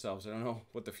proud of themselves. I don't know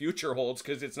what the future holds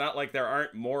because it's not like there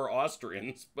aren't more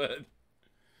Austrians, but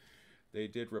they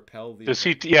did repel the. Does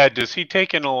he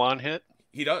take an Elan hit?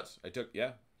 He does.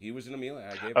 He was in a melee.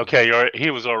 I gave Okay, he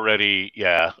was already.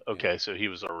 Yeah. Okay, so he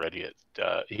was already at.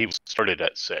 He started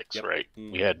at 6, Yep. right?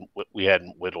 Mhm. We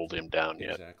hadn't whittled him down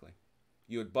yet. Exactly.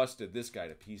 You had busted this guy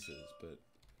to pieces, but.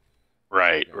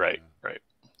 Right.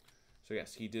 So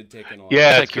yes, he did take an.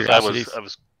 Yeah, Like because I curiosities.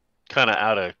 was kind of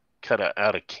out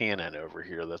of cannon over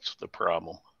here. That's the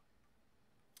problem.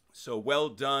 So well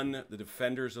done, the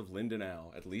defenders of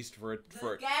Lindenau. At least The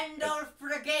Gandalf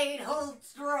Brigade holds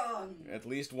strong. at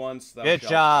least once. Good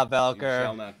job, You Velker.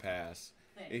 shall not pass.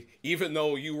 Even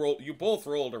though you both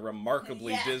rolled a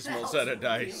remarkably Yeah, dismal that set was of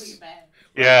dice. really bad.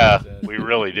 Yeah, we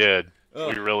really did.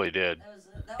 Ugh. We really did.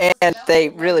 And they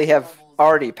really have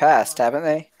already passed, haven't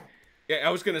they? Yeah, I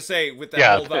was gonna say with that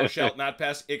Yeah. whole thou shalt not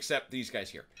pass, except these guys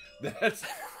here. That's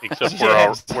Except Yeah,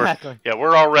 exactly.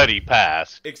 we're already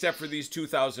past. except for these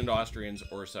 2,000 Austrians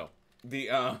or so. The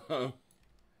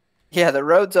Yeah, the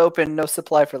road's open, no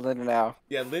supply for Lindenau.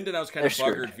 yeah, Lindenau's kind They're of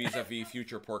screwed. buggered vis-a-vis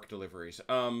future pork deliveries.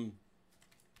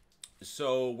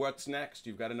 So what's next?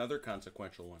 You've got another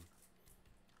consequential one.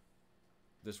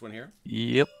 This one here.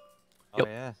 Yep. Oh,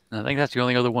 yeah. I think that's the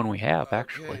only other one we have,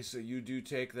 actually. Okay, so you do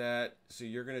take that. So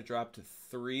you're going to drop to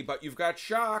 3, but you've got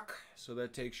shock, so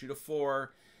that takes you to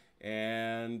 4.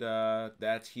 And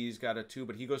he's got a 2,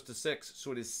 but he goes to 6.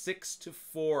 So it is 6 to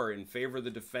 4 in favor of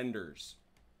the defenders.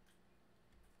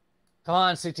 Come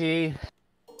on, CT.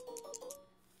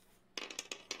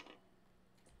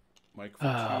 Mike for 2.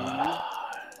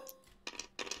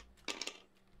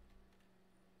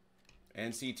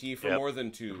 And CT for more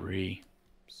than 2. 3.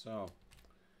 So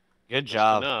Good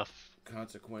job. Enough.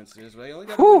 consequences. Well,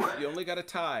 Whew. you only got a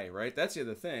tie, right? That's the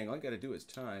other thing. All you got to do is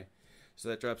tie. So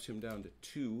that drops him down to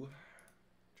 2.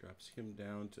 Drops him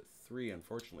down to 3,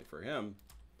 unfortunately for him.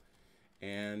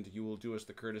 And you will do us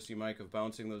the courtesy, Mike, of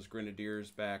bouncing those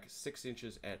grenadiers back 6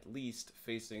 inches at least,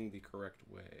 facing the correct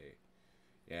way.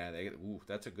 Yeah,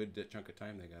 that's a good chunk of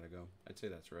time they got to go. I'd say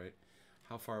that's right.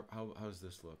 How does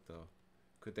this look, though?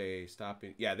 Could they stop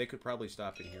in? Yeah, they could probably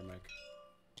stop in here, Mike.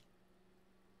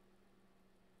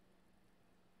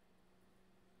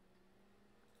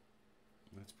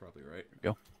 That's probably right.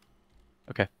 Go.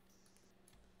 Okay.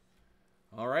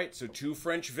 All right, so 2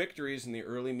 French victories in the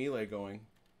early melee going.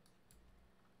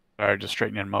 All right, just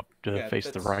straightening them up to Yeah, face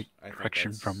the that's- right I think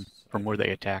direction that's- from where they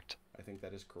attacked. I think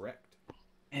that is correct.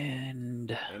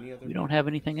 And Any other we don't have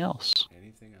anything else.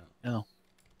 anything else? No.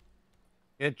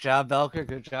 Good job, Velker.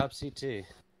 Good job, CT.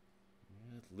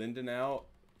 Lindenau,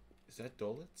 is that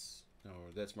Dolitz? No,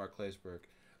 that's Mark Claesberg.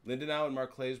 Lindenau and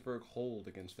Markleysburg hold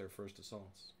against their first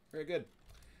assaults. Very good.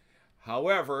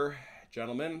 However,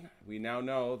 gentlemen, we now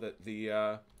know that the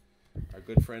our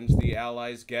good friends, the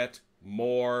Allies, get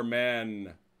more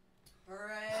men.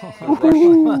 Hooray!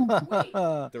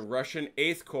 The Russian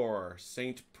 8th Corps,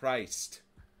 St. Priest.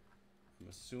 I'm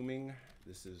assuming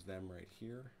this is them right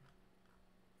here.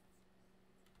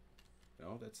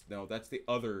 No, that's the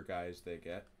other guys they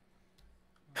get.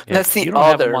 Yeah, That's the you don't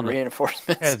have other them on the-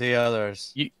 reinforcements. Yeah, the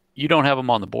others. You don't have them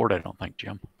on the board, I don't think,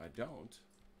 Jim. I don't.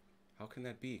 How can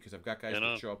that be? Because I've got guys I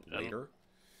know, that show up I know. later.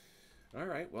 All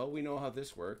right. Well, we know how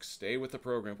this works. Stay with the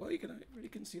program. Well, you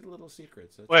can see the little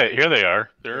secrets. That's Wait, here they are.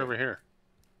 They're over here.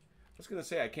 I was gonna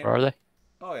say I can't. Where are they?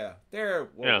 Oh yeah, there.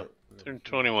 Yeah. Turn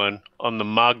 21 on the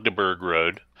Magdeburg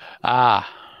Road. Ah,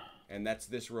 And that's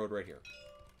this road right here.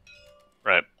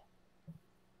 Right.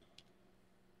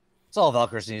 It's all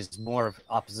Valkyries needs more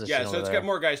opposition. Yeah. So over it's there. got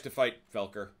more guys to fight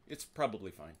Velker. It's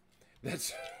probably fine.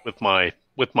 That's.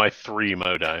 With my 3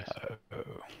 Modice.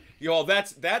 Yo,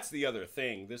 that's the other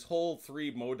thing. This whole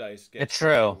 3 Modice gets It's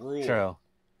true. ruled. True.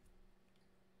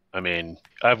 I mean,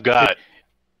 I've got,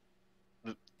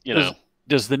 you know,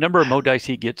 does the number of Mo dice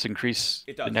he gets increase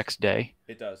It the does. next day?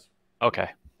 It does. Okay.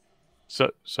 So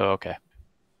okay.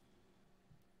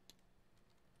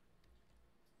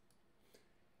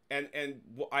 And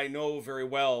I know very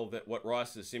well that what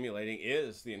Ross is simulating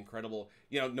is the incredible.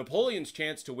 Napoleon's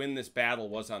chance to win this battle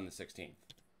was on the 16th.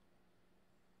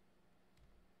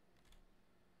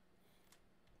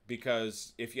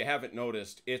 Because if you haven't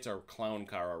noticed, it's a clown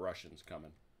car of Russians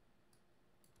coming.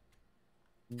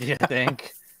 Do you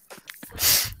think?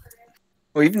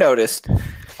 We've noticed.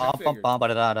 Bum, bum, bum,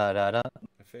 ba-da-da-da-da.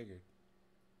 I figured.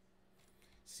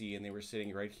 See, and they were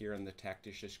sitting right here on the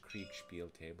Taktisches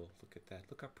Kriegsspiel table. Look at that.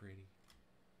 Look how pretty.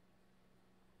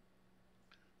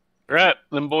 right,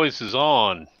 them boys is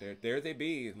on. There they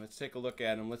be. Let's take a look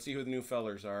at them. Let's see who the new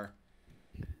fellers are.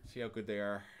 See how good they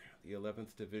are. The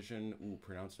 11th Division. Ooh,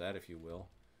 pronounce that if you will.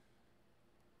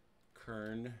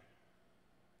 Kern.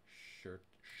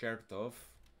 Shertov.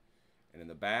 And in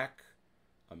the back,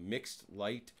 a mixed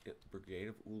light brigade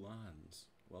of Uhlans.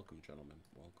 Welcome, gentlemen.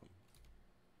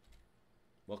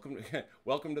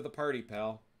 Welcome to the party,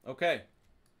 pal. Okay.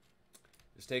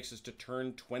 This takes us to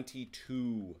turn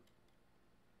 22.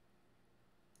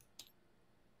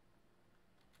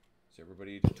 Is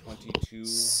everybody to 22?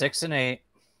 6 and 8.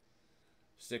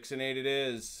 6 and 8 it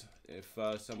is. If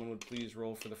someone would please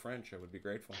roll for the French, I would be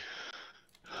grateful.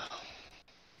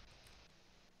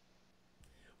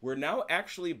 We're now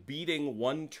actually beating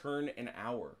 1 turn an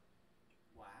hour.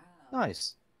 Wow.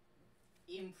 Nice.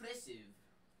 Impressive.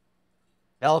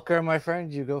 Elker, my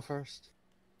friend, you go first.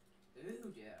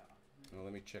 Ooh, yeah. Well,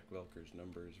 let me check Welker's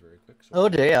numbers very quick. Oh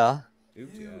dear. Ooh,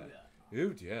 yeah.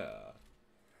 Ooh, yeah.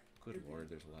 Good lord,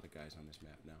 there's a lot of guys on this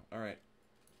map now. All right.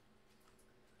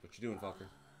 What you doing, Velker?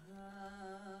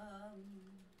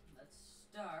 Let's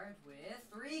start with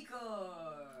 3 Corps.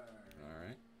 All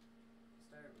right.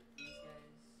 Start with these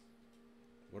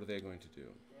guys. What are they going to do?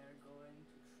 They're going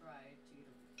to try to get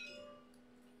over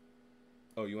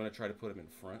here. Oh, you want to try to put them in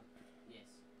front? Yes.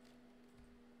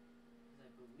 Because I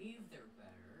believe they're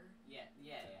better.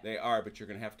 Yeah. They are, but you're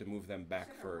going to have to move them back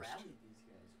I'm gonna first. rally these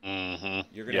guys.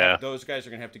 Mm-hmm. You're gonna Yeah. those guys are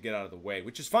going to have to get out of the way,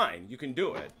 which is fine. You can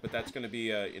do it, but that's going to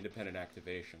be independent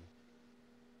activation.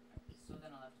 So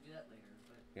then I'll have to do that later.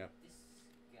 But Yep. this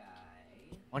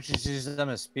guy. Why don't you just use them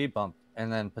as speed bump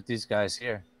and then put these guys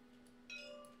here,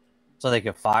 so they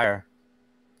can fire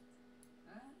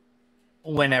Huh?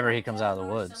 whenever he comes out of the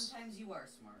George, woods. Sometimes you are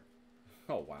smart.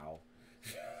 Oh wow.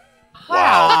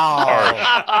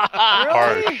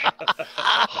 Harsh.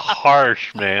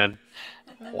 Harsh, man.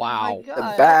 Wow. The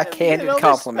backhanded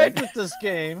compliment. With this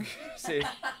game. See.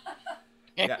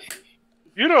 Yeah.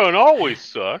 You don't always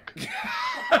suck.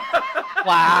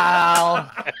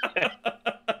 Wow.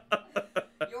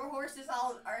 Your horses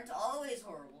aren't always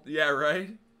horrible. Yeah. Right.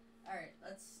 All right,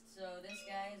 so this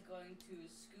guy is going to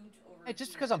scoot over. Hey,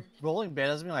 just here. because I'm rolling bad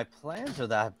doesn't mean my plans are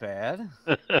that bad.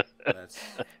 That's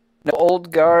No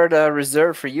old guard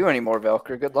reserve for you anymore,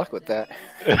 Velker. Good luck with that.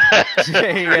 You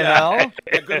know?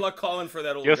 yeah, good luck calling for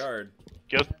that old Yes. guard.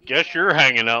 Guess you're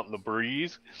hanging out in the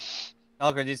breeze.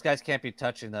 Okay, these guys can't be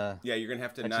touching the Yeah, you're gonna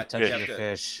have to not touching you have the to-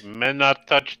 fish. Men not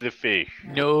touch the fish.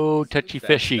 No touchy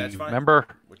fishy. That's fine. Remember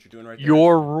What you're doing right there.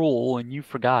 your rule and you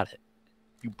forgot it.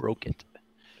 You broke it.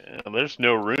 Yeah, there's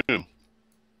no room.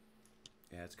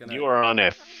 Yeah, it's gonna. You are on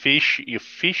a fish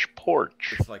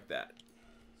porch. It's like that.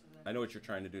 I know what you're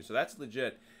trying to do. So that's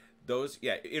legit. Those,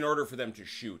 yeah, in order for them to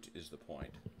shoot is the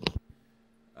point.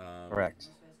 Correct.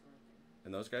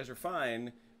 And those guys are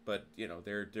fine. but you know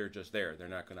they're just there. They're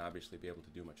not going to obviously be able to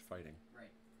do much fighting. Right.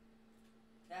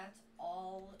 That's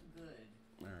all good.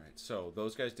 All right, so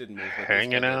those guys didn't move. But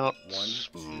Hanging out, one,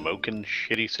 smoking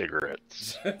shitty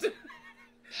cigarettes. I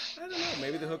don't know.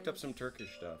 Maybe they hooked up some Turkish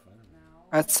stuff. I don't know.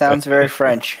 Now, That sounds very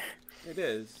French. It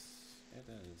is. It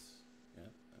is. Yeah,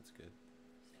 that's good.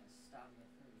 it's gonna stop me at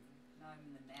 30. Now I'm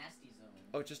in the nasty zone.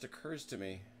 Oh, it just occurs to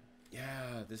me.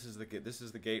 Yeah, this is the gate. This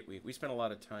is the gate. We spent a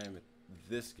lot of time at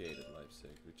this gate at Leipzig,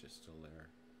 which is still there.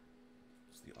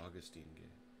 It's the Augustine gate.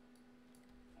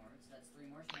 Alright, so that's 3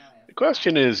 more. So now I have The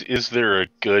question is there a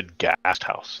good gas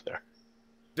house there?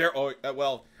 There. Oh,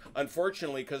 well,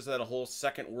 unfortunately, because of that whole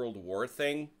Second World War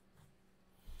thing,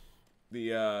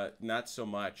 the not so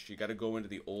much. You got to go into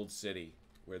the old city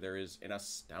where there is an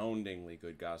astoundingly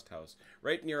good guest house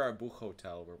right near our Buch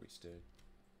Hotel where we stayed.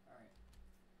 Alright.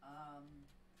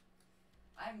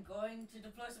 I'm going to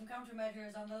deploy some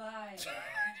countermeasures on the line.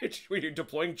 When you're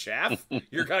deploying chaff,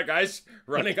 you got guys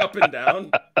running up and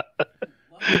down.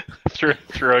 What?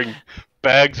 Throwing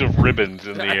bags of ribbons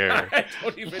in the air. I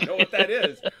don't even know what that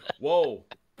is. Whoa.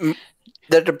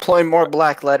 They're deploying more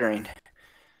black lettering.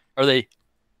 Are they?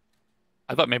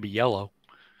 I thought maybe yellow.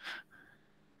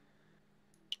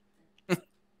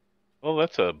 Well,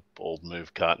 that's a bold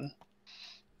move, Cotton.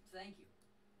 Thank you.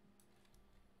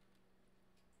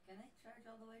 Can I charge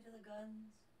all the way to the guns?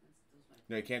 Those might...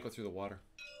 No, you can't go through the water.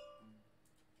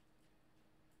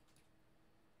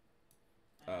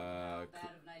 How bad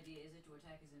of an idea is it to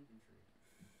attack his infantry?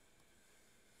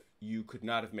 You could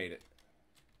not have made it.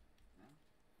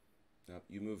 No? No,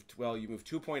 you moved. Well, you moved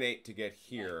 2.8 to get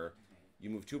here. You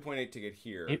moved 2.8 to get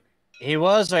here. He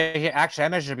was right here. Actually, I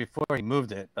measured it before he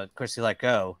moved it, but of course he let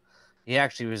go. He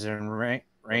actually was in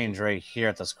range right here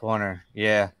at this corner.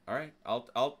 Yeah. All right,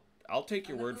 I'll take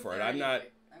your word for it. I'm not.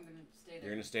 I'm gonna stay there.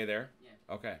 You're gonna stay there.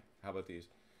 Yeah. Okay. How about these?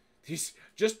 These.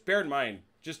 Just bear in mind.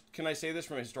 Just can I say this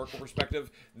from a historical perspective?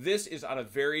 This is on a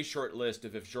very short list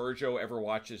of if Giorgio ever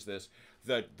watches this.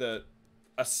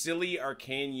 A silly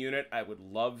arcane unit I would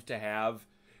love to have.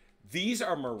 These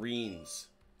are Marines.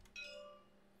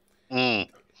 Mm.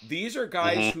 These are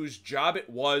guys whose job it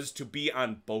was to be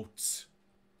on boats.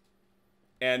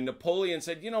 And Napoleon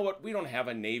said, you know what? We don't have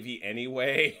a navy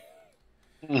anyway.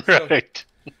 Right.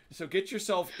 So get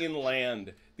yourself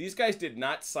inland. These guys did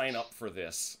not sign up for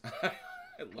this.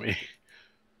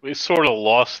 We sort of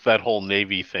lost that whole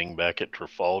Navy thing back at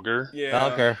Trafalgar. Yeah.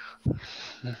 Okay.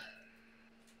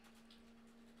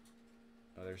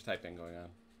 Oh, there's typing going on.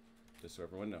 Just so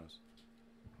everyone knows.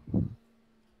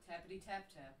 Tappity tap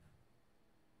tap.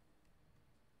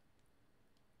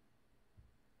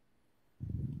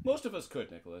 Most of us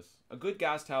could, Nicholas. A good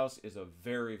guest house is a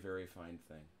very, very fine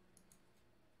thing.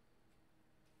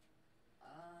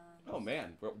 Oh,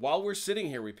 man. While we're sitting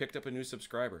here, we picked up a new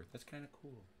subscriber. That's kind of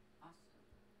cool. Awesome.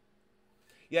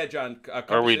 Yeah, John.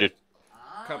 Are we to...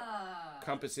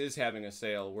 Compass is having a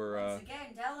sale. We're Once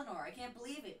again, Delanor, I can't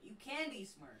believe it. You candy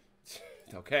smart.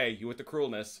 okay. You with the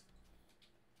cruelness.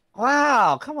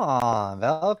 Wow, come on,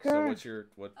 Velker. So what's your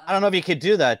what? I don't know if you could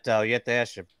do that though. You have to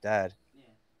ask your dad. Yeah.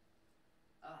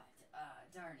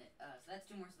 Darn it. So that's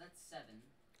 2 more, so that's 7.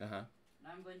 Uh-huh. Now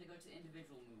I'm going to go to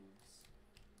individual moves.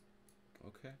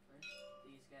 Okay. First,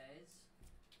 these guys.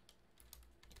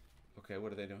 Okay.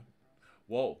 What are they doing?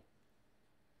 Whoa.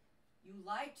 You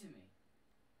lied to me.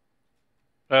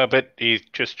 But he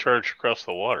just charged across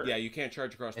the water. Yeah, you can't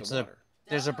charge across the water.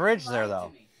 There's a Delanor, bridge you there, lied to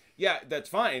though. me. Yeah, that's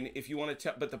fine if you want to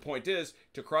tell. But the point is,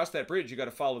 to cross that bridge, you got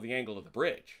to follow the angle of the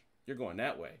bridge. You're going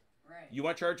that way. Right. You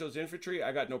want to charge those infantry?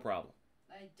 I got no problem.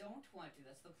 I don't want to.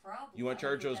 That's the problem. You want to I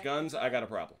charge those protect the guns? I got a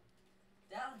problem.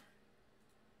 Now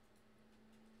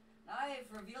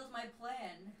I've revealed my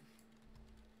plan.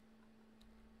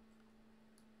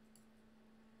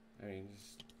 I mean,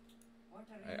 What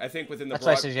are you I think within the That's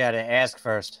why I broad. said you had to ask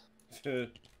first.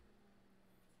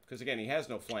 Because again, he has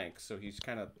no flanks, so he's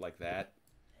kind of like that.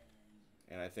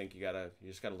 And I think you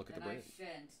just gotta look at the Then I bridge.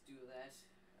 shan't do that.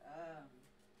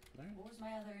 Alright. What was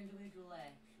my other individual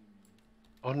action?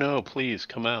 Oh no, please,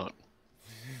 come out.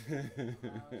 I'll come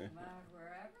out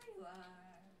wherever you are.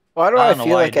 Why do I I, don't know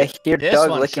feel why like you I did- hear this Doug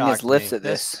one licking his shocked lips me. at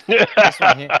this?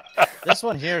 This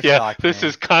one here Yeah, shocked this me.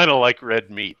 is kind of like red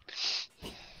meat.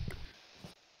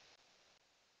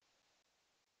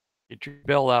 Get your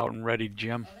bell out and ready,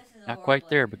 Jim. Oh, this is a Not quite horrible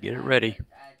there, action. but get it ready.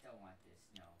 I don't want this.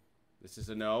 No. This is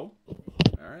a no.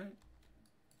 All right.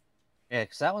 Yeah,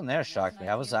 because that one there shocked me.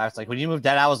 I was like, when you moved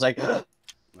that, I was like, All right.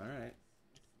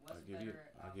 I'll What's give you.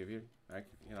 better,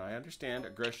 I understand.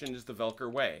 Aggression is the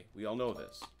Velker way. We all know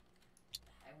this.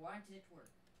 I wanted it to work.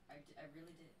 I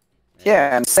really did.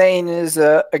 Yeah, and saying is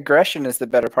aggression is the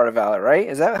better part of valor, right?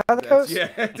 Is that how that goes? Yeah.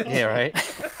 Yeah, right.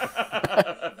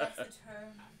 That's the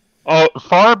term. Oh,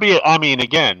 far be it. I mean,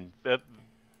 again, that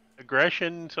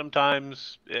aggression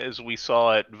sometimes, as we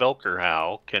saw at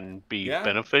Velkerhau, can be Yeah.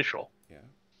 beneficial. Yeah.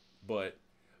 But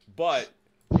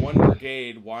one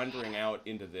brigade wandering out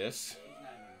into this,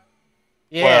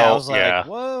 Yeah, Well, I was like, yeah,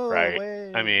 whoa, right.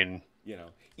 wait. I mean, you know,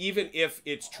 even if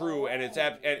it's true and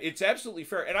it's absolutely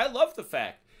fair. And I love the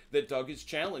fact that Doug is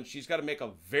challenged. He's got to make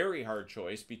a very hard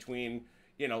choice between,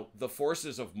 you know, the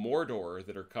forces of Mordor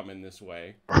that are coming this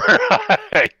way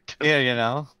right. Yeah, you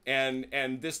know.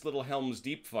 and this little Helm's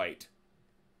Deep fight.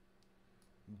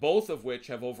 Both of which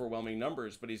have overwhelming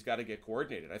numbers, but he's got to get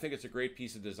coordinated. I think it's a great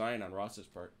piece of design on Ross's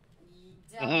part.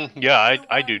 Yeah,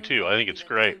 I do too. I think it's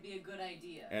great. Would be a good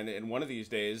idea. And in one of these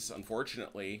days,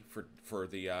 unfortunately for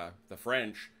the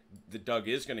French, the Doug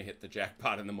is going to hit the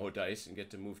jackpot in the Mo dice and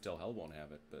get to move till hell won't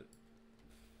have it. But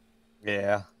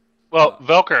Yeah. Well,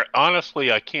 Velker,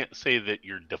 honestly, I can't say that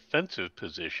your defensive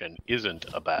position isn't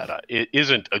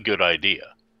a good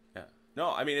idea. yeah,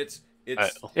 no, I mean it's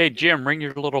Hey, Jim, ring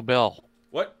your little bell.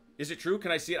 what is it true?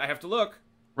 Can I see it? I have to look.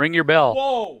 Ring your bell.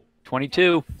 Whoa!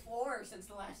 22. 4 since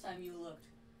the last time you looked.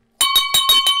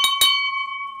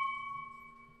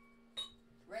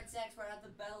 Red Sox brought out the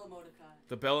bell emoticon.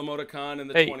 The bell emoticon and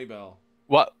the Hey. 20 bell.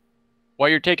 What? While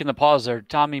you're taking the pause there,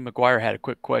 Tommy McGuire had a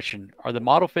quick question. Are the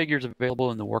model figures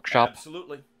available in the workshop?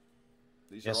 Absolutely.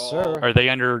 These Yes, are all. sir. Are they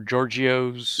under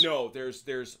Giorgio's? No, there's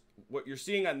what you're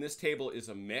seeing on this table is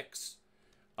a mix.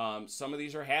 Some of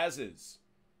these are Haz's.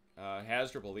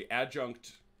 Hasdrubal, the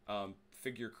adjunct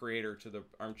figure creator to the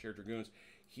Armchair Dragoons,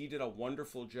 he did a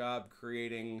wonderful job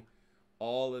creating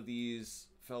all of these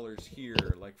fellers here.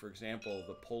 Like, for example,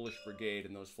 the Polish Brigade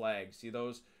and those flags. See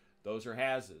those? Those are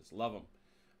Haz's. Love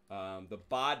them. The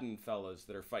Baden fellas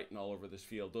that are fighting all over this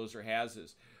field, those are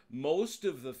Haz's. Most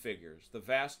of the figures, the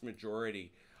vast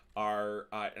majority, are,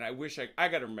 and I wish I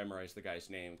got to memorize the guy's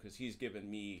name because he's given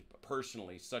me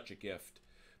personally such a gift.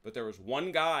 But there was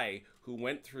one guy who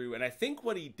went through, and I think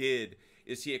what he did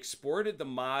is he exported the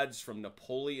mods from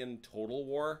Napoleon Total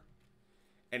War,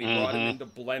 and he brought them into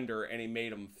Blender, and he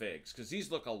made them figs, because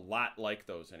these look a lot like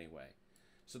those anyway.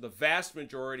 So the vast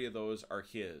majority of those are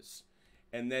his.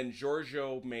 And then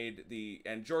Giorgio made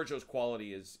and Giorgio's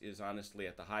quality is honestly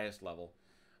at the highest level.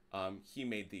 He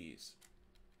made these.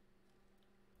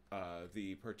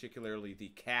 Particularly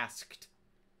the casqued.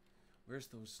 Where's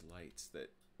those lights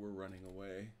that were running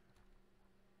away?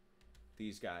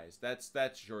 These guys. That's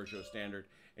Giorgio standard.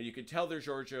 And you can tell they're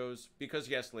Giorgio's because,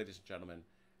 yes, ladies and gentlemen,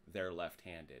 they're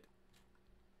left-handed.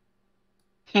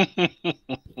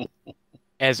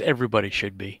 As everybody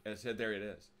should be. As said, there it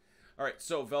is. All right,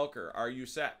 so Velker, are you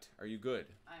set? Are you good?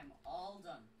 I'm all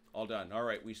done. All done. All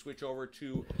right, we switch over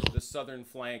to the southern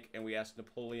flank, and we ask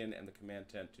Napoleon and the command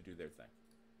tent to do their thing.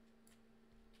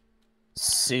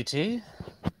 CT? You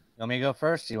want me to go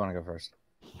first? Or you want to go first?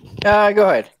 Go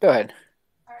ahead. Go ahead.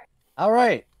 All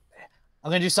right. I'm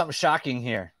going to do something shocking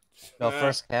here. Go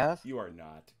first, Cav. You are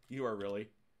not. You are really.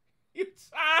 You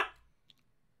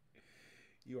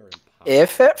are impossible.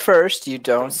 If at first you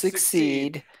don't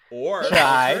succeed, Or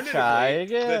Try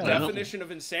alternatively, again. The definition of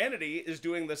insanity is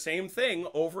doing the same thing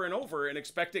over and over and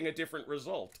expecting a different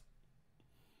result.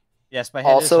 Yes, my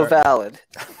head also is hurting. valid.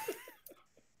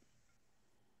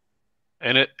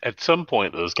 And at some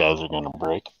point, those guys are going to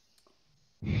break.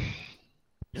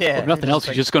 Yeah. If nothing else,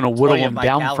 he's just going to whittle you them my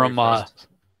down calorie first.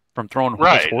 from throwing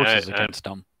Right, horses and- against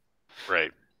them.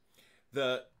 Right.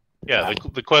 The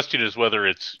The question is whether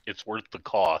it's worth the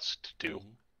cost to.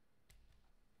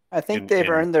 I think And- they've and-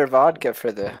 earned their vodka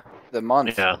for the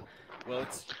month. Yeah. Well,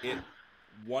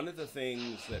 one of the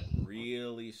things that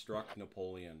really struck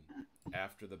Napoleon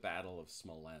after the Battle of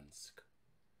Smolensk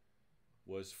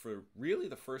was, for really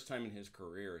the first time in his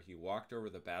career, he walked over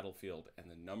the battlefield and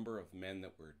the number of men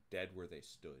that were dead where they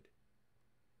stood.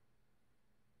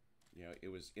 You know, it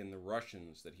was in the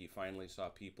Russians that he finally saw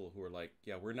people who were like,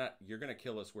 yeah, you're going to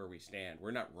kill us where we stand.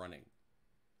 We're not running.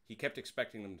 He kept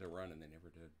expecting them to run and they never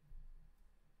did.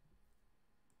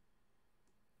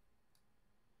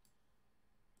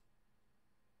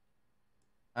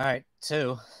 All right,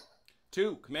 2.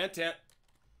 2, command tent.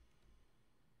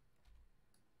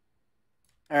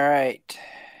 All right.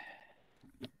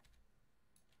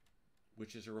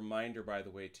 Which is a reminder, by the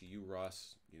way, to you,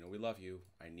 Ross. You know we love you.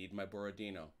 I need my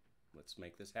Borodino. Let's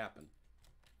make this happen.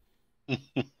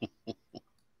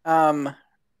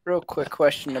 Real quick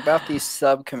question about these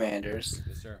sub commanders.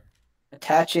 Yes, sir.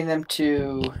 Attaching them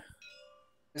to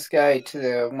This guy to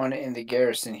the one in the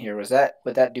garrison here, would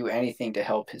that do anything to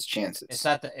help his chances? It's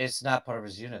not part of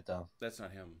his unit though. That's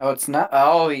not him. Oh, it's not.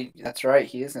 Oh, that's right.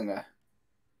 He isn't a.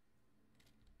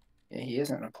 Yeah, he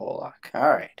isn't a Polak. All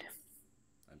right.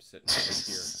 I'm sitting right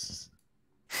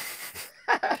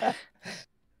here.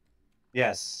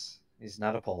 Yes, he's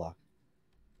not a Polak.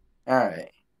 All right.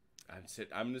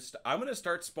 I'm gonna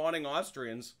start spawning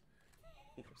Austrians.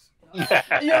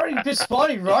 You already been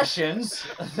spawning Russians.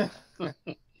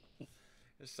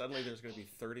 Suddenly, there's gonna be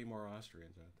 30 more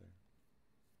Austrians out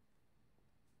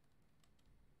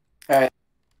there. All right.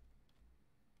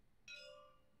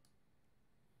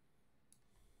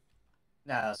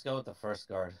 Nah, let's go with the first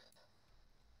guard.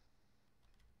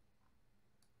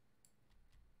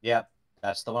 Yep,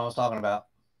 that's the one I was talking about.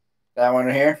 That one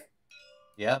right here.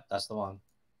 Yep, that's the one.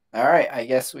 All right. I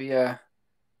guess we're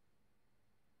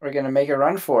gonna make a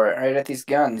run for it right at these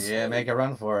guns. Yeah, make a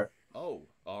run for it. Oh,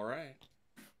 all right.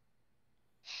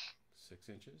 6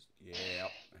 inches. Yeah,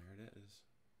 there it is.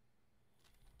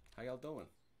 How y'all doing?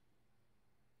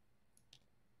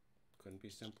 Couldn't be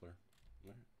simpler.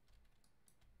 Right.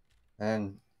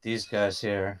 And these guys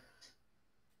here,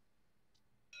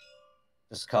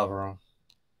 just cover them.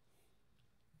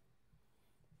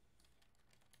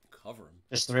 Cover them.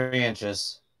 Just 3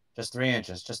 inches. Just 3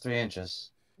 inches. Just 3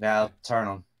 inches. Now turn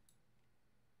them.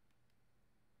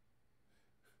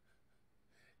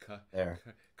 There.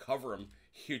 Cover them.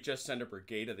 You just send a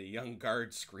brigade of the young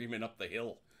guard screaming up the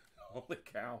hill. Holy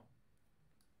cow.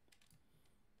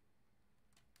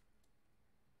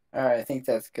 All right. I think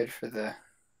that's good for the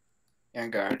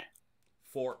young guard.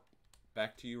 4.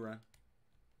 Back to you, Ron.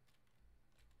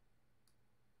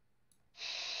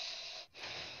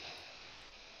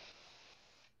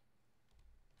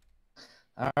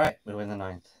 All right, we win the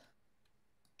 9th.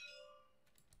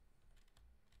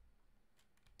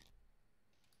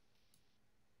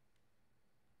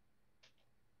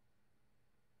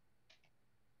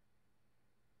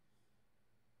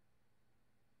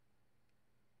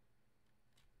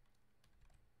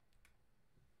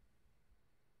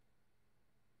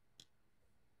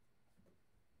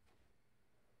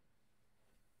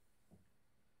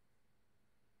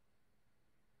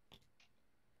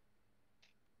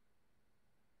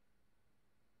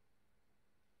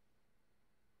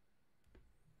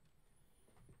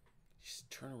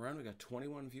 Just turn around. We got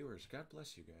 21 viewers. God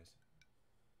bless you guys.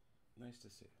 Nice to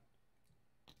see.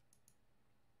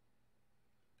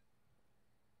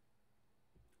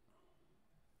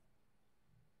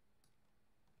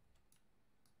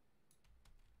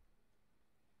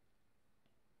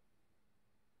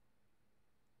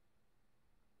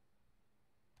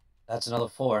 That's another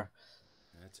 4.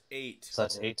 That's 8. So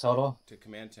that's 8 total. To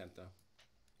command tent, though.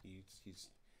 He's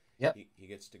Yep. He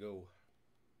gets to go.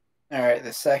 All right.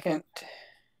 The second.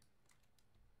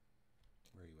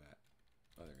 Where are you at?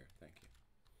 Oh, there. Thank you.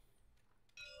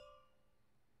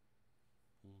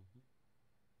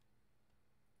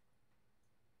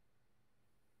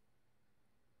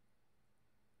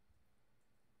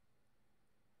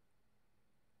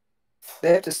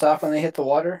 They have to stop when they hit the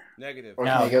water? Negative. Or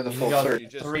can they go the you full go 30? You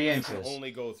just 3 you inches.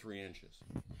 only go 3 inches.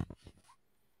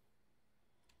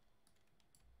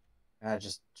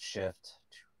 Just shift.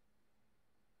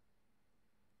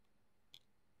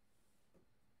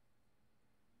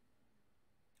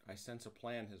 I sense a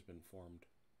plan has been formed.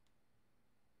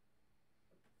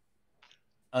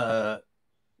 No.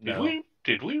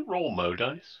 Did we roll Mo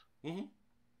dice? Mm-hmm.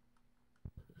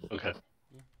 Okay.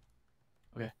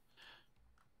 Okay.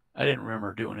 I didn't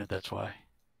remember doing it. That's why.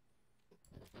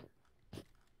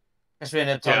 Guess we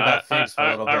ended up talking about figs for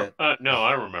a little bit. No,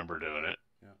 I remember doing it.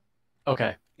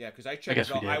 Okay. Yeah, because I guess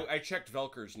checked. we did. I checked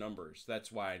Velker's numbers.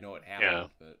 That's why I know it happened. Yeah.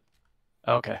 But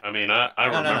Okay. I mean, I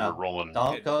remember rolling.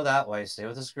 Don't go that way. Stay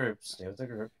with this group. Stay with the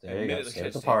group. There you go. admittedly, Stay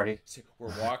with the party.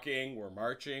 We're walking. We're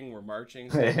marching. We're marching.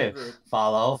 Stay with the group.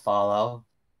 Follow.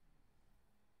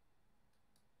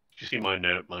 Did you see my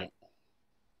note, Mike?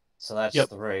 So that's Yep.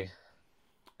 3.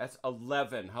 That's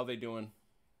 11. How they doing?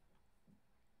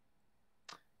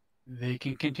 They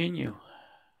can continue.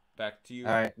 Back to you.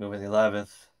 All right, moving the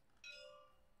 11th.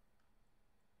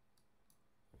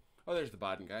 Oh, there's the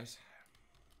Baden guys.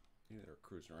 Yeah, they're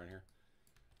cruising around here.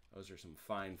 Those are some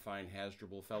fine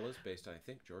Hasdrubal fellas, based on, I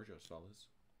think, Giorgio's fellas.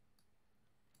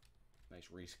 Nice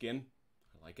reskin.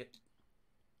 I like it.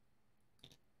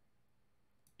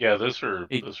 Yeah, those are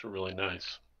really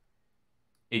nice.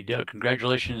 Hey, Doug,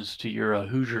 congratulations to your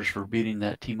Hoosiers for beating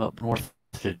that team up north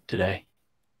today.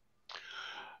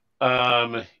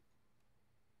 You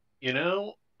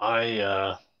know,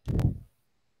 I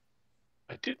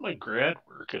did my grad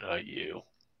work at IU,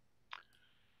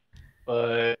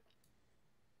 but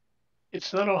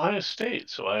it's not Ohio State,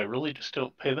 so I really just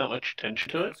don't pay that much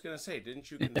attention to I it. was gonna say, didn't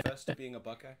you confess to being a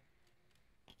Buckeye?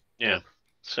 Yeah.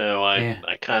 So I Yeah.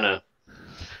 I kind of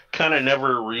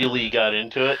never really got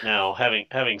into it. Now,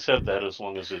 having said that, as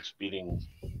long as it's beating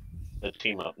a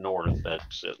team up north,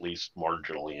 that's at least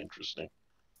marginally interesting.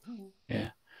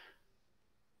 Yeah.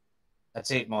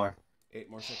 That's 8 more. 8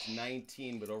 more, so that's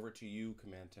 19. But over to you,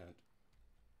 Command Tent.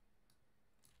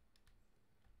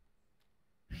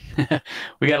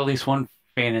 We got at least one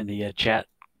fan in the chat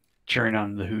cheering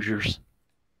on the Hoosiers.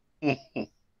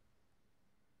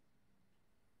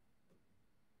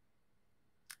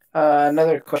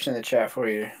 Another question in the chat for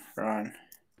you, Ron.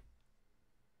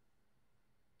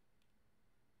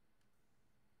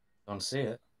 Don't see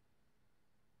it.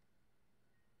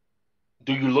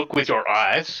 Do you look with your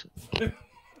eyes?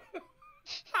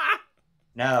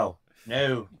 No.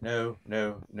 No. No.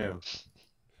 No. No.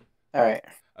 All right.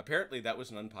 Apparently, that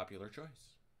was an unpopular choice.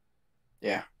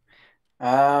 Yeah.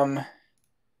 I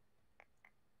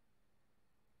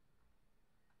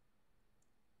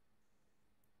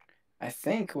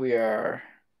think we're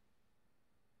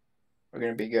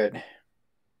gonna be good.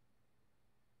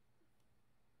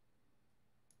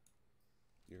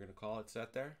 You're gonna call it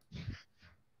set there?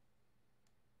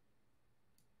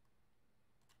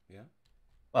 Yeah.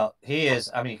 Well, he is.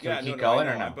 I mean, can we keep I going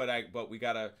know, or no? but we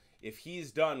gotta. If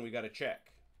he's done, we gotta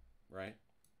check, right?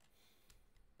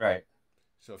 Right.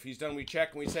 So if he's done, we check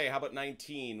and we say, "How about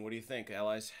 19? What do you think,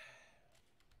 allies?"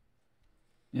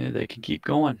 Yeah, they can keep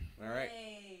going. All right,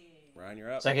 Hey. Ryan,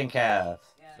 you're up. Second calf.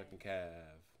 Yeah. Second calf.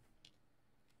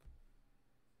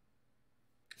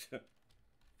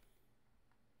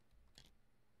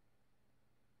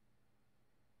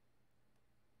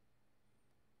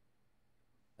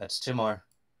 That's 2 more.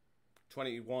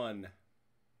 21.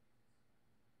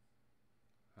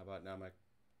 How about now, Mike?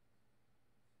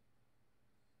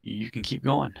 You can keep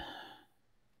going.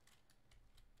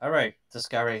 All right. This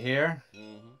guy right here,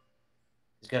 Mm-hmm.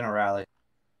 he's going to rally.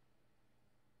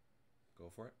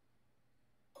 Go for it.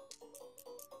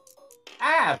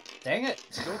 Ah, dang it.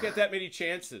 You don't get that many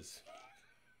chances.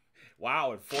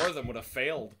 Wow, and 4 of them would have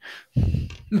failed.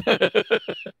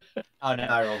 Oh, no,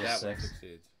 I rolled a That one 6.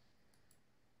 succeeds.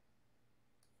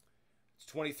 It's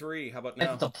 23. How about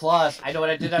now? It's the plus. I know what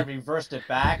I did. I reversed it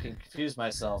back and confused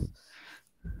myself.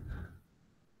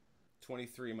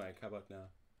 23, Mike. How about now?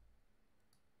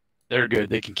 They're good.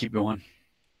 They can keep going.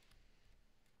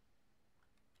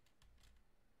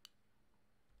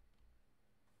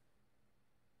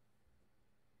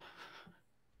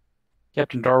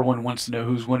 Captain Darwin wants to know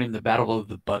who's winning the Battle of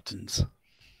the Buttons.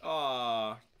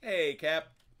 Aw, hey, Cap.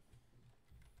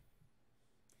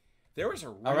 There was a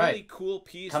really right. cool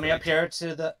piece. Coming up here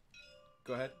to the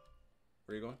Go ahead.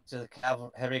 Where are you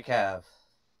going? heavy cav.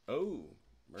 Oh,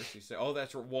 Mercy say. Oh,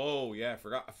 that's whoa. Yeah,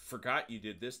 I forgot you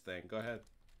did this thing. Go ahead.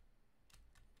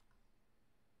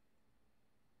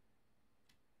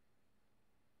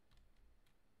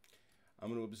 I'm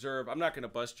going to observe. I'm not going to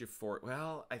bust you for it.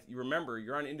 Well, you remember,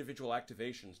 you're on individual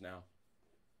activations now.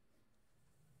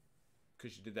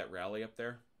 Because you did that rally up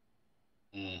there.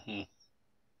 Mm-hmm.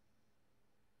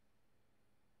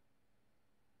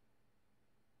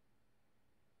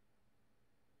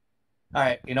 All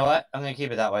right. You know what? I'm going to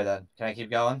keep it that way then. Can I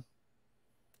keep going?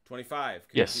 25.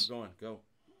 Can Yes. you keep going? Go.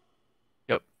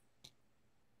 Yep.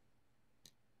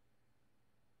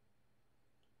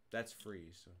 That's free,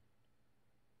 so.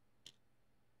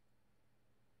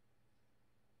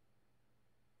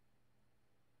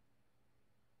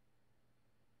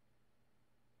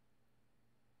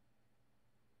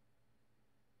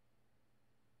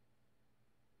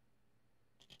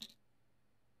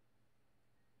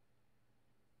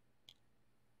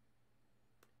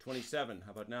 $27.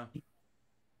 How about now?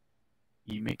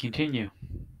 You may continue.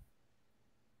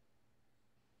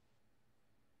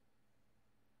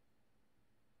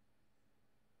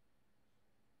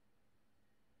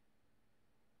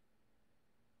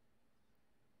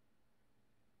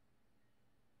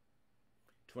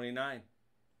 $29.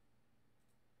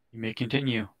 You may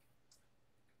continue.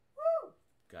 Woo!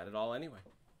 Got it all anyway.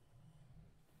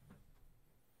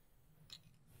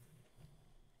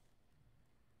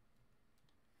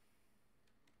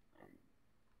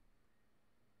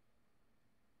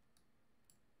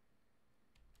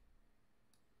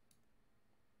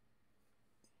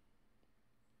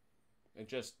 And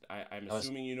just, I'm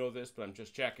assuming you know this, but I'm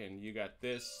just checking. You got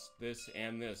this,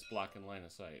 and this blocking line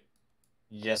of sight.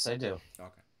 Yes, I do.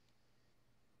 Okay.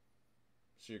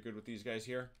 So you're good with these guys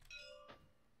here?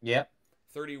 Yep.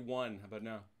 31. How about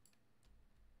now?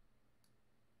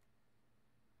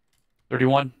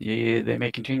 31. Yeah, they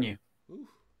may continue. Ooh.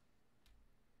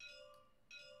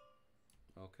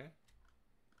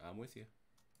 I'm with you.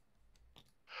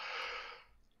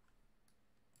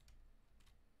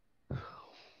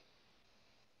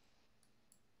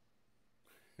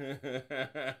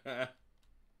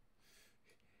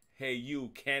 Hey, you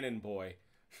cannon boy.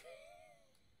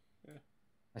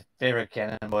 My favorite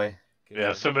cannon boy.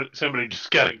 Yeah, somebody just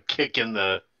got a kick in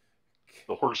the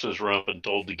horse's rump and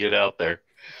told to get out there.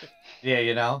 Yeah,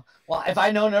 you know. Well, if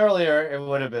I'd known earlier, it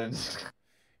would have been. It's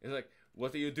like,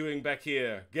 what are you doing back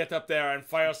here? Get up there and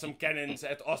fire some cannons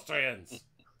at Austrians.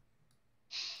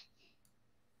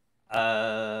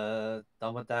 Done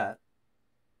with that.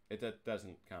 That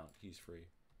doesn't count. He's free.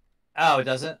 Oh, it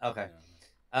doesn't? Okay.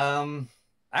 No.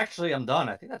 Actually, I'm done.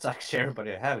 I think that's actually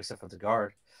everybody I have except for the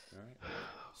guard. All right.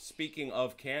 Speaking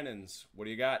of cannons, what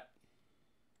do you got?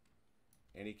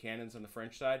 Any cannons on the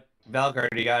French side? Valkyrie,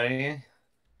 you got any?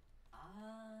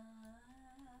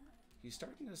 He's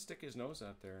starting to stick his nose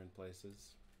out there in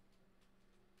places.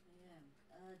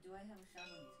 Yeah. Do I have a shot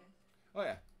on these guys? Oh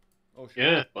yeah. Oh sure.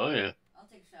 Yeah, oh yeah. I'll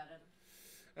take a shot at him.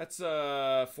 That's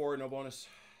 4, no bonus.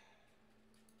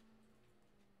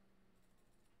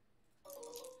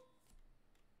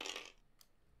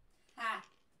 Ha!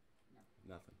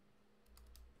 Nothing.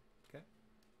 Okay.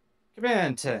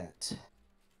 Command tent.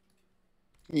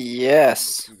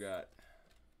 Yes. What you got?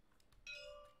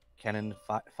 Cannon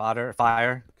fodder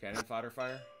fire. Cannon fodder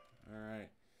fire. All right.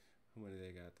 How many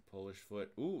they got? The Polish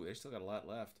foot. Ooh, they still got a lot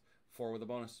left. 4 with a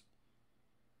bonus.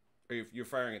 Or you're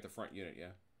firing at the front unit,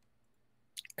 yeah?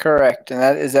 Correct.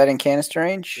 And is that in canister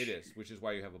range? It is, which is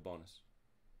why you have a bonus.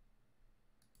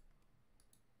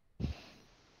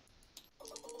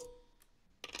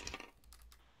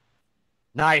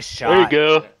 Nice shot. There you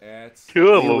go. That's 2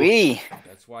 of them. Wee.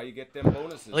 That's why you get them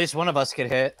bonuses. At least one of us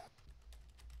could hit.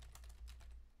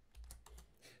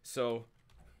 So,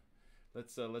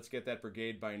 let's get that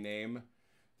brigade by name.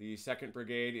 The 2nd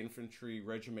Brigade, Infantry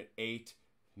Regiment 8,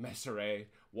 Messeret,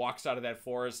 walks out of that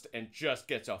forest and just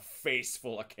gets a face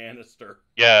full of canister.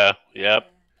 Yeah, yep.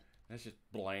 That's just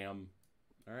blam.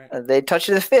 All right. They touched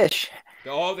the fish.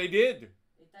 Oh, they did.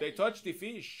 They touched the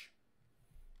fish.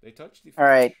 They touched the fish. All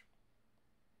right.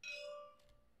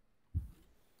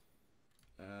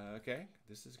 Okay.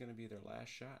 This is going to be their last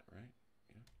shot, right?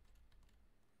 Yeah.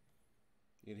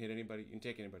 You can hit anybody. You can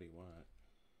take anybody you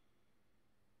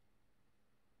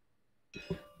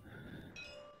want.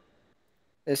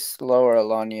 This lower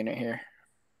Alon unit here.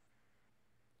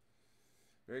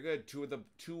 Very good.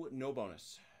 2 no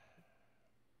bonus.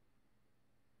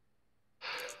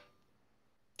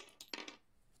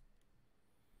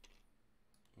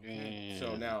 Okay.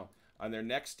 So now on their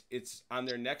next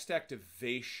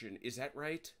activation. Is that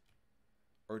right?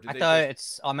 Or do I they thought just,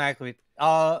 it's automatically.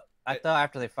 I thought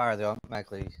after they fire, they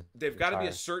automatically. they've got to be a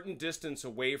retire. certain distance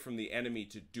away from the enemy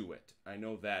to do it. I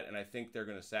know that, and I think they're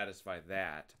going to satisfy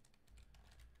that.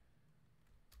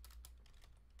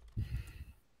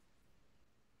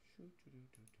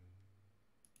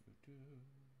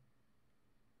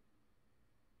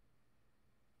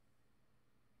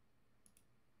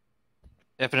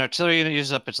 If an artillery unit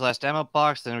uses up its last ammo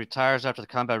box, then it retires after the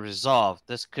combat is resolved.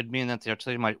 This could mean that the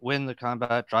artillery might win the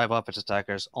combat, drive off its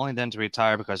attackers, only then to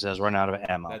retire because it has run out of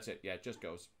ammo. That's it. Yeah, it just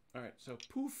goes. All right. So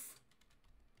poof,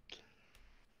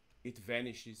 it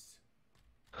vanishes.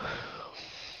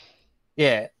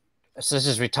 Yeah. So this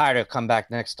is retire to come back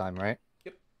next time, right?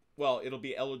 Yep. Well, it'll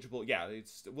be eligible. Yeah,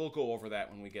 we'll go over that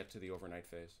when we get to the overnight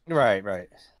phase. Right, right.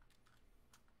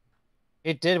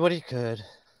 It did what he could.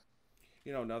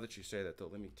 You know, now that you say that, though,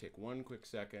 let me take one quick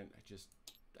second.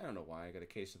 I don't know why. I got a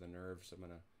case of the nerves. I'm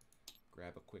going to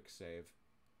grab a quick save.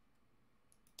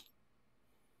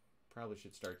 Probably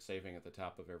should start saving at the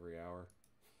top of every hour.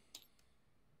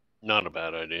 Not a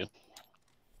bad idea.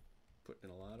 Putting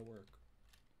in a lot of work.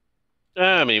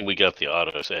 I mean, we got the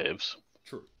auto saves.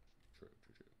 True.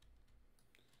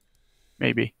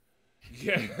 Maybe.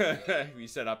 Yeah, you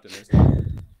said optimistic.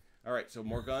 All right, so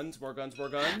more guns.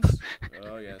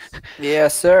 Oh, yes.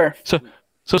 Yes, sir. So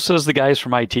says the guys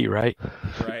from IT, right?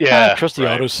 Right. Yeah. Trust the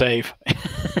right. autosave.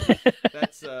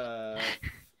 That's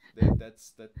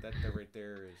that right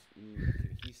there is.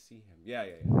 Can he see him? Yeah.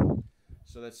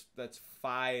 So that's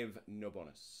 5 no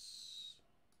bonus.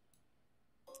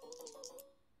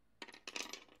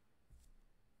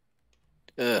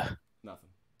 Ugh. Nothing.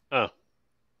 Oh.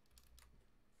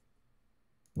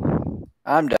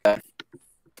 I'm done.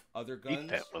 Other Eat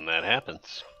guns? that when that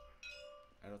happens.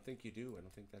 I don't think you do. I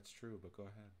don't think that's true, but go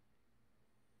ahead.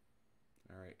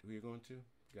 All right, who are you going to?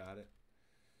 Got it.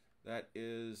 That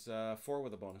is 4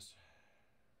 with a bonus.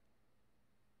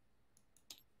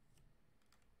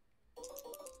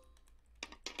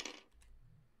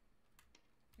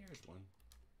 Here's one.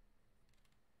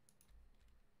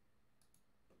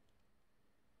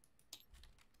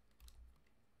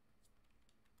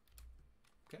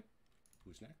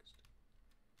 who's next?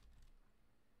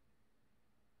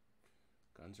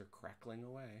 Guns are crackling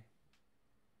away.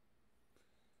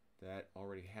 That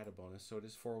already had a bonus, so it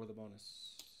is 4 with a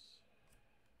bonus.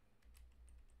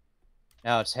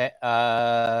 No, it's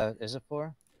is it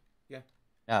 4? Yeah.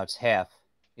 No, it's half.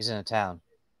 He's in a town.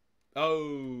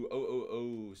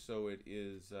 Oh. So it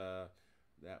is.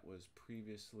 That was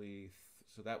previously.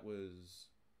 So that was.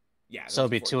 Yeah. So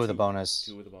it'd be 2 with a bonus.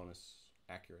 2 with a bonus.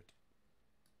 Accurate.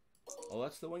 Oh,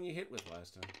 that's the one you hit with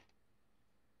last time.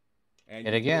 And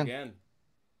Hit you again. do again.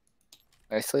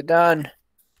 Nicely done.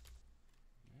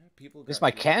 Yeah, people. At least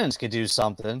my cannons could do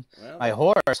something. Well, My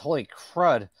horse, holy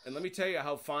crud. And let me tell you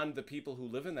how fond the people who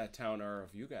live in that town are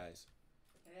of you guys.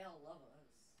 They all love us.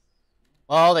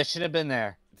 Oh, they should have been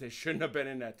there. They shouldn't have been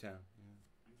in that town.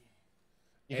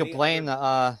 You Any could blame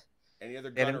any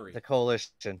other gunnery? the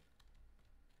coalition.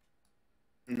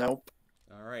 Nope.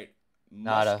 All right.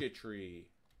 Nada. Musketry.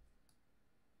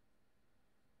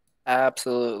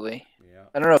 Absolutely. Yeah.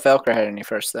 I don't know if Elker had any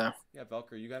first, though. Yeah,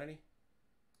 Velker, you got any?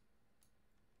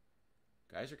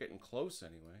 Guys are getting close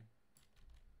anyway.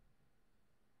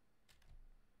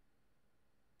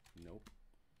 Nope.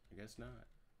 I guess not.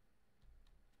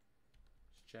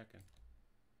 Just checking.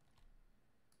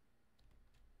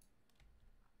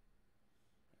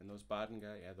 And those Baden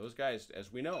guys, yeah, those guys,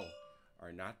 as we know,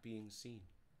 are not being seen.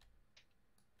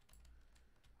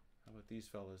 How about these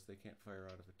fellas? They can't fire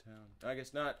out of a town. I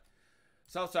guess not.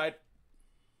 South side.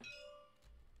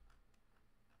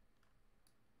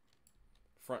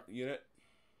 Front unit.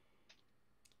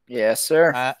 Yes,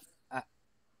 sir. Huh?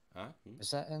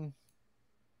 Is that in?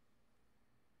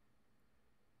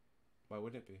 Why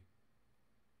wouldn't it be?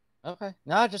 Okay.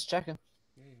 No, just checking.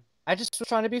 Yeah. I just was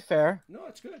trying to be fair. No,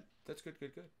 it's good. That's good.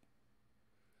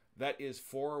 That is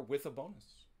 4 with a bonus.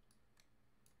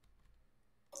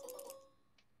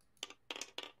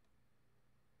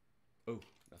 Oh,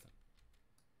 nothing.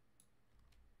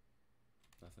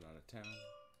 Nothing out of town.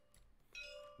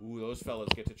 Ooh, those fellas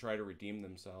get to try to redeem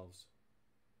themselves.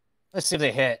 Let's see if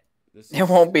they hit. It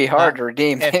won't be hard to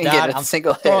redeem. If They not, get a I'm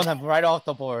single throwing hit. them right off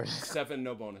the board. 7,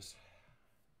 no bonus.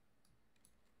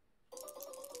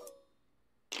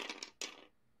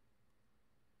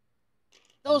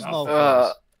 Those Nothing.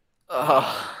 mofos.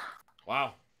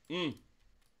 Wow. Mm.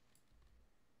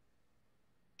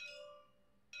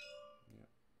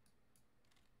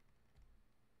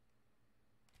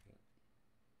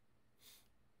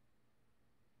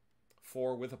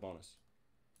 4 with a bonus.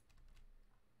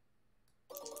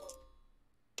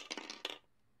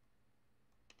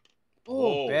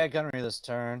 Oh, bad gunnery this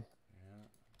turn. Yeah.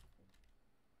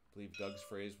 I believe Doug's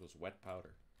phrase was wet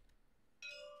powder.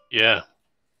 Yeah.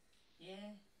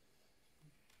 Yeah.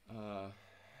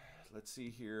 Let's see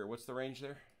here. What's the range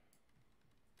there?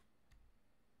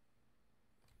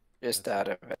 Just out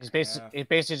of it. He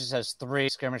basically just has 3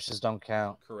 skirmishes don't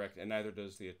count. Correct, and neither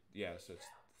does the so it's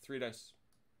 3 dice.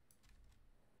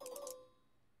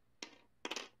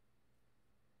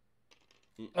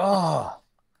 Oh,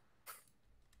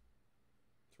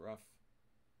 It's rough.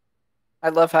 I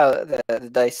love how the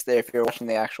dice there, if you're watching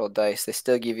the actual dice, they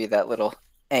still give you that little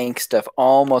angst of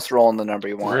almost rolling the number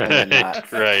you want and then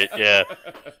not. Right, yeah.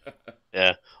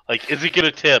 Yeah. Like, is it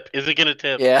gonna tip? Is it gonna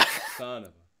tip? Yeah. Son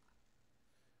of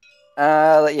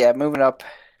a. Yeah, moving up.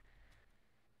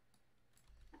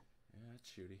 Yeah, that's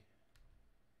shooty.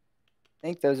 I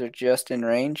think those are just in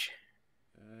range.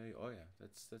 Oh yeah,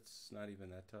 that's not even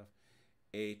that tough.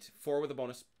 8, 4 with a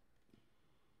bonus.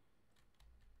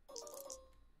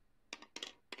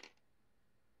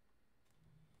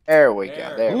 There we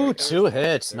go. There. Ooh, We go. 2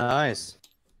 hits. Nice.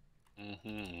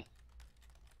 Mm-hmm.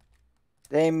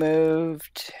 They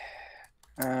moved.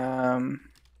 Yeah,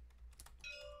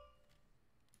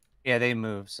 they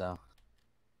moved, so.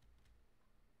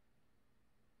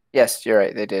 Yes, you're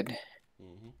right. They did.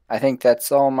 Mm-hmm. I think that's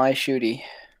all my shooty.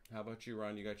 How about you,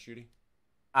 Ron? You got shooty?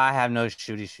 I have no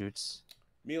shooty shoots.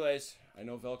 Melees. I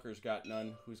know Velker's got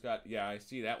none. Who's got? Yeah, I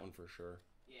see that one for sure.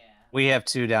 Yeah. We have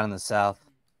 2 down in the south.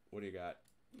 What do you got?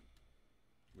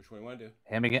 Which one you want to do?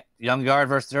 Him again. Young Guard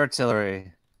versus the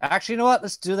artillery. Actually, you know what?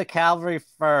 Let's do the cavalry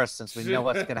first, since we know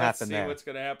what's going to happen there. Let's see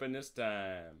what's going to happen this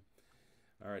time.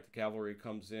 All right, the cavalry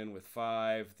comes in with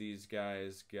 5. These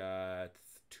guys got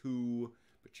 2.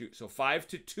 So 5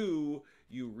 to 2,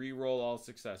 you re-roll all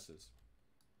successes.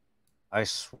 I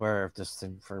swear, if this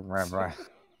thing forever.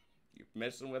 You're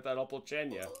messing with that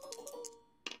Opolchenya.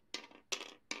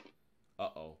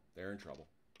 Uh-oh, they're in trouble.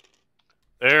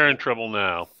 They're in trouble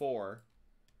now. 4.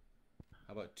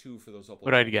 How about 2 for those Opolchenya?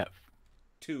 What did I get?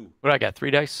 2. What did I get?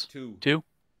 3 dice? 2. 2?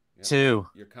 Yep. 2.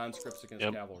 Your conscripts against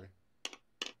Yep. cavalry.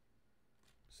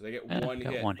 So they get Yeah, one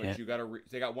got hit, one but hit. you got to.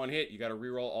 They got one hit. You got to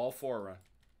reroll all 4, Ron.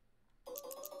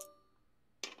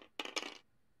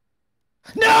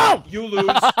 No! You lose.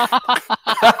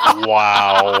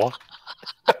 Wow.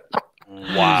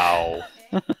 Wow.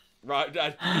 Ron,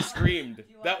 he screamed.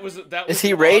 That was Is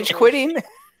he an rage audible- quitting?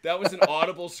 That was an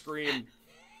audible scream.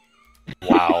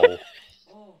 Wow.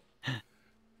 Oh,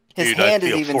 His Dude, I hand is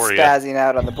feel even for ya. spazzing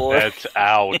out on the board. That's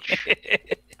ouch.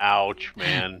 Ouch,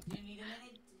 man. do you need a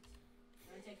minute?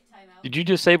 Want to take a time out? Did you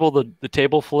disable the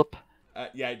table flip?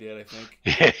 Yeah, I did. I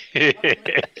think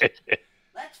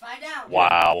Let's find out.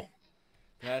 Wow.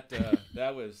 that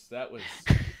was That was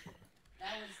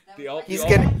The like He's the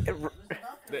gonna.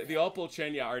 the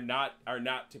Opolchenia are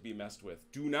not to be messed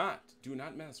with. Do not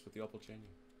mess with the Opolchenia.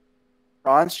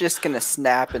 Ron's just gonna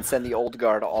snap and send the old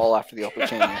guard all after the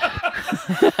Opolchenia.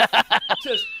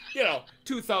 Just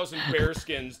 2,000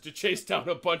 bearskins to chase down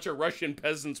a bunch of Russian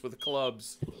peasants with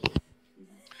clubs.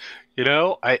 You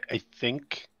know, I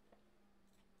think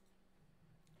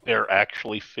they're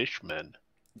actually fishmen.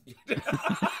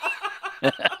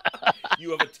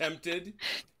 You have attempted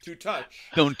to touch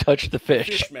Don't touch the fish.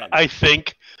 fishmen. I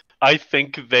think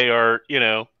they are,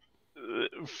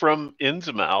 from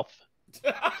Innsmouth.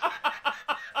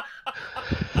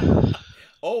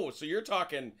 Oh, so you're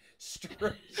talking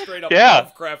straight up Yeah.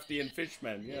 Lovecraftian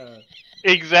fishmen. Yeah.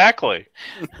 Exactly.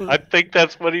 I think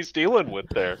that's what he's dealing with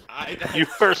there. You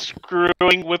are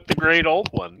screwing with the great old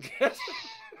one.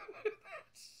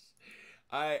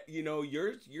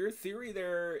 Your theory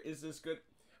there is as good.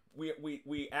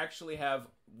 We actually have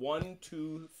 1,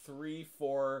 2, 3,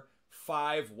 4,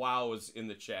 5 wows in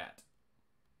the chat.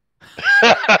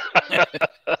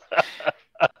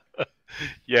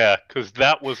 Yeah, because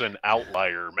that was an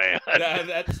outlier, man.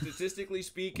 That statistically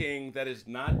speaking, that is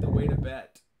not the way to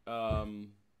bet.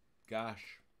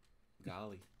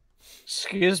 Golly.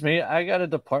 Excuse me, I gotta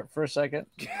depart for a second.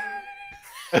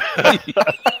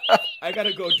 I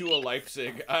gotta go do a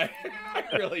Leipzig. I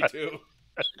really do.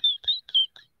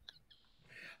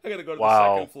 I gotta go to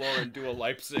the second floor and do a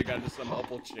Leipzig onto some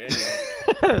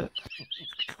Opolchenia.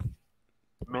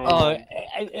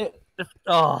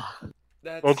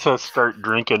 It's a start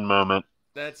drinking moment.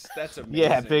 That's amazing.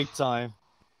 Yeah, big time.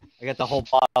 I got the whole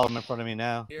bottle in front of me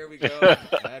now. Here we go.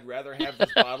 I'd rather have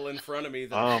this bottle in front of me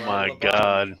than Oh in front my of a bottle.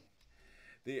 god.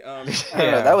 The I don't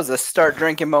know, that was a start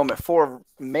drinking moment 4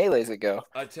 melees ago.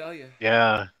 I tell you.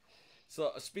 Yeah.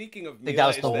 So speaking of think that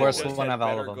was melees the worst just one had of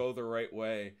all of better them. go the right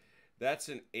way. That's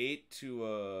an 8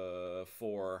 to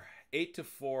 4. 8 to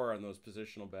 4 on those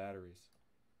positional batteries.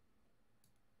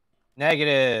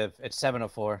 Negative. It's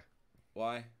 704.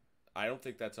 Why? I don't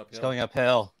think that's uphill. It's going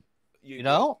uphill. You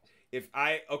know? If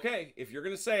you're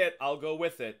gonna say it, I'll go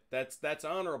with it. That's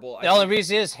honorable. The only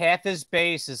reason is half his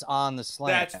base is on the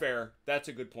slant. That's fair. That's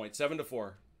a good point. 7 to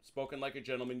 4. Spoken like a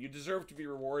gentleman. You deserve to be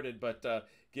rewarded, but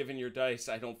given your dice,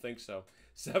 I don't think so.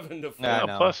 7 to 4. I Yeah,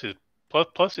 know.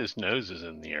 plus his nose is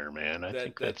in the air, man. I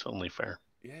think that's only fair.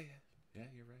 Yeah, you're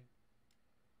right.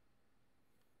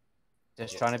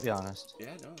 Just trying to be honest.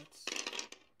 Yeah, no, it's.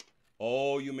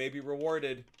 Oh, you may be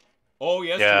rewarded. Oh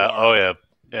yes. Yeah. You are. Oh yeah.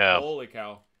 Yeah. Holy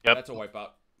cow. Yep. That's a wipeout.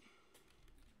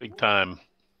 Big time.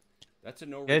 That's a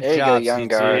no. Good There you go, job, young CT.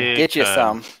 guard. Big Get you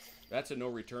time. some. That's a no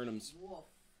returnums.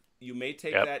 You may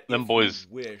take Yep, that them if boys-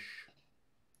 you wish.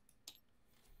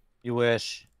 You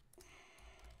wish.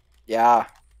 Yeah.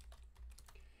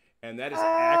 And that is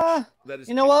that is.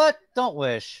 You know what? Don't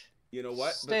wish. You know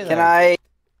what? Stay But- Can there. I?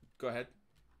 Go ahead.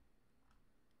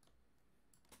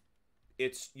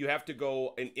 You have to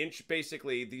go an inch.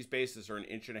 Basically, these bases are 1.5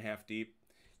 inches deep.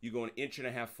 You go 1.5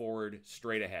 inches forward,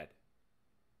 straight ahead.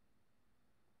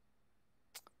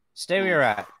 Stay where you're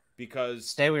at. Because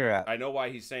Stay where you're at. I know why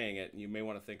he's saying it, and you may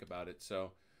want to think about it.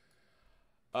 So,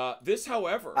 this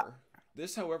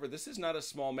is not a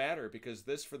small matter because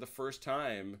this, for the first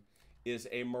time, is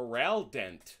a morale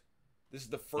dent. This is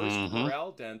the first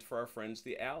morale dent for our friends,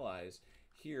 the Allies,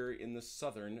 here in the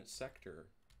southern sector.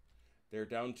 They're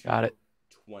down to Got it.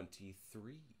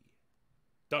 23.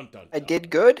 Dun dun. I dun. did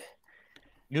good.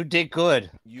 You did good.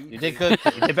 You did good.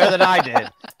 You did better than I did.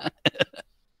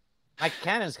 My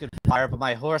cannons could fire, but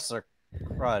my horse are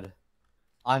crud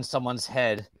on someone's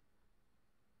head.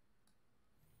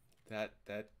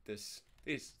 This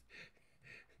is.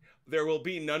 There will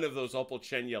be none of those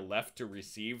Opolchenia left to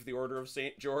receive the Order of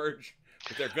St. George,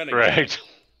 but they're gonna get Right. it.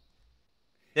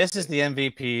 This is the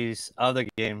MVPs of the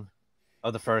game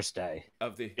of the first day.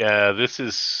 Of the. Yeah. This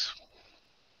is.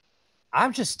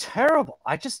 I'm just terrible.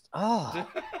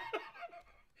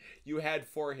 You had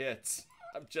 4 hits.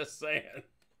 I'm just saying.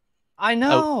 I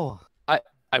know.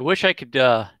 I wish I could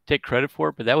take credit for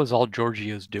it, but that was all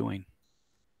Giorgio's doing.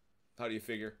 How do you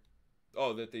figure?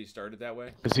 Oh, that they started that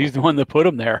way? Because he's the one that put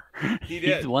him there. He He's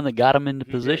did. the one that got him into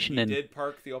He position. Did. And He did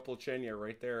park the Opel Chenya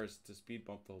right there to speed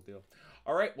bump the whole deal.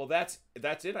 All right. Well, that's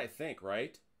it, I think,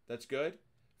 right? That's good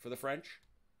for the French?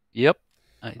 Yep.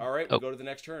 All right. We go to the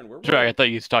next turn. Sorry, I thought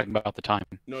you was talking about the time.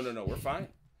 No. We're fine.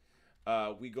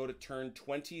 We go to turn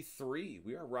 23.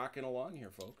 We are rocking along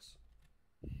here, folks.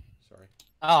 Sorry.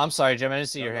 Oh, I'm sorry, Jim. I didn't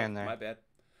see your hand there. My bad.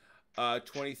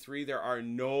 23, there are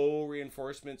no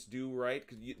reinforcements due, right?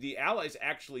 Because the Allies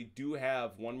actually do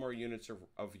have one more unit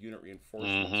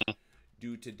reinforcements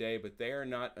due today, but they are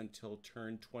not until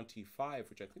turn 25,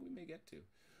 which I think we may get to.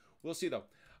 We'll see, though.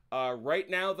 Right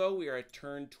now, though, we are at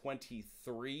turn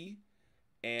 23,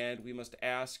 and we must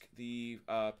ask the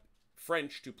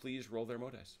French to please roll their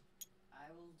modes.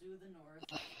 I will do the north.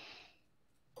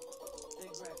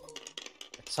 Begrudgingly.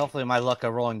 It's hopefully my luck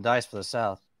of rolling dice for the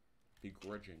south.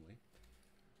 Begrudgingly.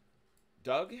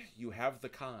 Doug, you have the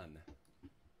con.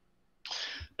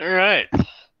 All right.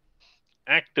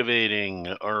 Activating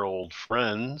our old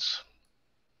friends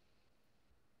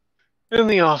in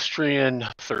the Austrian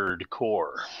Third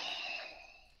Corps.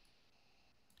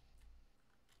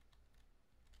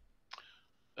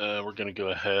 We're going to go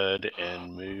ahead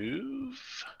and move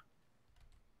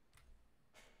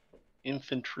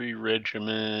Infantry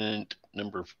Regiment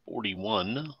number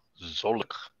 41,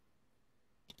 Zolich.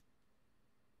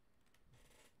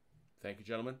 Thank you,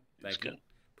 gentlemen. Thank you.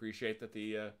 Appreciate that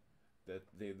the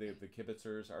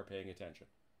kibitzers are paying attention.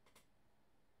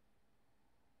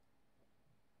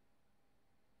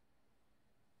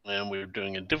 And we're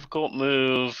doing a difficult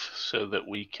move so that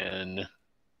we can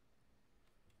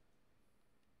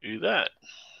do that.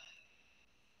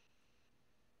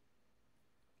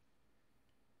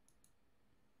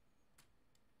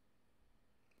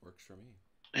 Works for me.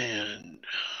 And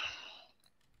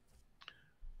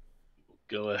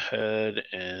go ahead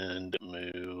and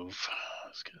move.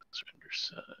 Let's get this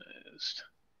undersized.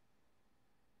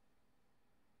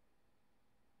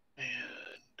 And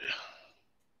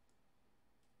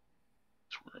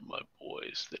it's where my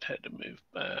boys that had to move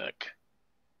back.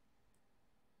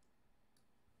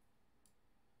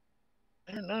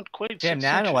 They're not quite. Jim,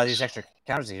 now I know why these extra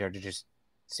counters are here. Did you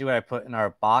see what I put in our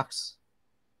box?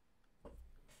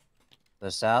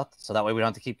 The south, so that way we don't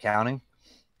have to keep counting.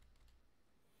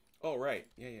 Oh, right.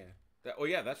 Yeah.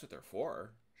 Yeah, that's what they're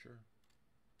for. Sure.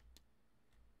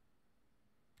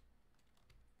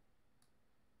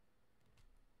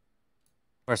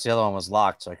 Of course, the other one was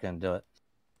locked, so I couldn't do it.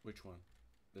 Which one?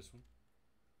 This one?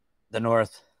 The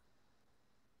north.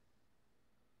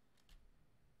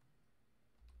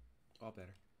 All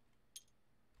better.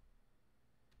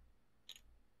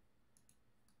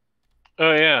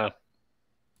 Oh, yeah.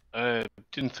 I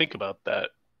didn't think about that,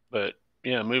 but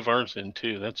yeah, move ours in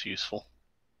too. That's useful.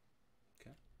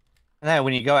 Okay. And then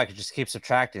when you go, I could just keep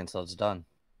subtracting until it's done.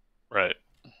 Right.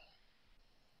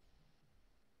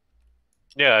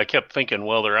 Yeah, I kept thinking,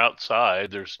 well, they're outside.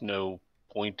 There's no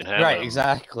point in having them. Right,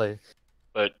 exactly.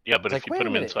 But yeah, but if you put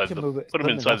them inside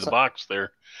the box,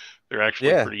 they're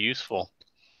actually pretty useful.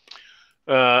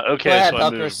 Okay, ahead, so I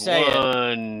moved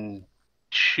 1,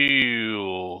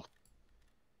 2,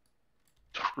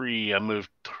 3. I moved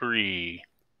 3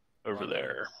 over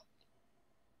there.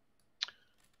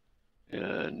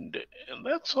 And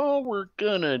that's all we're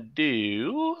gonna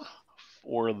do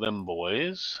for them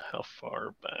boys. How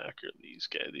far back are these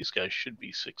guys? These guys should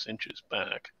be 6 inches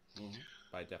back.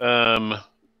 By definition.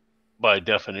 By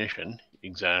definition,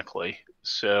 exactly.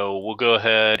 So we'll go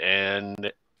ahead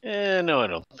and no, I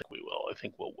don't think we will. I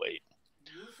think we'll wait.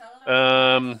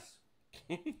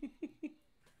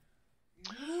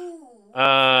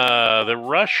 The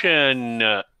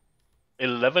Russian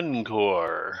 11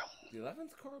 Corps. The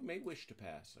 11th Corps may wish to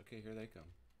pass. Okay, here they come.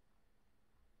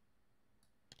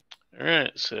 All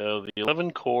right, so the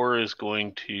 11 Corps is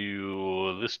going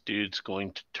to, this dude's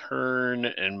going to turn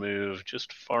and move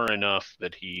just far enough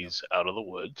that he's out of the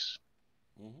woods.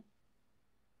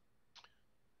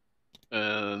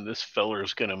 And this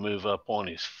feller's going to move up on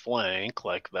his flank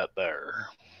like that there.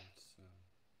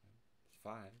 It's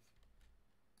 5.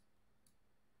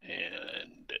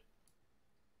 And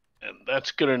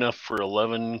that's good enough for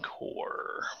 11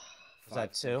 Corps. Is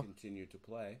that 2? Continue to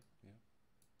play.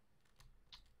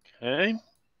 Yeah. Okay.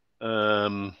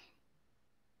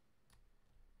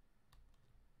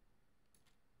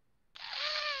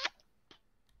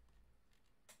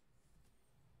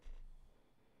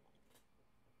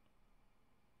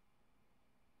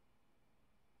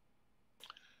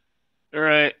 All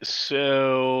right,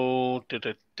 so should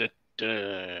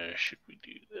we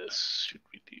do this? Should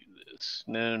we do this?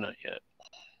 No, not yet.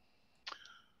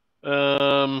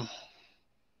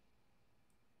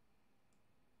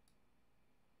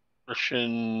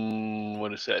 Russian,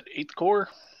 what is that? 8th Corps?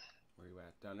 Where you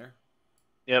at? Down there?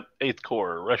 Yep, 8th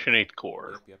Corps. Russian 8th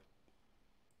Corps. Yep.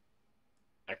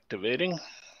 Activating.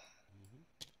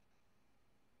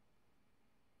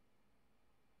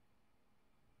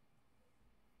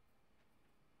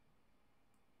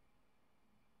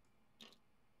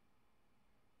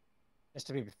 Just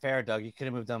to be fair, Doug, you could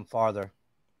have moved them farther.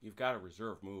 You've got a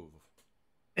reserve move.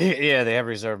 Yeah, they have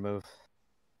reserve move.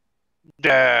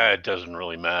 It doesn't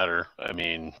really matter. I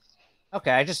mean, okay,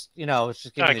 I just it's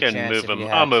just giving I you a can chance. move them.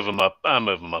 I'll move them up. I'll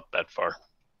move them up that far.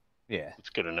 Yeah,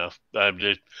 it's good enough. I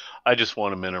just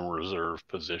want them in a reserve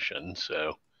position.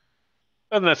 So,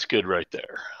 and that's good right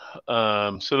there.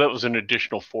 So that was an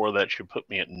additional 4. That should put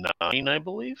me at 9, I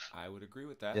believe. I would agree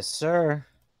with that. Yes, sir.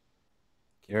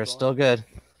 Keep You're going. still good.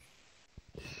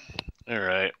 All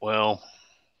right. Well.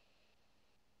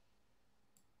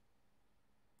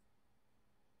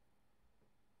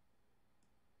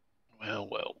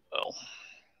 Well.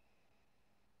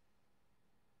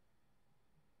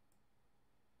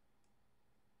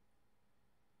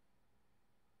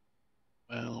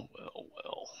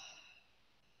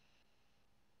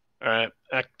 All right,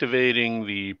 activating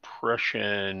the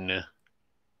Prussian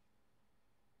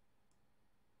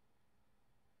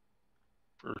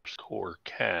 1st Corps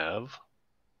Cav.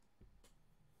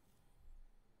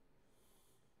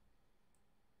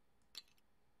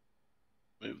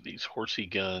 Move these horsey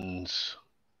guns.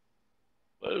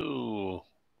 Whoa.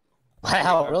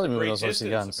 Wow, really moving Great those horsey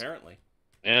distance, guns. apparently.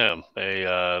 Yeah,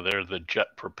 they're the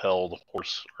jet-propelled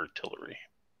horse artillery.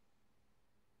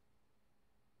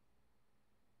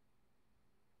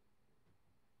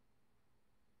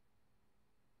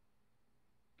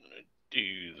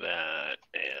 Do that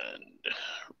and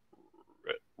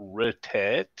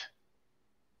rotate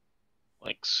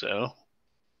like so.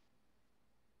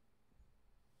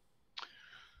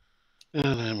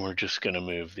 And then we're just going to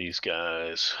move these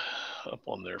guys up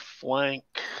on their flank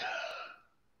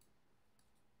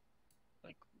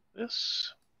like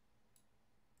this.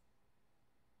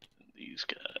 And these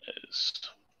guys.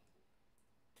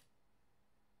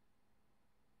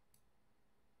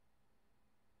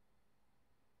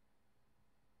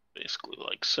 Basically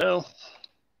like so.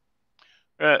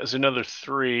 All right, there's another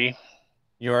 3.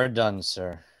 You are done,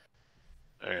 sir.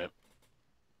 All right.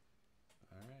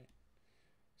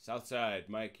 South side,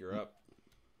 Mike, you're up.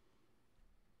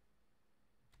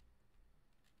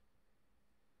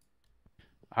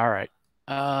 All right.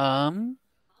 All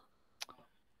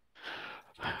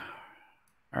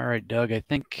right, Doug. I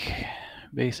think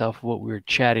based off of what we were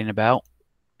chatting about,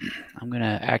 I'm going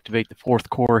to activate the 4th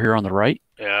Corps here on the right.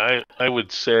 Yeah, I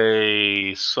would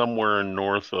say somewhere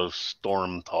north of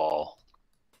Stormtall.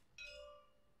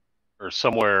 Or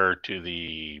somewhere to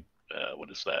the, what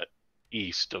is that?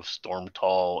 East of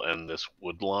Stormtall and this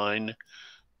wood line.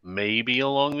 Maybe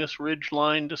along this ridge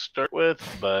line to start with,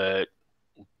 but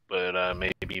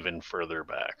maybe even further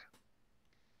back.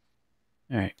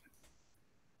 All right.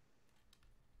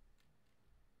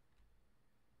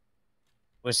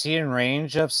 Was he in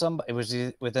range of somebody? Was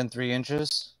he within 3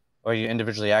 inches? Or are you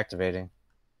individually activating?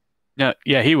 No,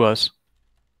 yeah, he was.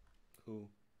 Who?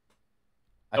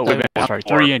 Oh, wait a minute. I'm sorry,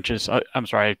 3 inches. I'm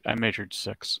sorry, I measured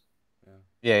 6.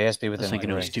 Yeah, he has to be I within. was thinking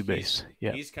it was range. 2 base.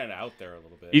 Yeah. He's kind of out there a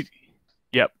little bit.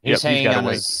 Yep. He's hanging got to on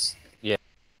wait. his. Yeah.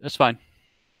 That's fine.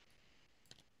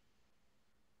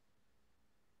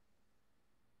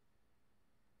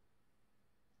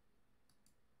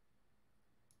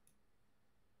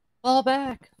 Fall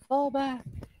back. Fall back.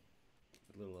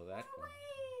 A little of that going.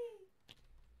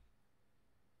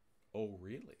 Oh,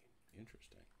 really?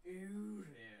 Interesting. Ooh,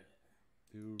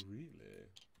 Really?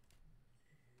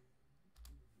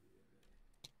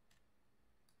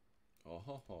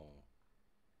 Oh.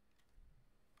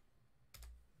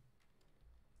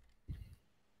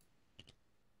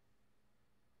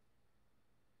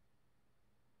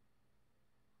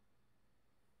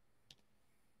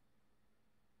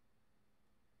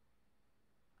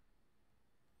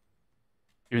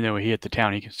 Even though he hit the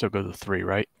town, he can still go to the 3,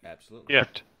 right? Absolutely. Yeah.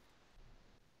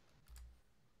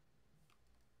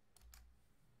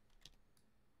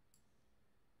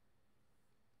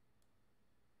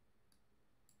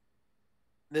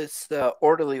 This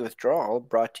orderly withdrawal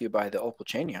brought to you by the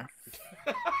Opalchania.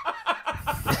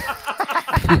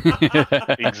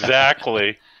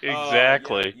 Exactly.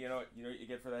 Exactly. You know what you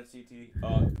get for that, CT?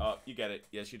 You get it.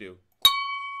 Yes, you do.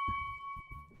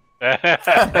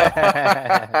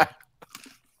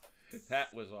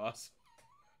 That was awesome.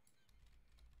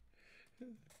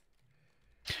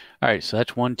 All right, so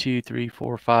that's 1, 2, 3,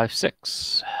 4, 5,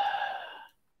 6.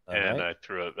 And I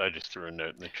just threw a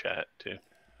note in the chat too.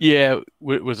 Yeah,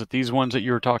 was it these ones that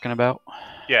you were talking about?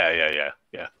 Yeah.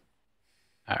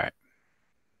 All right.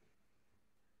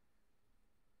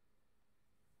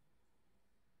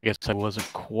 I guess I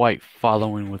wasn't quite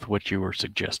following with what you were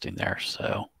suggesting there,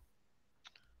 so.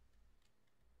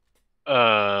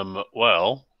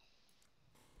 Well,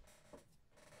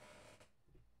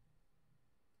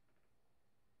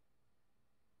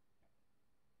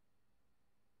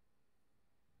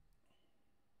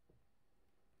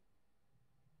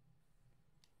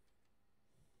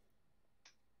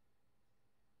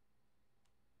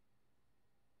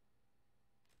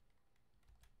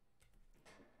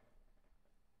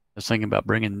 I was thinking about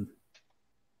bringing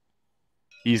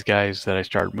these guys that I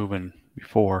started moving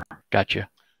before. Gotcha.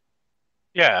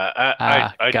 yeah,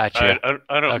 Gotcha.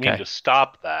 I don't mean Okay. to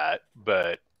stop that,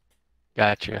 but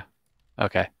Gotcha.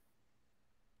 Okay.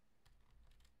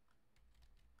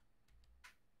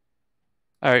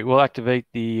 All right, we'll activate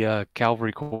the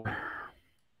Cavalry Corps.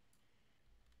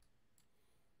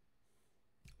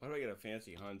 Why do I get a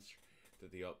fancy hunch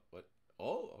that the what?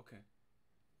 Oh, okay.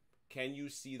 Can you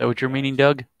see Is those that what you're guys? meaning,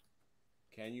 Doug?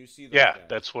 Can you see those yeah, guys?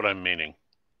 that's what I'm meaning.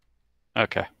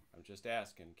 Okay. I'm just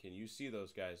asking. Can you see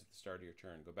those guys at the start of your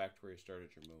turn? Go back to where you started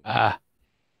your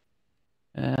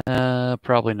move.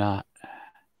 Probably not.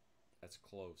 That's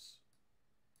close.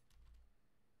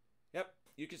 Yep,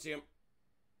 you can see them.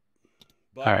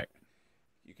 But All right.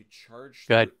 you could charge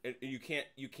Go ahead. through.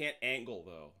 You can't angle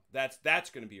though. That's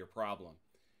going to be your problem.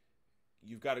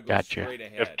 You've got to go Gotcha. straight You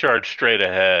have ahead. to charge straight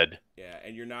ahead. Yeah,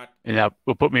 and you're not. And that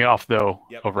will put me off, though,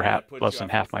 Yep, over and that half, puts less you than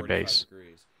off half for my 45 base.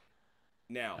 degrees.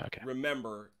 Now, Okay.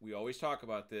 remember, we always talk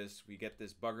about this. We get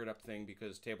this buggered up thing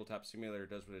because Tabletop Simulator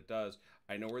does what it does.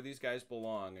 I know where these guys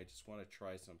belong. I just want to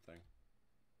try something.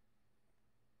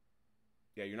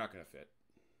 Yeah, you're not going to fit.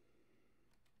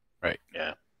 Right. Yeah. You're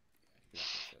not gonna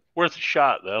fit. Worth a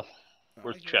shot, though. No, I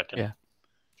Worth get it. checking. Yeah.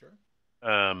 Sure.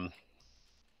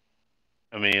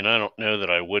 I mean, I don't know that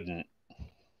I wouldn't.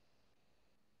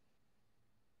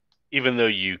 Even though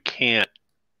you can't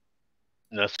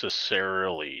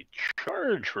necessarily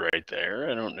charge right there,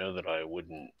 I don't know that I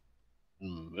wouldn't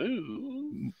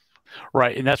move.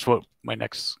 Right, and that's what my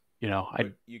next, I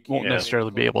But you can't won't get any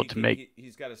necessarily be clo- able he to can- make.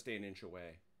 He's got to stay an inch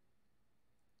away.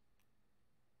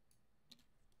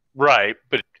 Right,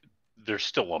 but there's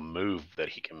still a move that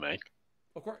he can make.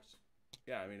 Of course.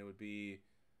 Yeah, I mean, it would be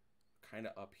kind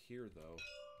of up here, though.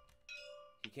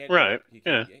 He can't. Right, He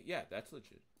can't, yeah, that's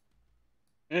legit.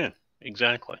 Yeah,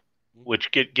 exactly. Mhm.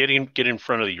 Which get in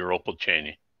front of the Europa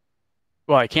Cheney.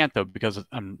 Well, I can't, though, because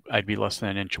I'd be less than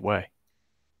an inch away.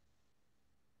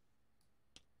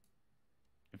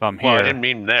 If I'm Well, here. I didn't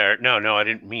mean there. No, I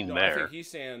didn't mean No, there. I think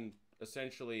he's saying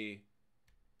essentially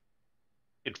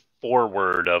It's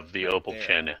forward of the right Opal there,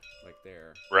 Cheney. like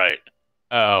there. Right.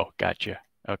 Oh, gotcha.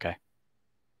 Okay.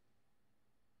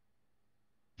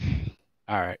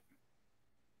 All right.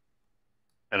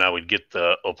 And I would get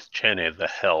the Opal Cheney the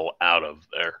hell out of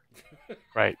there.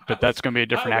 Right, but that's going to be a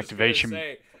different activation.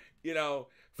 Say,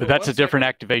 but that's a different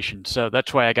activation, so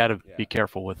that's why I got to be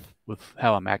careful with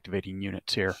how I'm activating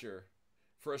units here. Sure.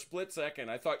 For a split second,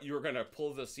 I thought you were going to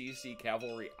pull the CC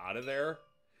cavalry out of there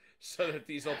so that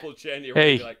these Opal Cheney were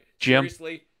going to be like, Jim.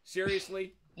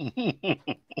 Seriously?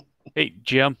 Hey,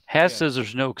 Jim, Has says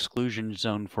there's no exclusion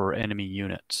zone for enemy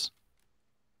units.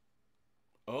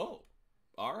 Oh,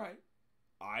 all right.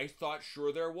 I thought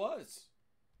sure there was.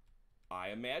 I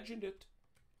imagined it.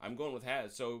 I'm going with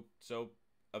Has. So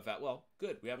of that, well,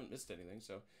 good. We haven't missed anything.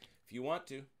 So if you want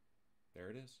to, there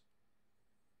it is.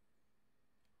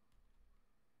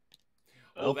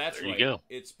 Oh, that's there right. You go.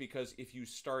 It's because if you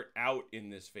start out in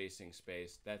this facing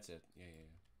space, that's it.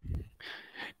 Yeah.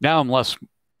 Now I'm less.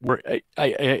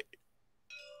 I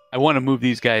want to move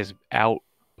these guys out,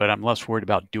 but I'm less worried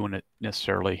about doing it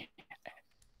necessarily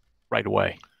right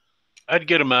away. I'd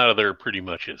get them out of there pretty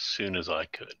much as soon as I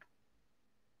could.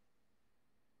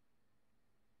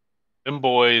 Them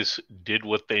boys did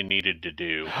what they needed to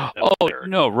do. Oh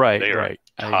no, right, they right.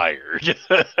 Are tired.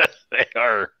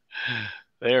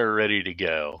 They are ready to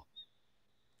go.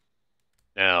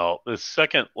 Now the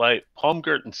second light,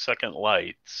 Palmgarten second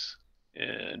lights,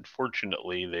 and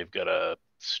fortunately they've got a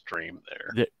stream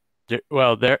there.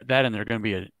 That and they're going to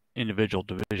be an individual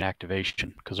division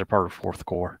activation because they're part of 4th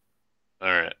Corps. All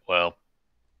right. Well,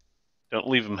 don't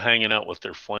leave them hanging out with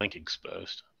their flank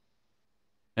exposed.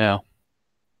 Yeah.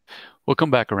 We'll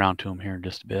come back around to them here in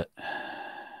just a bit.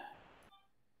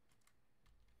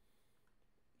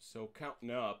 So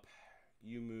counting up,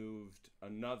 you moved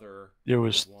another. There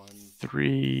was 1,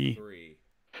 3, 3.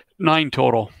 9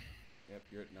 total. Yep,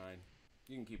 you're at 9.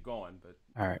 You can keep going, but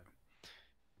all right.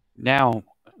 Now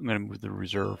I'm going to move the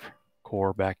reserve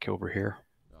core back over here.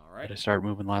 All right. That I started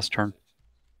moving last turn.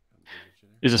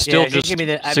 Is it still if you just give me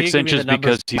the, if you 6 give me the inches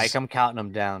numbers, because he's... Mike, I'm counting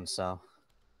them down, so.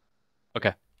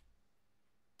 Okay.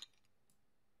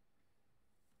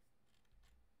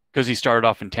 Because he started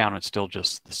off in town, it's still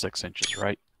just the 6 inches,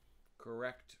 right?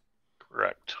 Correct.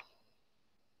 Correct.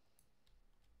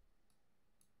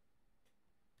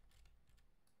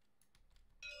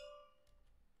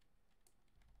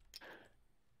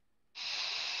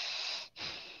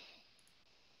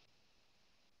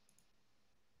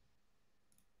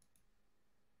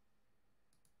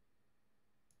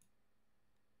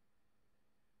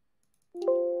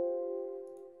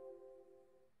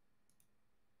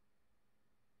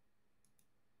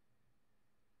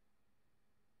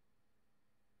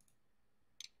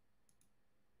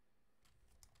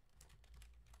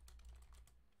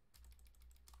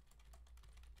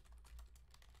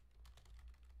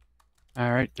 All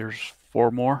right, there's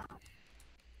 4 more.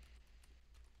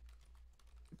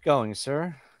 Keep going,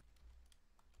 sir.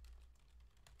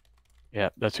 Yeah,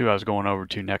 that's who I was going over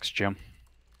to next, Jim.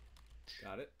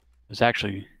 Got it. It's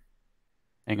actually...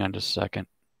 Hang on just a second.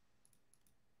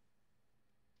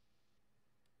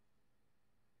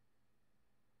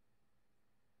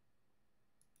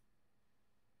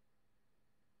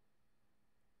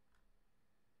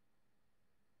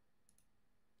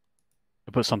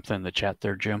 I put something in the chat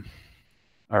there, Jim.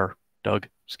 Or Doug,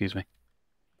 excuse me.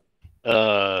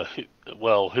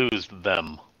 Well, who's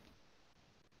them?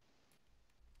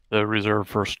 The reserve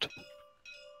first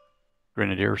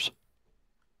Grenadiers.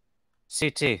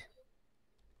 CT.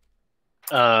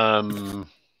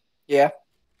 Yeah.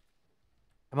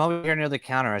 Come over here near the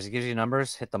counter. As it gives you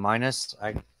numbers, hit the minus.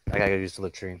 I gotta get used to the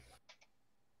latrine.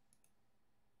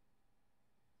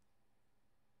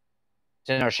 It's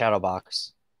in our shadow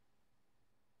box.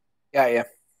 Got you. Am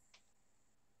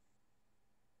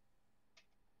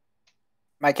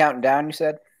I counting down, you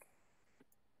said?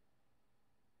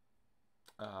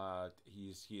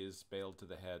 He is bailed to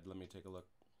the head. Let me take a look.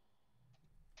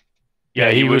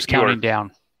 Yeah, he was you are- counting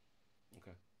down.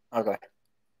 Okay. Okay.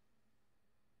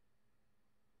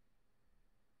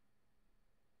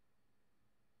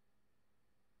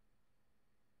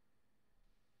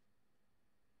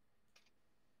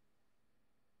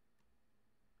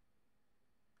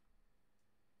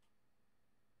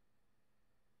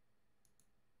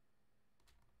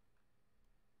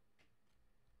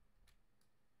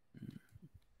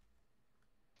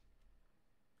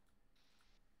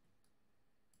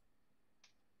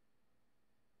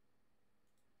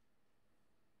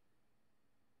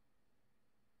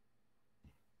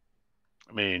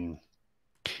 I mean,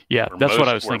 Yeah, we're that's what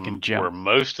I most- was thinking, Jim. We're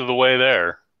most of the way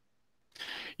there.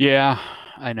 Yeah,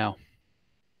 I know.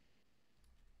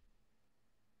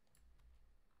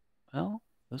 Well,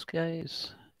 those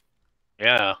guys,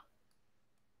 Yeah.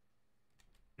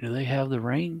 do they have the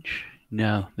range?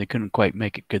 No, they couldn't quite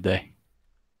make it, could they?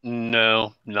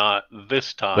 No, not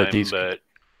this time. these-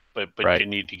 But Right. you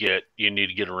need to get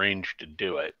a range to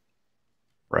do it.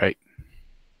 Right.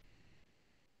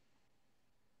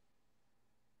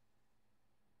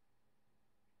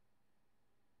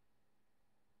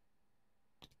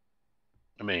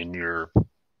 I mean, you're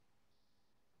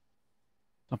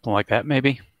Something like that,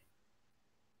 maybe.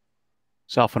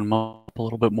 Soften them up a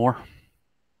little bit more.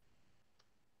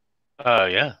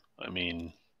 yeah. I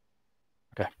mean,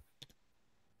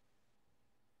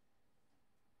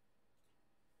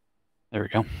 There we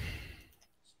go.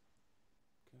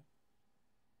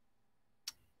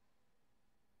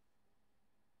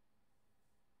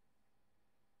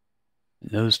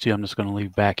 Those two I'm just going to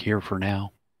leave back here for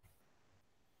now.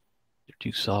 They're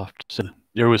too soft. So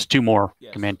there was 2 more.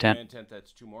 Yes. Command tent. Command tent.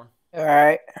 That's 2 more. All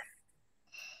right.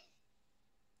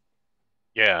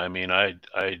 yeah. I mean, I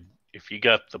if you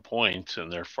got the points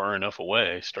and they're far enough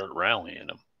away, start rallying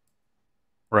them.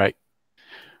 Right.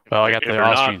 Well, I got If the they're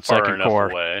not Austrian far Second enough Corps.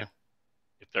 away,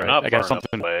 if they're Right, not I got far enough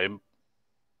something- away,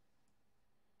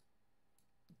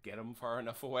 Get them far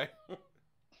enough away.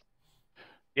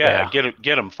 yeah, Yeah.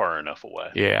 get them far enough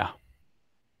away. Yeah.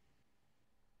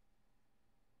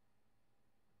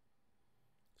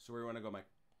 So where you want to go, Mike?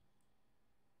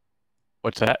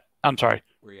 What's that? I'm sorry.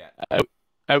 Where you at?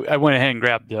 I went ahead and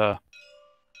grabbed Okay.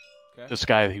 this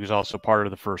guy. He was also part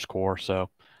of the First Corps, so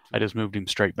I just moved him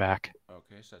straight back.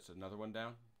 Okay, so that's another one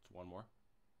down. It's 1 more.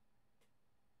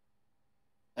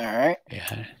 All right.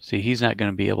 Yeah. See, he's not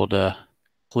going to be able to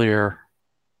clear.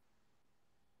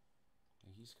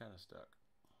 He's kind of stuck.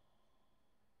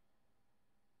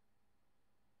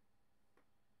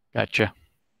 Gotcha.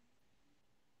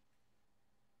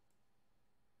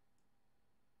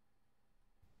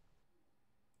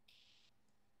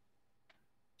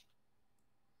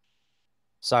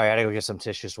 Sorry, I had to go get some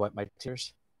tissues to wipe my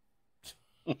tears.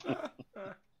 Anything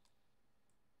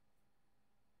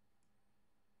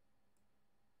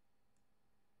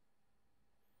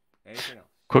else?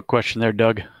 Quick question there,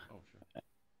 Doug. Oh, sure.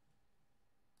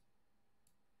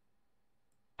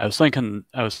 I was thinking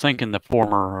the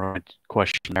former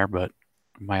question there, but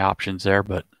my options there,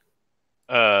 but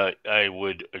I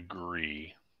would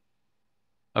agree.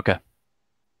 okay.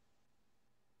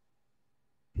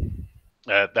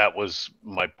 That was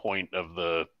my point of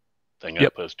the thing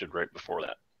Yep. I posted right before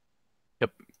that.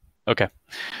 Yep. Okay.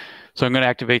 So I'm going to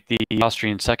activate the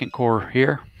Austrian second corps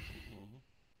here.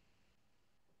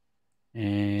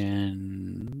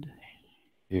 And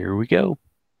here we go.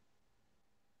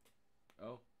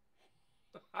 Oh.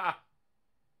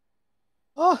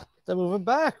 Oh, they're moving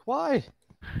back. Why?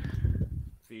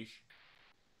 Fish.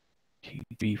 2,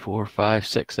 3, 4, 5,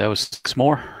 6. That was 6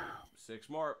 more. 6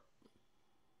 more.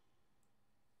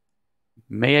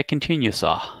 May I continue,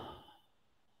 sir?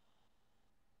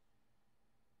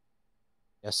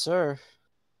 Yes, sir.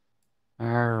 All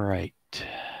right.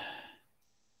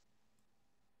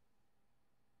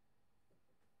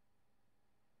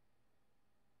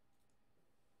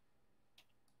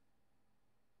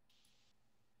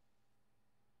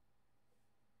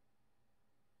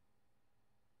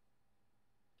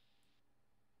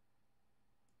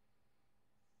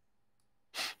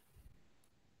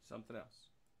 Something else.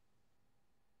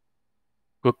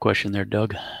 Good question there,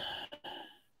 Doug.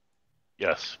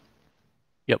 Yes.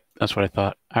 Yep, that's what I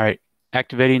thought. All right.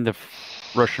 Activating the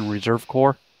Russian Reserve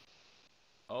Corps.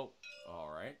 Oh,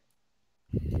 all right.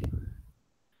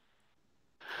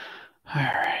 All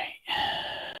right.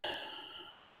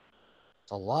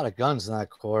 It's a lot of guns in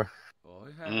that corps. Oh,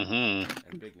 yeah.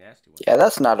 Mm-hmm. And big nasty ones. Yeah,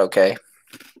 that's not okay.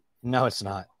 No, it's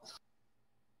not.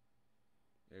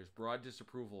 There's broad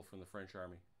disapproval from the French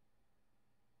army.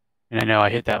 And I know I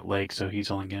hit that leg, so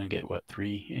he's only going to get, what,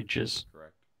 3 inches?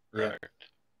 Correct. Yeah.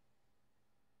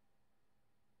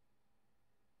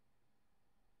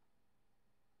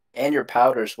 And your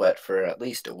powder's wet for at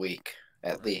least a week.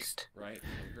 At least. Right.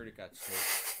 I heard it got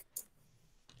soaked.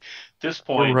 At this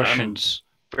We're point, Russians.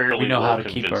 I'm fairly We know well how to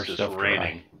keep our convinced it's stuff dry.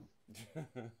 raining.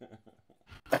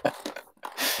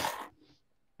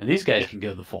 And these guys can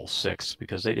go the full 6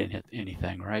 because they didn't hit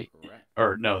anything, right? Correct.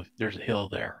 Or no, there's a hill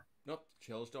there. Nope.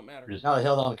 Chills don't matter. No, the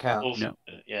hill don't count. Well, No.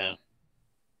 Yeah.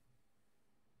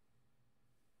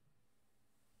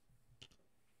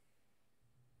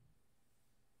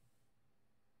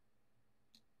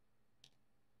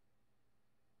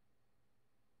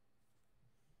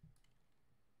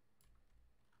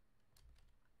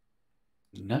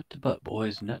 Nut to butt,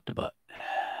 boys. Nut to butt.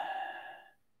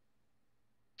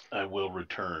 I will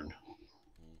return.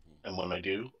 Mm-hmm. And when I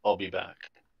do, I'll be back.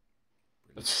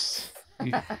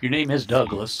 Your name is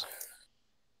Douglas.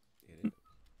 It is.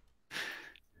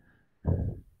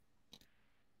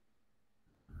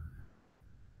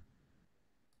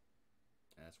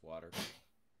 That's water.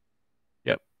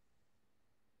 Yep.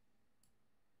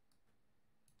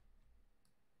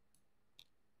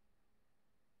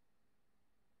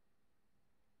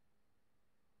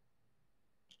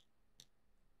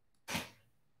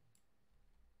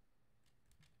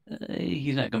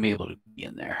 He's not going to be able to be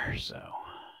in there, so.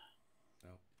 No.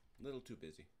 A little too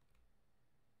busy.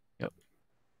 Yep.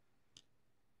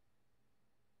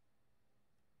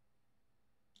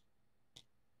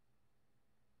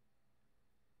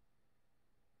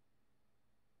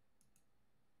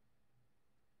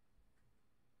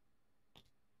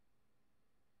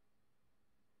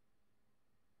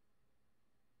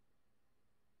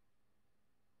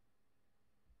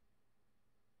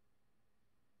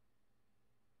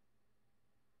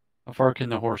 How far can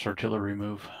the horse artillery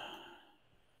move?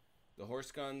 The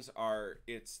horse guns are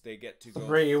they get to go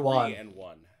 3, 1. and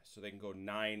 1. So they can go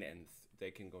 9 and they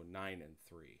can go 9 and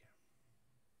 3.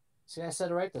 See, I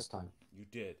said it right this time. You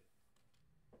did.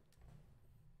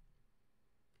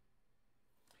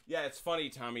 Yeah, it's funny,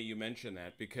 Tommy, you mentioned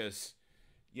that because,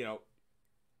 you know,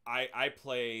 I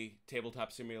play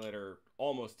Tabletop Simulator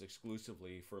almost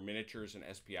exclusively for miniatures and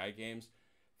SPI games.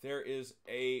 There is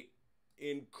an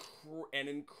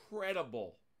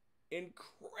incredible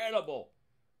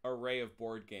array of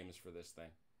board games for this thing.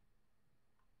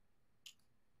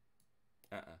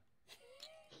 There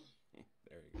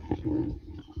you go.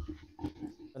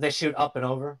 They shoot up and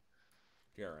over.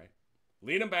 You're all right.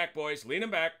 Lean them back, boys. Lean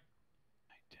them back.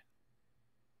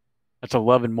 That's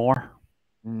 11 more.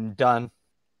 Done.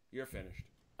 You're finished.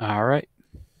 All right.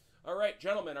 All right,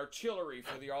 gentlemen. Artillery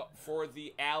for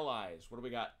the Allies. What do we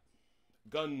got?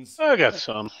 Guns. I got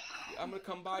some. I'm gonna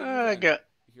come by. I got.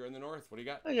 Here in the north. What do you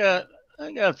got?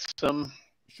 I got some.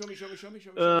 Show me.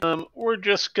 We're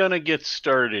just gonna get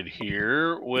started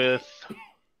here with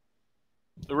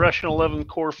the Russian 11th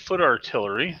Corps Foot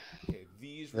Artillery. Okay,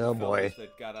 these were Oh, the boy. fellas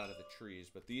that got out of the trees,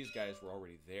 but these guys were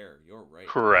already there. You're right.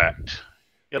 Correct.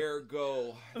 Yep.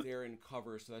 Ergo, they're in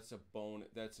cover, so that's a bone.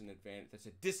 That's an advantage. That's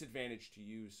a disadvantage to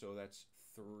you. So that's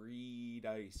 3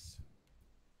 dice.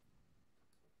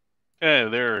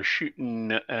 They're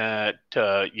shooting at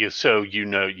you, so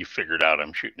you figured out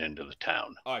I'm shooting into the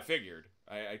town. Oh, I figured.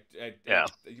 Yeah.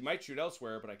 You might shoot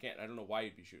elsewhere, but I can't. I don't know why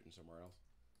you'd be shooting somewhere else.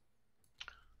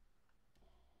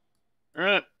 All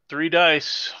right, 3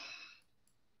 dice.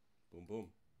 Boom, boom.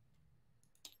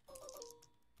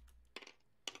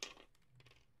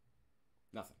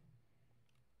 Nothing.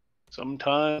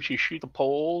 Sometimes you shoot the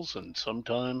poles, and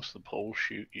sometimes the poles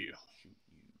shoot you. Shoot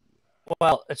you.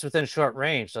 Well, it's within short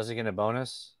range. Does he get a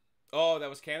bonus? Oh, that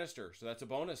was canister, so that's a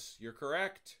bonus. You're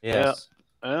correct. Yes.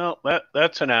 Well,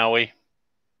 that's an owie.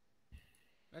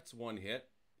 That's 1 hit.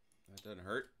 That doesn't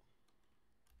hurt.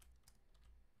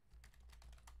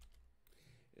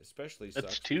 Especially That's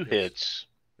sucks 2 because hits.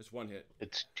 It's 1 hit.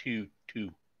 It's two. No,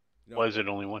 Why is it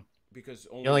only 1? because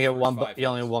You only the get first one. 5 You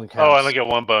only hits. have one Oh, count. I only get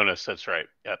 1 bonus. That's right.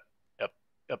 Yep.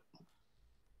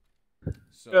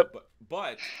 So, Yep. but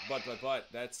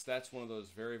that's one of those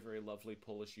very, very lovely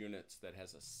Polish units that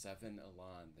has a 7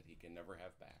 elan that he can never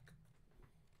have back.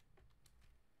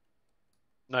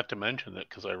 Not to mention that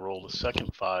because I rolled a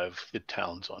second 5, the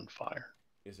town's on fire.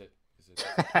 Is that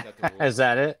the rule? Is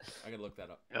that it? I gotta look that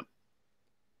up. Yep.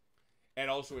 And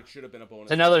also, it should have been a bonus.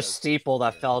 It's another because- steeple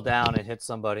that fell down and hit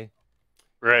somebody.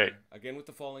 Right. Again with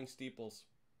the falling steeples.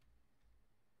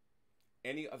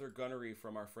 Any other gunnery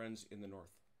from our friends in the north?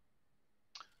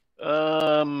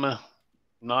 Not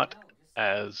No, just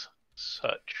as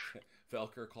such.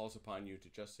 Velker calls upon you to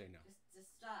just say no.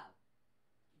 Just stop.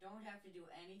 You don't have to do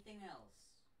anything else.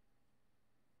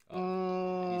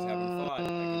 Oh, he's having thought. I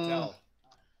can tell.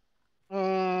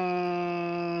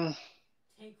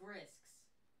 Take risks.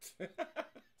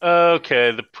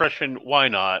 Okay, the Prussian. Why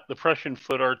not? The Prussian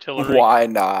foot artillery. Why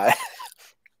not?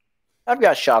 I've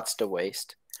got shots to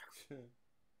waste.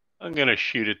 I'm gonna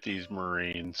shoot at these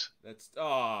Marines. That's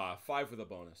 5 with a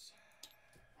bonus.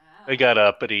 They got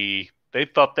uppity. They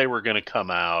thought they were gonna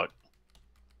come out.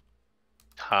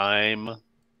 Time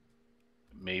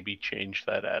maybe change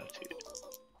that attitude.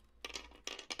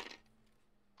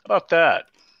 How about that?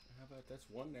 How about that's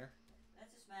 1 there?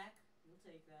 That's a smack. We'll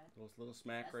take that. Little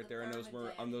smack That's right the there on those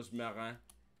perma marins.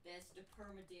 That's the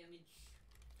perma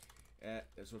damage.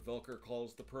 That's what Velker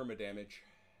calls the perma damage.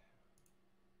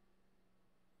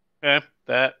 Okay,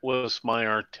 that was my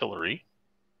artillery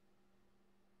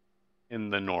in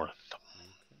the north.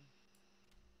 Okay.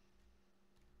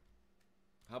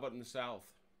 How about in the south?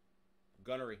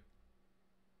 Gunnery.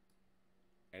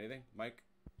 Anything, Mike?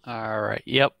 All right.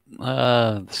 Yep.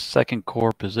 The 2nd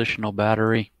Corps positional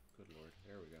battery. Good lord.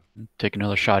 There we go. Take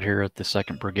another shot here at the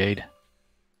 2nd Brigade.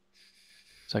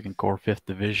 2nd Corps, 5th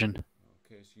Division.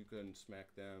 Okay, so you can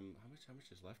smack them. How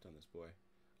much is left on this boy?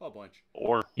 Oh, a bunch.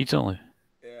 Or He's only.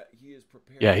 He is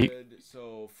prepared. Yeah,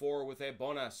 So 4 with a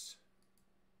bonus.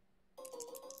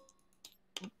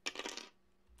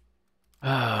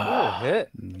 Oh, hit.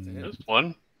 there's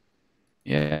 1.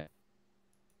 Yeah.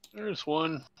 There's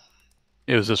 1.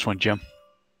 It was this one, Jim.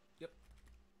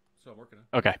 So I'm working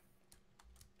on. Okay.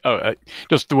 Oh,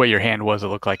 just the way your hand was, it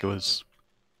looked like it was.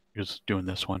 He was doing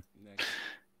this one. Next.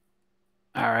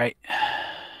 All right.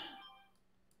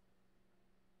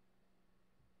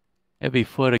 Heavy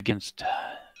foot against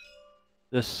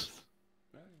this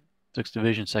All right. 6th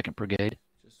Division, 2nd Brigade.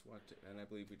 Just want to, and I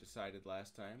believe we decided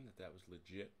last time that was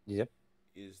legit. Yep.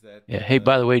 Is that? Yeah. Hey,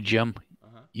 by the way, Jim,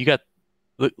 Uh-huh. you got.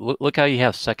 Look how you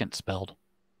have 2nd spelled.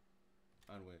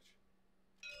 On which?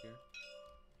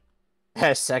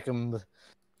 Here. Second.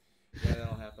 Yeah,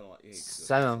 that'll happen a lot. Yeah, it's a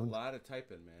Sound. lot of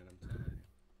typing, man. I'm telling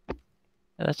you.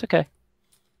 Yeah, that's okay.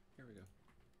 Here we go.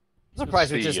 I'm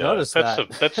surprised we just noticed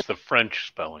that. That's the French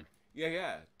spelling.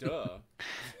 Yeah. Duh.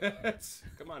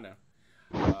 Come on now.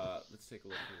 Let's take a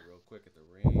look here real quick at the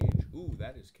range. Ooh,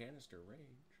 that is canister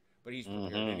range. But he's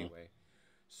prepared anyway.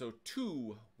 So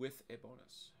 2 with a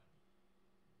bonus.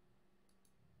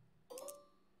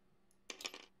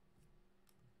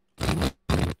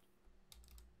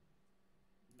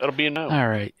 That'll be a no. All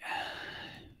right.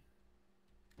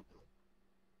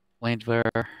 Landwehr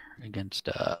against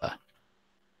 1st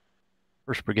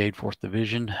Brigade, 4th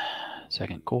Division,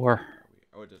 2nd Corps.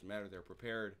 Oh, it doesn't matter. They're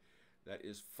prepared. That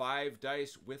is 5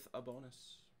 dice with a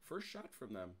bonus. First shot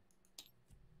from them.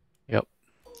 Yep.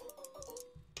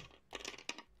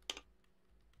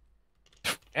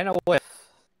 And a whiff.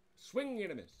 Swing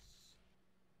and a miss.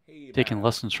 Hey, Taking Bob.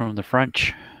 lessons from the French.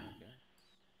 Okay.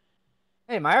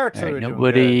 Hey, my All archery right, are doing good.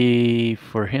 nobody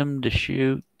for him to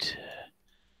shoot.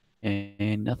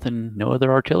 And nothing, no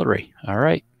other artillery. All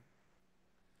right.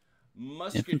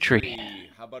 Musketry.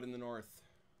 How about in the north?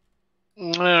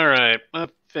 All right. I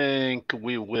think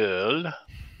we will.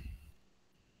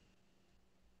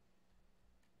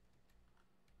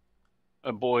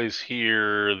 My boys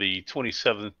here, the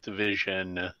 27th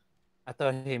Division. I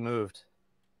thought he moved.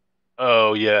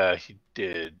 Oh, yeah, he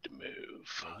did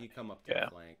move. Yeah, he come up to the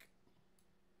flank.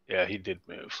 Yeah, he did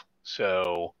move.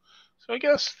 So I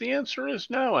guess the answer is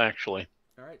no, actually.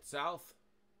 All right, south.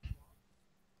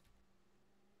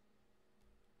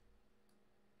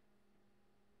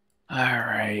 All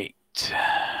right.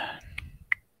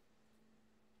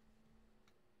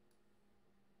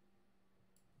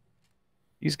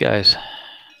 These guys.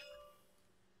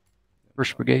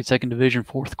 1st Brigade, 2nd Division,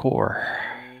 4th Corps.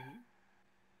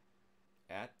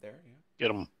 At there, yeah.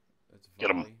 Get him. That's Get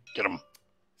him. volley. Get him.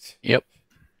 Yep.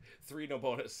 3, no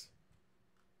bonus.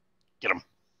 Get him.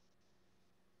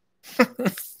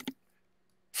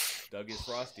 Doug is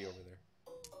frosty over there.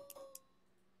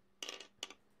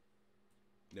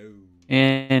 No.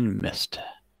 And missed.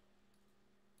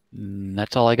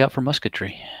 That's all I got for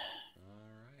musketry. All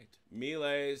right.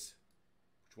 Melees.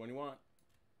 Which one you want?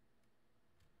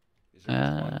 Is there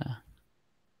just one?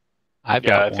 I've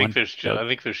got I one. think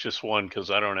there's just one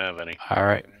because I don't have any. All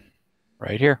right.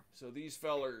 Right here. So these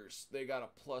fellers, they got a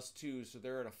 +2, so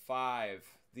they're at a 5.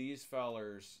 These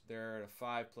fellers, they're at a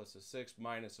 5 plus a 6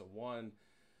 minus a 1.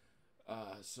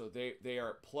 So they are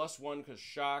at +1 because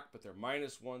shock, but they're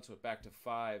 -1, so back to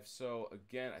 5. So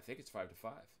again, I think it's 5 to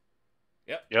 5.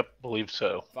 Yep. Yep, believe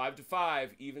so. 5 to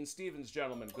 5, even Stevens,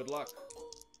 gentlemen. Good luck.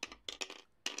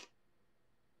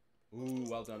 Ooh,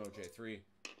 well done, OJ3.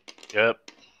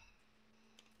 Yep.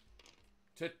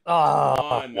 To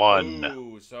Ah, 1.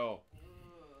 Ooh, so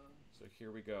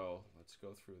here we go. Let's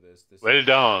go through this. Well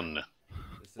done.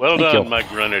 This Well Thank done, you. my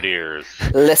grenadiers.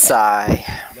 Lissai.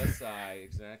 Let's exactly.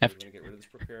 We're gonna get rid of this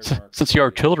prepared mark. Since the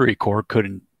artillery corps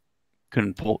couldn't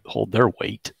hold their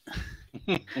weight.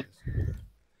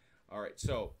 All right,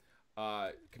 so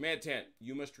command tent,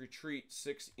 you must retreat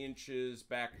 6 inches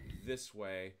back this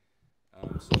way.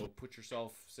 So put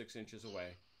yourself 6 inches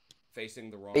away,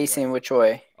 facing the wrong way. Facing which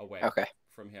way? Away. Okay.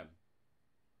 From him.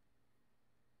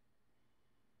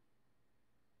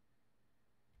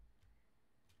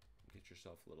 Get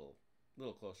yourself a little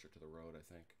closer to the road, I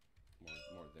think.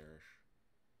 More there-ish.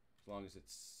 As long as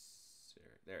it's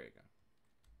there you go.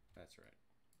 That's right.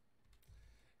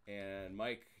 And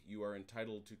Mike, you are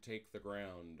entitled to take the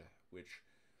ground, which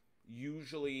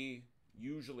usually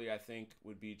I think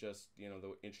would be just, the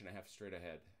 1.5 inches straight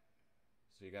ahead.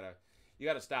 So you gotta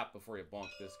stop before you bonk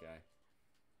this guy.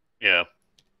 Yeah.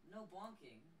 No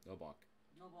bonking. No bonk.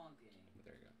 No bonking.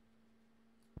 There you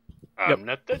go. I'm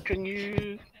not touching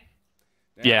you.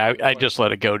 Yeah, I just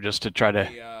let it go just to try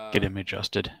to get him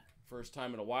adjusted. First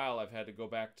time in a while I've had to go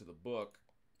back to the book.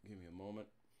 Give me a moment.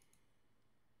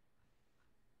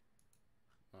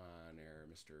 On air,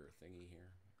 Mr. Thingy here.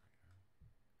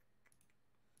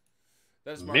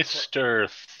 That is Mark Mr.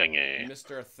 Thingy.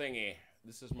 Mr. Thingy.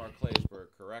 This is Mark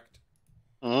Claysburg, correct?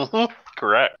 Mm-hmm.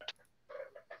 Correct.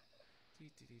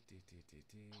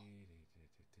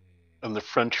 And the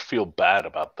French feel bad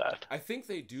about that. I think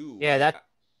they do. Yeah, that's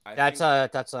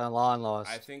think, a long loss.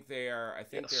 I think they are. I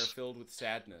think they are filled with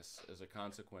sadness as a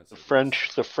consequence. The of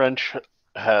French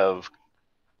have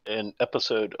an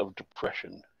episode of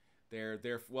depression.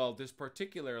 Well, this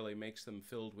particularly makes them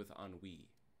filled with ennui.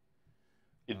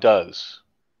 It does.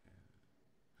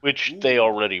 Which they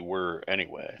already were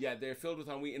anyway. Yeah, they're filled with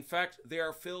ennui. In fact, they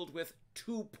are filled with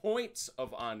 2 points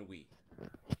of ennui.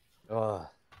 Ugh.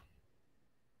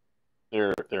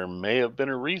 There may have been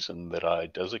a reason that I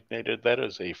designated that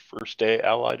as a first day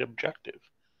Allied objective.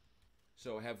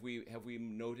 So have we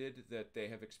noted that they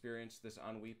have experienced this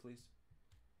ennui, please?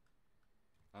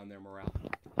 On their morale.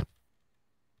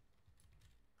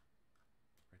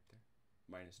 Right there.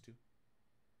 -2.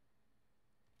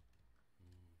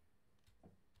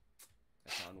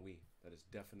 That's ennui. That is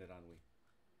definite ennui.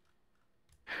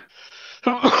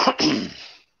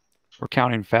 We're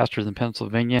counting faster than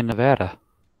Pennsylvania and Nevada.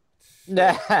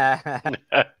 No,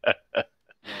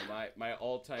 my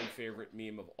all-time favorite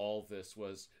meme of all this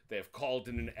was they have called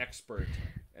in an expert,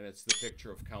 and it's the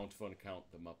picture of Count Von Count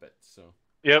the Muppet. So.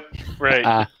 Yep,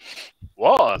 right.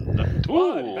 1, 2.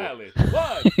 One, Valley,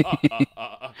 1.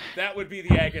 That would be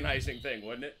the agonizing thing,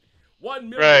 wouldn't it? 1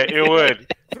 million. Right, it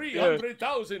would.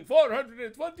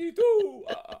 300,422.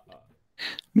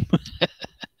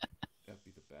 That'd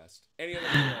be the best. Any other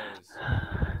noise?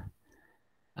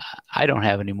 I don't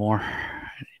have any more. I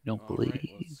don't All believe. right,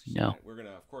 let's see. No. We're gonna,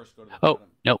 of course, go to the Oh, bottom.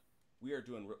 nope. We are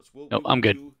doing. Nope, I'm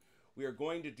good. We are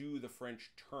going to do the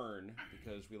French turn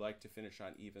because we like to finish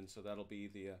on even. So that'll be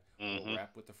the we'll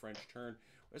wrap with the French turn.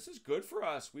 This is good for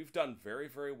us. We've done very,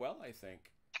 very well, I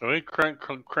think. We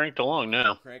cranked along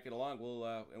now. Cranking along.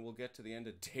 We'll get to the end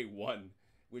of day one,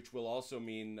 which will also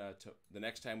mean the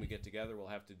next time we get together, we'll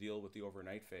have to deal with the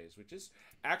overnight phase, which is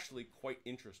actually quite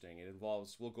interesting. It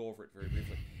involves. We'll go over it very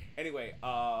briefly. Anyway,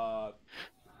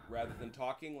 rather than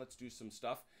talking, let's do some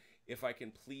stuff. If I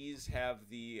can please have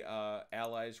the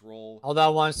allies roll. Hold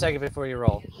on 1 second before you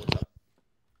roll. What's up?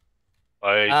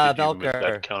 I did you move Belker.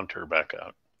 that counter back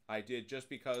out. I did just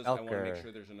because I want to make Belker.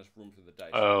 sure there's enough room for the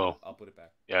dice. Oh. I'll put it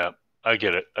back. Yeah, I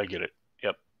get it.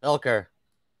 Yep. Belker.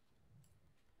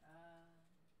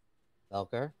 Uh,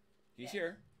 Belker. He's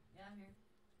here. yeah, I'm here.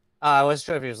 I wasn't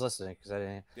sure if he was listening because I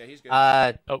didn't. Yeah, he's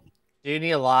good. Do you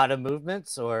need a lot of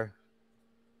movements or?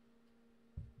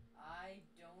 I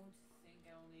don't think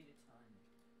I'll need a ton.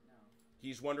 No.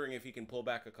 He's wondering if he can pull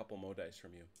back a couple mo dice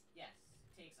from you. Yes,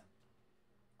 take some.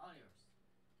 All yours.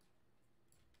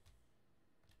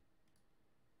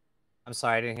 I'm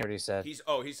sorry, I didn't hear what he said. He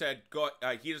said go.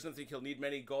 He doesn't think he'll need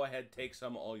many. Go ahead, take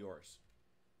some. All yours.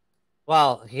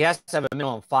 Well, he has to have a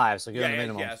minimum of 5, so give him a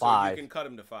minimum yeah. 5. So you can cut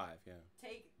him to 5. Yeah.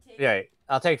 Take. Yeah,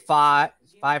 I'll take 5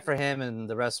 for him and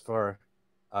the rest for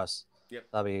us. Yep.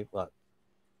 That'll be what?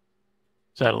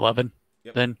 Is that 11?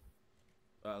 Yep. Then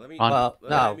Let me. On.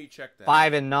 Let me check that.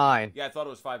 5 and 9. Yeah, I thought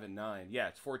it was 5 and 9. Yeah,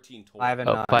 it's 14 total. 5 and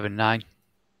 9. 5 and 9.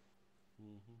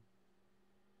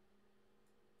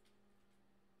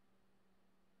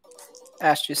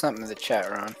 Asked you something in the chat,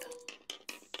 Ron.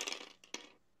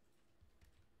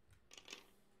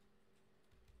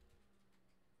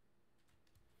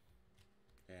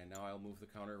 And now I'll move the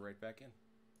counter right back in.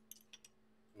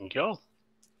 There you go.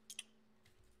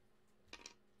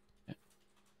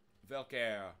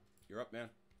 Velker, you're up, man.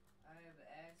 I have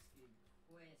asked you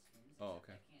questions. Oh, except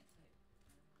okay. I can't type.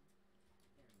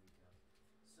 There we go.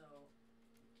 So,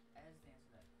 as to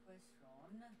answer that question,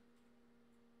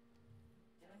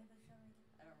 did I have that shot right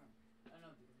there? I don't remember. I don't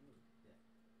know because I moved. Yeah.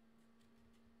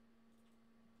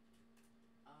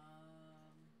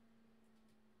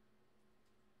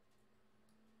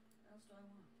 What else do I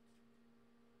want?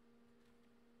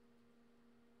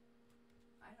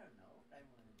 I don't know what I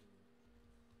want to do.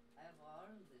 I have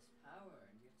all of this power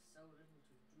and yet so little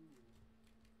to do.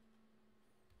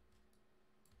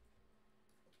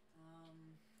 What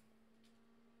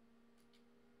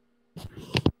do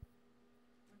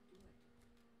I do?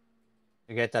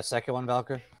 You get that second one,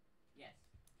 Valker? Yes.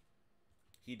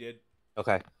 He did.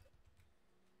 Okay.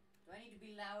 Do I need to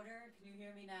be louder? Can you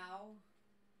hear me now?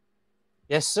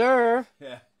 Yes, sir.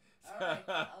 Yeah. Alright,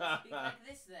 I'll speak like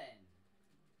this then.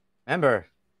 Remember,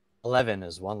 11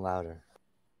 is 1 louder.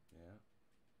 Yeah.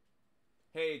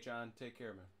 Hey, John, take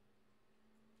care, man.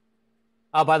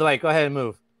 Oh, by the way, go ahead and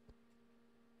move.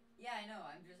 Yeah, I know.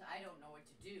 I don't know what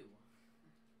to do.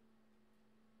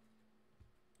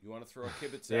 You want to throw a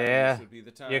kibitz at him, Yeah, this would be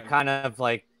the time. you're kind of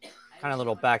like, kind of a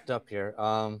little backed up here.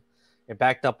 You're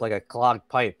backed up like a clogged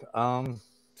pipe. Don't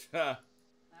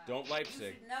You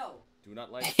Leipzig. should know. Do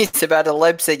not Leipzig. It's about a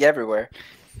Leipzig everywhere.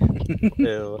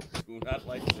 Ew. Do not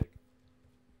Leipzig.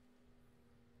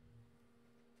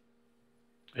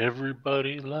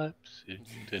 Everybody Leipzig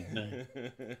tonight.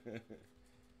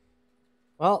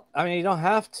 Well, I mean, you don't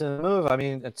have to move. I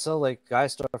mean, until like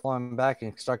guys start falling back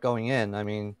and start going in. I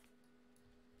mean,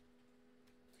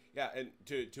 Yeah, and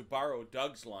to borrow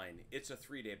Doug's line, it's a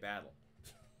 3-day battle.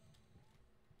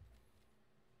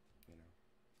 You know.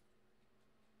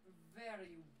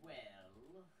 Very well.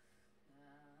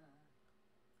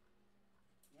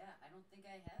 Yeah, I don't think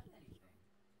I have anything.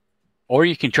 Or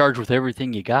you can charge with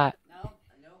everything you got. No,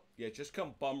 no. Yeah, just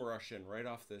come bum rushing right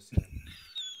off this.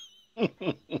 I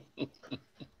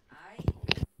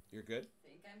You're good?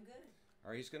 think I'm good.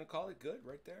 All right, he's going to call it good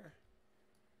right there.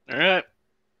 All right.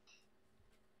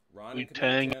 Ron We and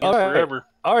Command tang Tim. All right. forever.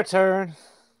 our turn.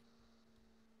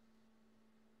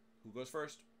 Who goes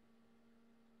first?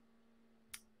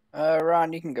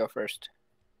 Ron, you can go first.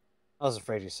 I was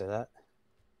afraid you said that.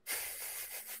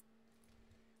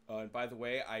 And by the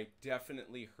way, I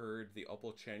definitely heard the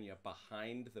Opolchenya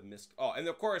behind the mist. Oh, and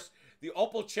of course, the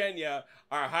Opolchenya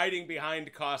are hiding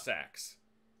behind Cossacks.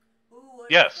 Who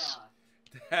would Yes. have thought?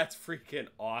 That's freaking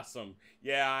awesome.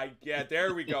 Yeah,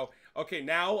 there we go. Okay,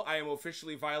 now I am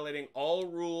officially violating all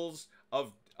rules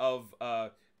of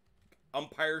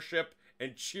umpireship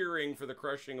and cheering for the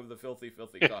crushing of the filthy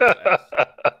Cossacks.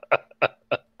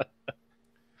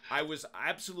 I was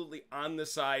absolutely on the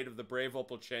side of the brave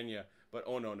Opolchenya, but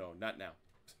oh no, not now.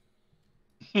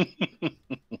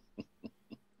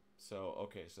 So,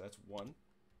 okay, so that's one.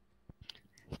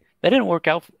 That didn't work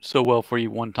out so well for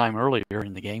you one time earlier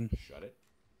in the game. Shut it.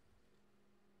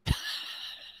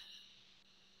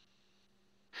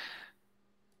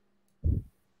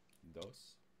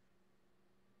 Dos.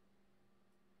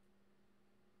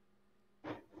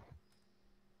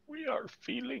 We are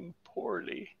feeling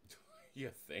poorly. You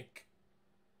think?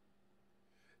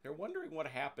 They're wondering what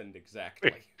happened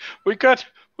exactly. We got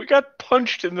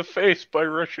punched in the face by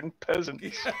Russian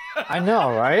peasants. I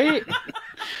know, right?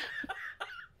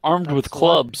 Armed with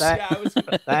clubs.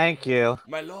 Thank you.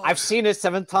 My lord. I've seen it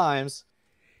 7 times.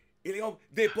 Il y a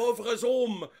des pauvres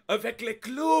hommes avec les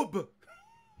clubs.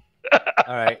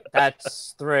 All right,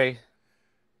 that's 3.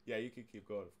 Yeah, you can keep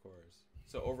going, of course.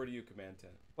 So over to you, Command 10.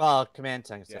 Well, Command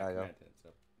 10. Yeah, Command 10. So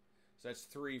that's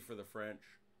 3 for the French.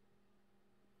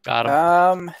 Got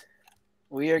him.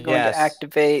 We are going to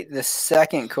activate the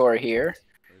second core here.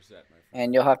 Where's that, my friend?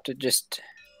 And you'll have to just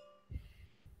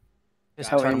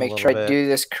help me turn 'em a make little sure I bit. do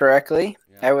this correctly.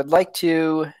 Yeah. I would like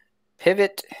to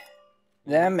pivot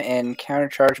them and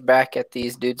countercharge back at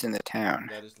these dudes in the town.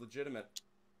 That is legitimate.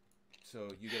 So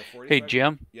you get a 45. Hey,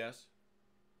 Jim, Yes.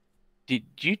 did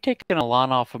you take an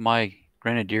alarm off of my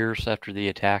grenadiers after the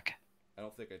attack? I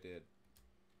don't think I did.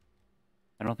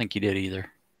 I don't think you did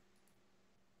either.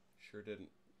 Sure didn't.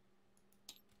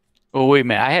 Oh, wait a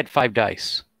minute. I had 5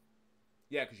 dice.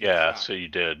 Yeah, because Yeah, so you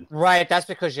did. Right, that's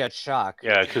because you had shock.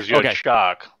 Yeah, because you Okay. had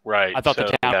shock. Right. I thought the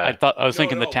town. Yeah. I was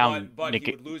thinking the town. But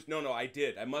he would lose. No, I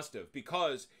did. I must have,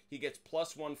 because he gets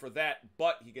 +1 for that,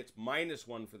 but he gets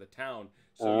 -1 for the town.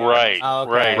 So yeah, Right. Oh,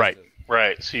 okay.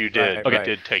 Right. So you did. Right, You right.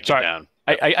 did take Sorry. it down.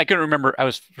 I couldn't remember.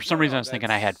 For some No, reason I was thinking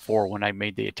I had that's- 4 when I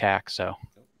made the attack. So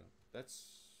No. That's.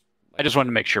 I just wanted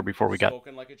to make sure before we got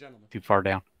spoken like a gentleman. too far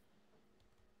down.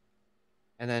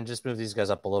 And then just move these guys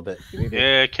up a little bit.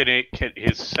 Yeah,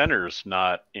 his center's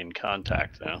not in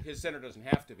contact though. His center doesn't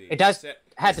have to be. It does His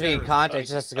have to be center in is contact. It like-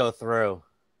 just has to go through.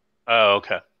 Oh,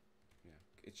 okay. Yeah,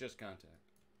 it's just contact.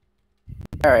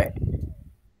 All right.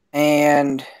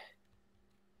 And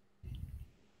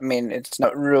I mean, it's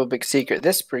not a real big secret.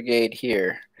 This brigade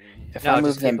here, if No, I just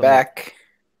move keep them them there. back,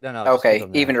 No, just okay, keep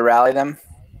them there. even to rally them.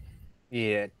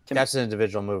 Yeah, that's an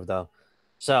individual move though.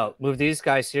 So move these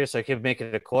guys here so I can make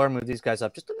it a core. Move these guys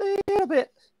up just a little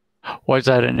bit. Why is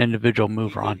that an individual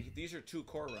move, Ron? These are 2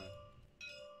 core rounds.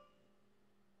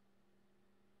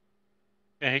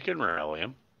 Yeah, he can rally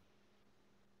him.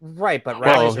 Right, but Well,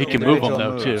 rallies he are can move 'em,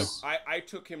 individual though, too. moves. I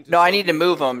took him to. No, I say need he to was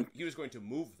move going them. He was going to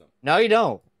move them. No, you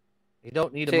don't. You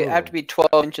don't need to So move. you have to be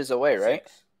 12 inches away, right?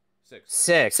 6.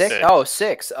 6. 6? Six. Oh,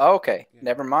 6. Oh, okay. Yeah.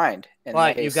 Never mind. In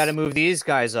But that you case- got to move these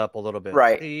guys up a little bit.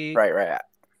 Right, See? right.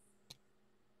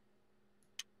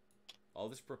 All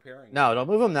this preparing. No, don't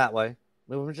move them that way.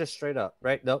 Move them just straight up.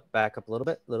 Right? Nope. Back up a little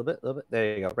bit.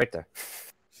 There you go. Right there.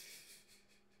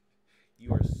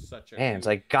 You are such a. Man, it's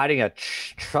like guiding a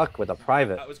truck with a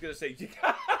private. I was gonna say.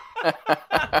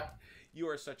 You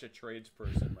are such a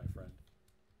tradesperson, my friend.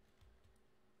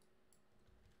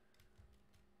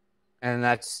 And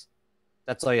that's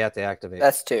all you have to activate.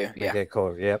 That's 2. Make Yeah. it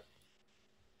core. Yep.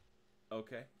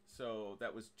 Okay, so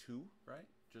that was 2, right?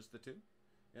 Just the 2.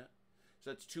 Yeah. So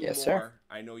that's 2 Yes, more. sir.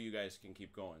 I know you guys can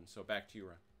keep going. So back to you,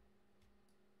 Ron.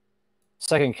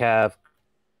 Second cav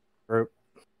group.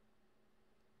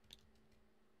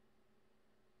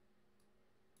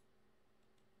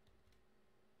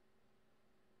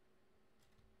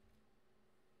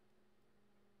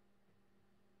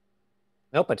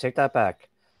 Nope, I take that back.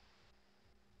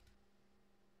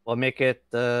 We'll make it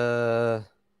the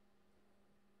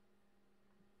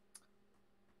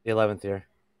 11th here.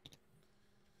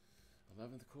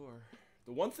 11th Corps.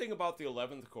 The one thing about the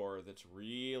 11th Corps that's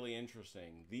really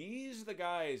interesting, these are the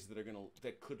guys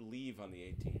that could leave on the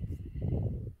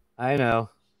 18th. I know.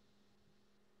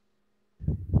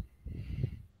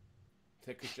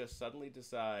 That could just suddenly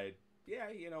decide, yeah,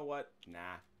 you know what?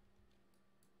 Nah.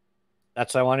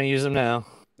 That's why I want to use them now.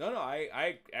 No,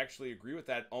 I actually agree with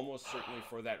that almost certainly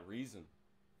for that reason.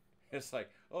 It's like,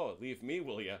 oh, leave me,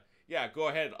 will ya? Yeah, go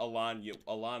ahead, Alon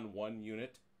 1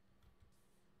 unit.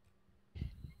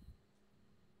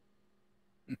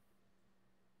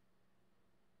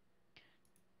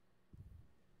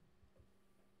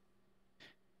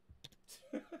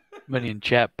 Somebody in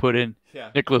chat put in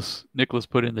Yeah. Nicholas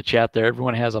put in the chat there.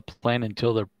 Everyone has a plan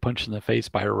until they're punched in the face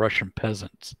by Russian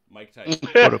peasants. Mike Tyson.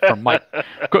 Quoted from Mike.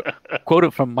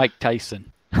 Quoted from Mike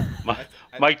Tyson.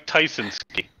 Mike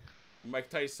Tysonski. Mike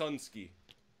Tysonski.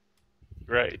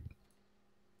 Right.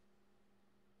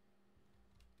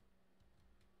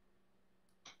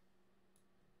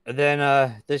 And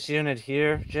then this unit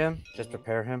here, Jim, just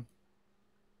prepare him.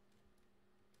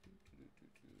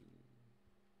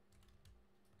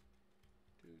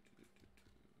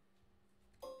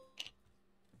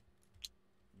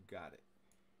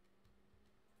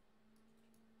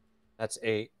 That's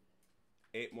 8.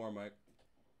 8 more, Mike.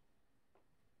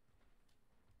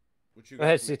 What you Go got?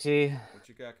 ahead, CT. What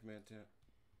you got, Command Tent?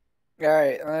 All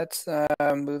right, let's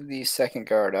move the second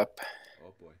guard up.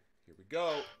 Oh boy, here we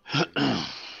go. Party time.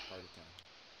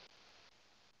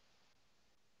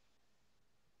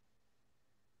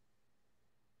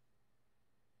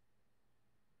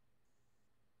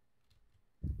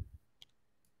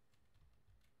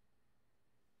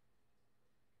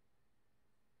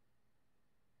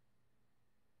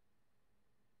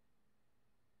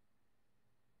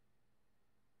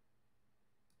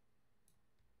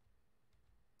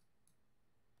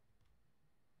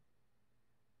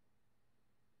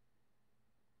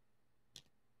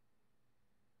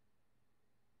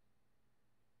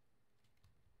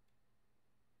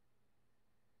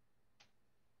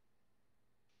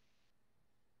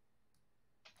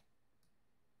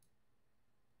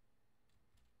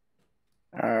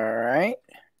 All right.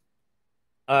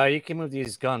 You can move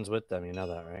these guns with them. You know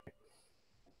that, right?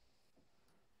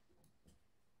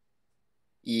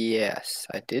 Yes,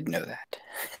 I did know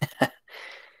that.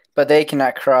 But they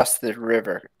cannot cross the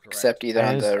river except either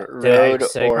on the Did I road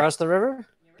say or cross the river?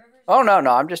 Oh no,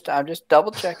 I'm just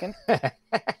double checking.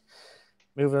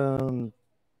 Move them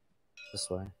this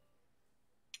way.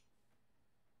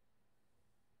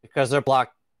 Because they're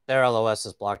blocked. Their LOS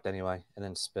is blocked anyway. And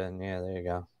then spin. Yeah, there you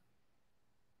go.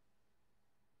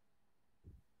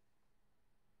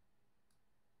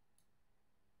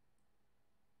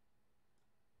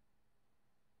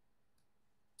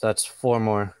 So that's 4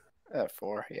 more.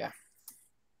 4, yeah.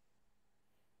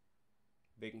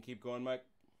 They can keep going, Mike.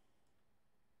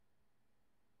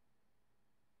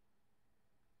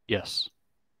 Yes.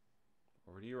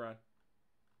 Over to you, Ron.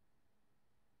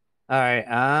 All right,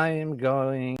 I am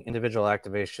going individual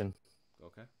activation.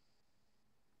 Okay.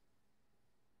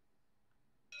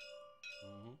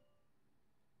 Mm-hmm.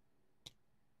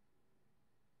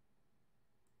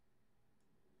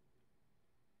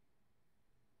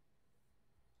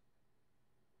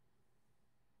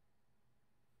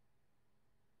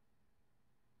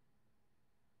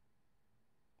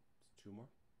 It's 2 more.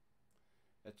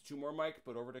 That's 2 more, Mike,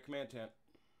 but over to Command Tent.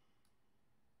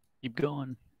 Keep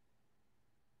going.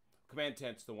 Command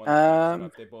Tent's the one that keeps them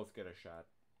up. They both get a shot.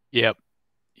 Yep.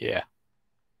 Yeah.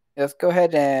 Let's go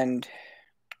ahead and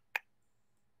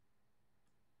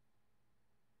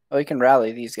you can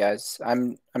rally these guys.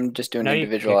 I'm just doing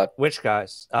individual. Which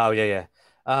guys? Oh yeah.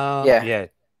 Yeah.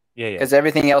 Because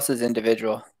everything else is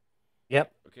individual.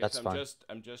 Yep. Okay, that's so fine.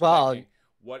 I'm just well, checking.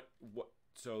 What?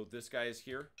 So this guy is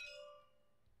here.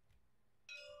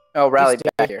 Oh, rally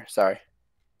back here. Sorry.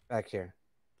 Back here.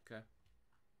 Okay.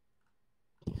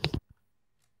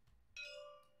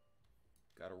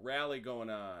 Got a rally going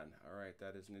on. All right,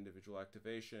 that is an individual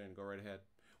activation. Go right ahead.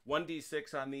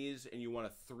 1d6 on these, and you want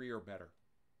a 3 or better.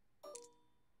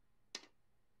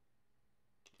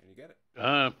 And you get it.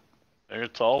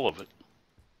 It's all of it.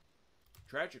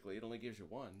 Tragically, it only gives you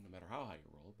 1, no matter how high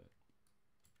you roll. But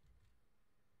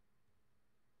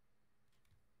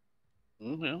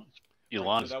well, you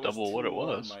lost so double what it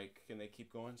was. Mike, can they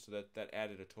keep going? So that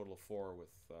added a total of 4 with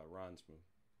Ron's move.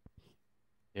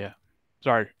 Yeah.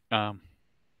 Sorry. My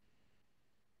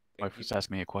wife was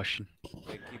asking me a question.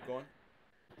 They keep going?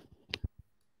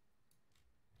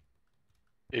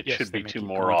 It should be 2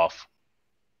 more off.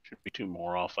 Should be 2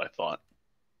 more off, I thought.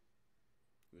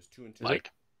 It was 2 and 2.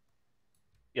 Like,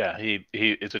 yeah, he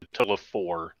it's a total of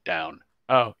 4 down.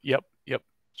 Oh, yep.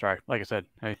 Sorry. Like I said,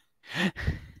 hey.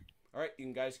 All right,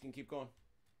 you guys can keep going.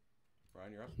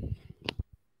 Brian, you're up.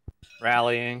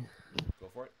 Rallying. Go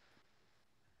for it.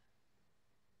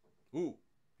 Ooh,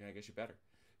 yeah, I guess you better.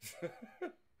 I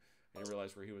didn't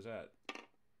realize where he was at.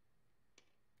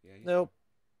 Yeah. Nope.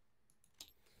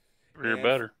 3 or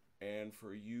better. And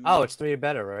for you. Oh, it's 3 or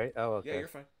better, right? Oh, okay. Yeah, you're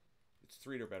fine. It's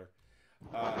 3 or better.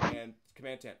 And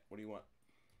Command Tent, what do you want?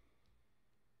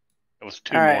 It was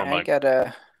 2 All right, more, Mike. I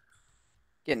gotta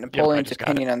get Napoleon's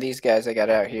opinion on these guys I got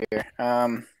out here.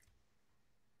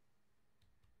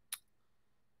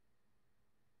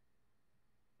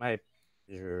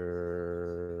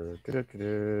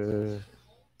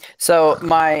 So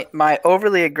my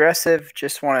overly aggressive,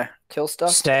 just want to kill stuff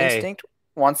instinct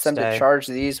wants them to charge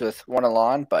these with 1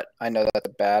 Elan, but I know that's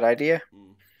a bad idea.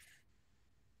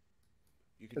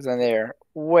 Because then they are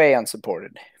way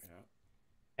unsupported. Yeah.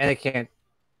 And they can't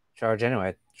charge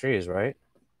anyway. Trees, right?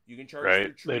 You can charge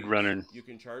through trees. They'd run in. You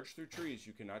can charge through trees.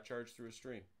 You cannot charge through a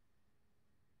stream.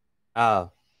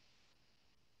 Oh.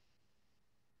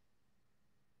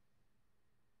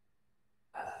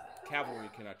 Cavalry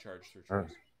cannot charge through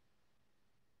trees.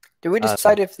 Do we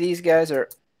decide if these guys are...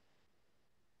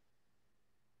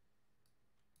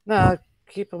 No,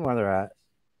 keep them where they're at.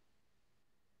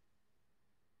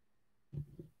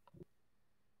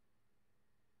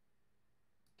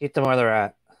 Keep them where they're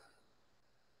at.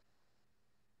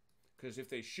 Because if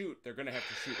they shoot, they're going to have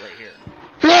to shoot right here.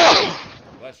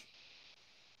 Bless,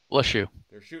 Bless you.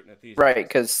 they're shooting at these Right, guys.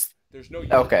 because There's no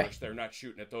universe. Okay. They're not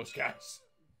shooting at those guys.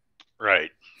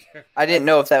 Right. I didn't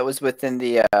know if that was within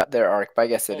the their arc, but I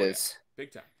guess it Oh, yeah. is.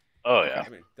 Big time. Oh yeah. I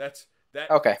mean, that.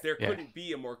 Okay. There Yeah. couldn't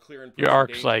be a more clear and Your present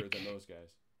arc's danger like- than those guys.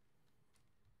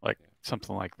 Like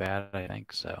something like that, I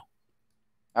think so.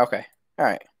 Okay. All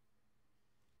right.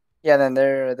 Yeah, then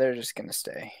they're just gonna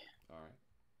stay. All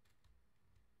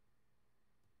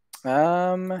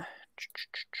right.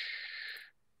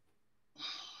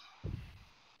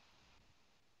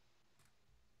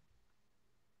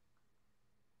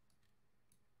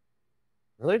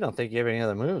 Really don't think you have any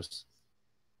other moves.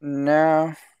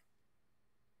 No.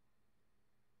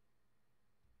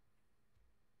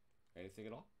 Anything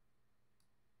at all?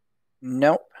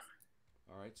 Nope.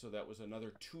 All right. So that was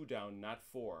another 2 down, not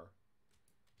 4.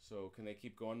 So can they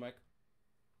keep going, Mike?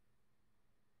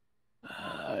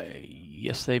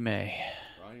 Yes, they may.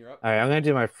 Ron, you're up. All right, I'm gonna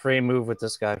do my free move with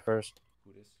this guy first.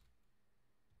 Who this?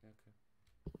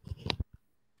 Okay.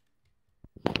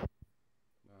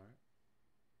 All right.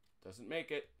 Doesn't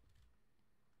make it.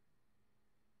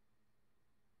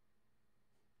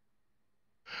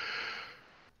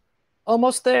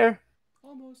 Almost there.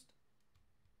 Almost.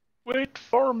 Wait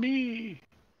for me.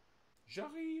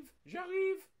 J'arrive.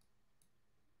 J'arrive.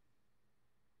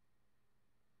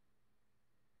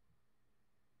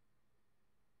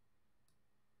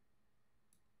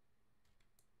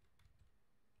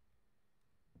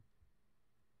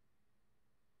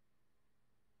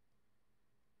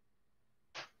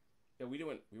 Yeah, we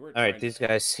weren't. All right, these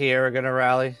guys here are gonna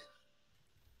rally.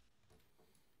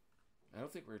 I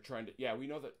don't think we were trying to. Yeah, we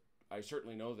know that. I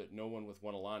certainly know that no one with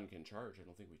one Elan can charge. I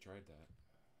don't think we tried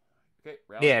that. Okay,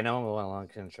 rally. Yeah, no one will along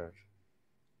can charge.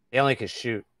 They only can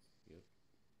shoot.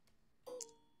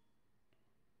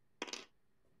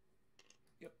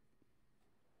 Yep.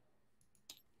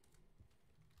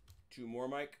 2 more,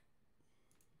 Mike.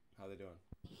 How they doing?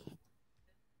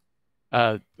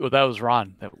 Well, that was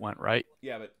Ron that went, right?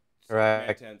 Yeah, but Right.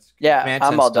 Manten's- Yeah,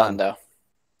 Manton's I'm all done done. though.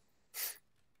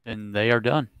 And they are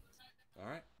done. All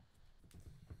right.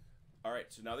 All right.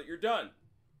 So now that you're done,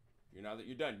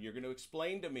 you're going to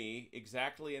explain to me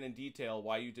exactly and in detail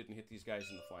why you didn't hit these guys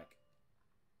in the flank.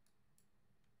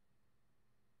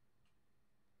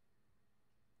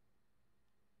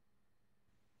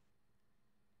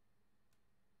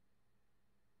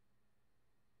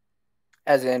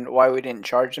 As in why we didn't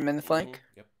charge them in the flank.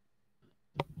 Yep.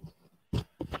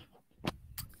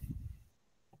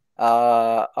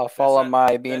 I'll follow not-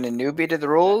 my being a that's- newbie to the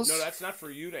rules. No, that's not for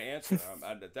you to answer.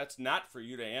 That's not for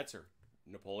you to answer,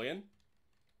 Napoleon.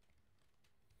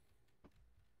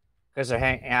 Because they're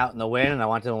hanging out in the wind, and I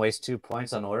want them to waste 2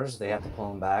 points on orders. They have to pull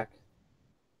them back.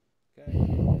 Okay.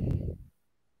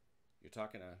 You're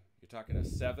talking a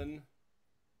 7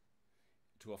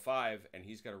 to a 5, and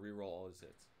he's got to reroll all his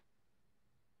hits.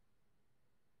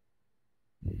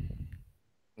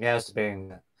 Yeah, it's being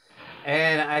that.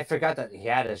 And I forgot that he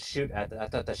had to shoot at. I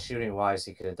thought that shooting wise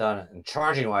he could have done it, and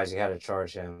charging wise he had to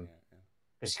charge him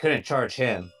because he couldn't charge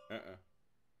him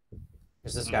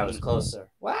because this guy was closer.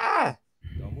 Wah!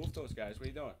 Don't move those guys. What are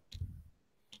you doing?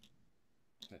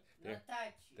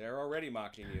 They're already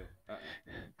mocking you.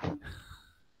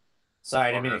 Sorry,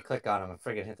 I didn't mean to click on him. I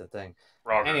friggin' hit the thing.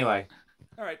 Roger. Anyway,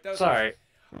 All right. That was sorry.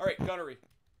 All right, gunnery.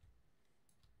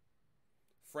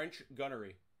 French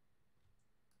gunnery.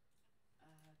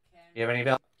 You have any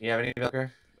Booker? Yeah, I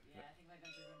think my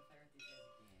guns are running fire these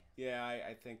days. Yeah,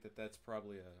 I think that's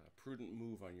probably a prudent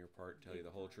move on your part, to tell you the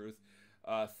whole truth.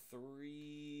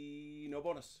 3, no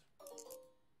bonus.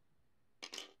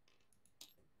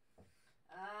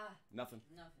 Nothing.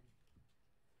 Nothing.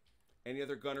 Any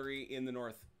other gunnery in the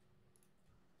north?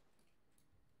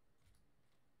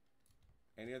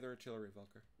 Any other artillery,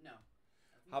 Velker? No.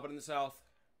 How about in the south?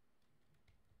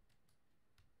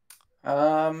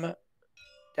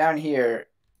 Down here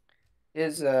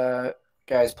is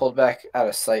guys pulled back out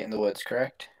of sight in the woods,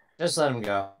 correct? Just let him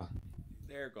go.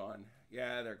 They're gone.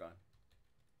 Yeah, they're gone.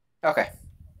 Okay.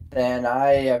 Then I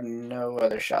have no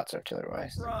other shots artillery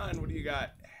wise. Ron, what do you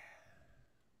got?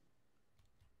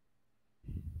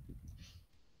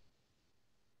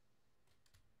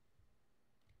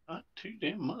 Not too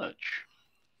damn much.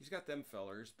 He's got them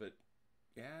fellers, but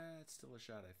yeah, it's still a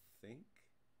shot, I think.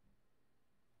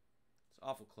 It's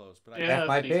awful close, but Yeah,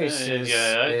 my I think, base I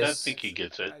is- think he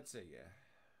gets it. I'd say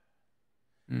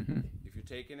yeah. Mm-hmm. If you're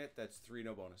taking it, that's 3,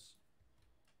 no bonus.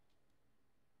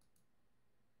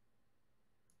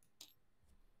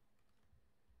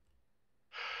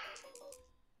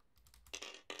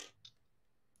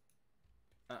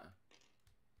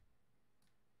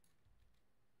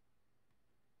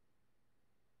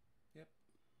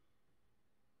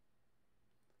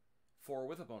 4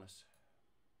 with a bonus.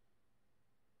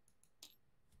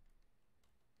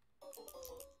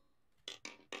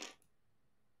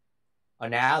 Oh,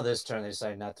 now this turn they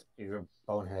say not to, your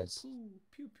boneheads.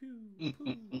 Pew, pew, pew,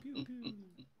 pew, pew, pew.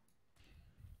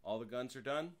 All the guns are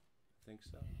done? I think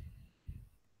so.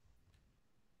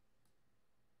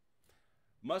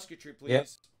 Musketry, please. Yep.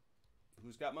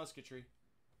 Who's got musketry?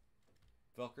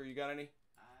 Velker, you got any?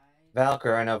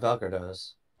 Valker, I know Valker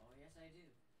does. Oh, yes, I do.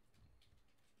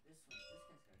 This guy's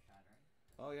got a shot,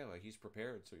 right? Oh, yeah, well, he's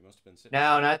prepared, so he must have been sitting.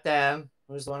 No, not them.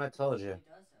 Who's the one I told He you? does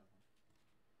have one.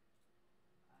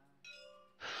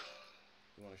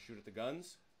 You want to shoot at the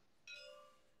guns?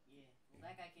 Yeah. Well,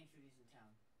 that guy can't shoot. He's in town.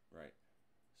 Right.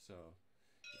 So,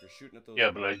 if you're shooting at those...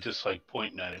 Yeah, but I just like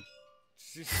pointing at him.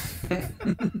 6,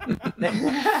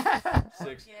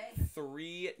 Okay.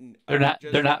 3. They're not.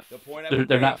 They're not. The point I They're, would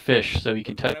they're make, not fish, so you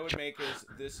can the point touch. I would make is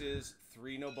this is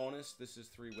 3 no bonus. This is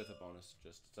 3 with a bonus.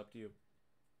 Just it's up to you.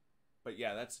 But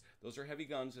yeah, those are heavy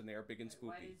guns and they are big and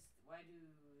spoopy. Why do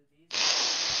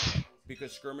these?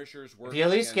 Because skirmishers work. If you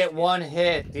at least get against- one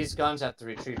hit, these guns have to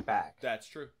retreat back. That's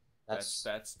true. That's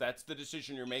That's the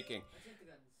decision you're making. Let's hit the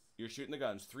guns. You're shooting the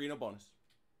guns. 3 no bonus.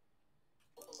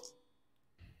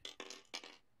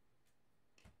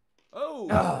 Oh,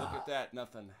 look at that.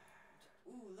 Nothing.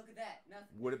 Ooh, look at that. Nothing.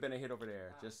 Would have been a hit over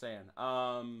there. Just saying.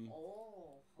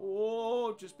 Oh.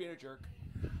 Oh, just being a jerk.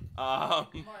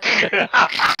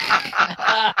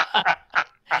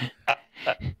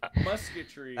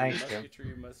 Musketry. Thanks, Jim.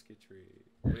 Musketry.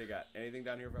 What do you got? Anything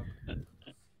down here, bro?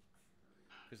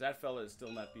 Because that fella is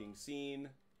still not being seen.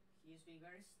 He is being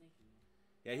very sneaky.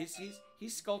 Yeah,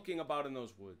 he's skulking about in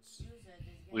those woods.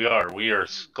 We are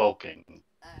skulking.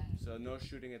 So no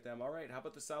shooting at them. All right, how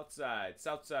about the south side?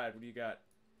 South side, what do you got?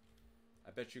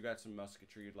 I bet you got some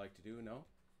musketry you'd like to do, no?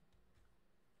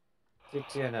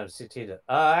 CT, no, CT.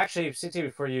 Actually, CT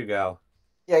before you go.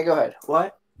 Yeah, go ahead.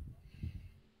 What?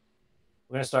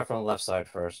 We're gonna start from the left side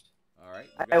first. All right.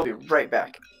 I'll be right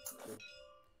back.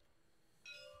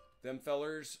 Them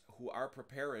fellers who are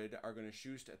prepared are going to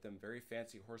shoot at them very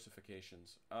fancy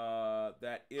horsifications.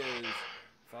 That is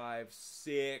 5,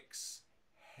 6,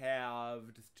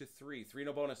 halved to 3. 3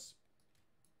 no bonus.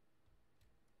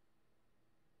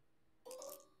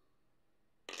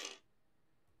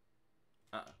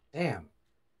 Damn.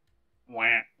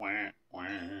 Wah, wah, wah.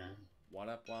 What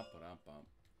up, womp, bump.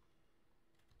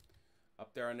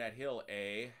 Up there on that hill,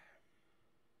 A.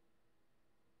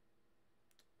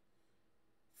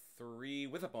 3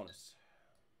 with a bonus.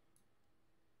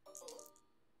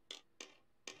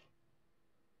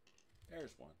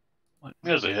 There's one.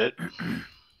 There's a hit.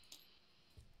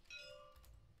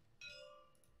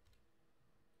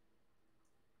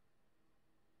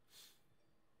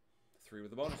 3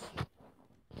 with a bonus.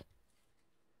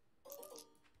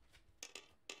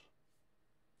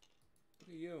 Look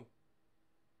at you.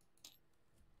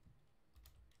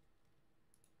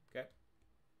 Okay.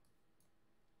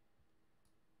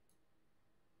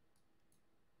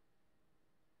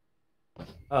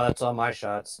 Oh, that's all my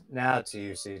shots. Now to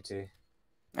you, CT.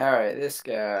 All right, this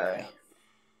guy.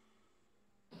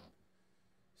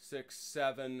 6,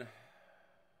 7.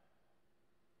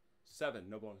 7,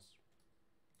 no bonus.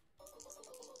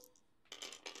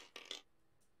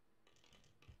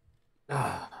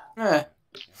 Ah. Eh,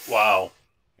 Wow.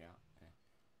 Yeah. Okay.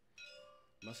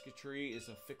 Musketry is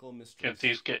a fickle mistress.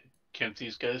 Can't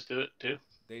these guys do it too?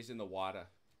 They's in the water.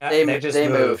 they just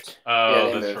moved. Oh, Yeah,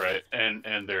 they that's moved. right.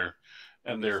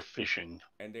 And they're fishing.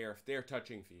 And they're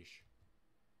touching fish.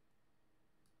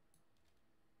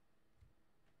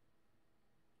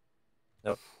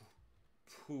 Nope.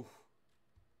 Phew.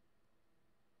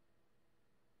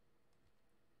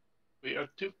 We are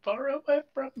too far away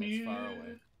from That's you. far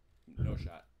away. No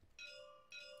shot.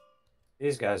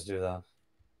 These guys do though.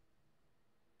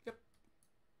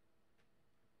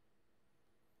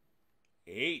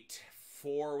 8,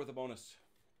 4 with a bonus.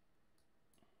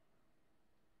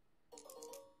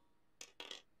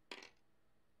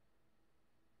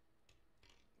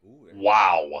 Ooh,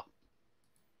 Wow.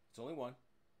 it's only one.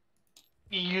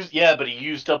 But he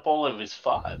used up all of his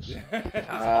 5s.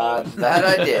 That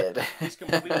I did. He's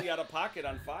completely out of pocket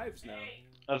on 5s now.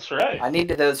 That's right. I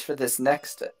needed those for this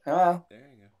next. Well, There you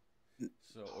go.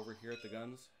 So over here at the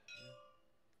guns,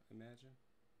 yeah, imagine.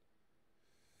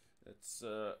 That's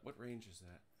what range is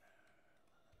that?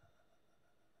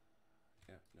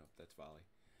 Yeah, no, that's volley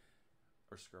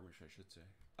or skirmish, I should say.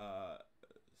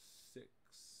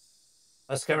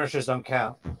 6. Skirmishers don't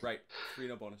count. Right, 3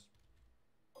 no bonus.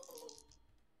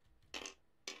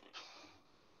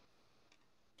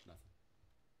 Nothing.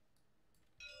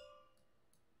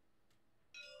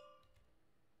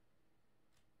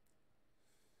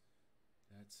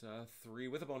 That's 3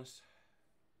 with a bonus.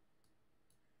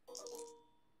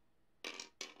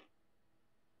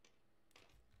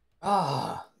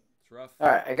 Ah. It's rough. All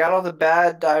right, I got all the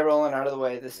bad die rolling out of the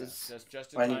way. This Yeah, is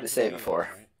just in what I time need to for save the it for.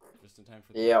 melees, right? Just in time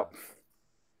for the Yep. melees.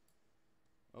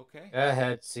 Okay. Go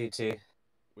ahead, CT.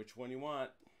 Which one you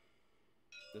want?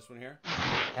 This one here?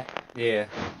 Yeah.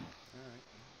 All right.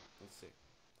 Let's see.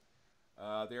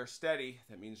 They are steady.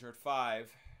 That means they're at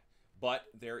 5. But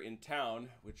they're in town,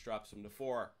 which drops them to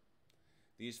 4.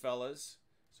 These fellas,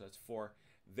 so that's 4.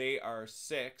 They are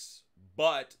 6,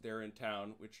 but they're in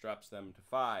town, which drops them to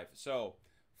 5. So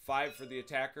 5 for the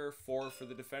attacker, 4 for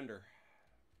the defender.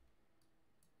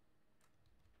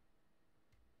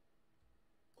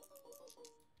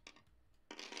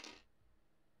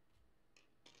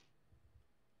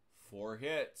 Four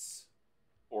hits.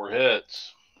 4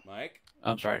 hits. Mike?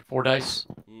 I'm sorry, 4 dice.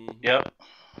 Mm-hmm. Yep.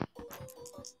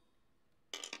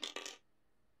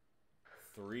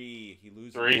 3. He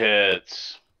loses. 3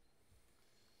 hits.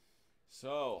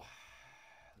 So,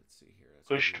 let's see here. That's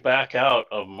Pushed back out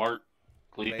of Mark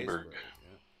Gleesberg. Gleesberg.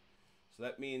 Yeah. So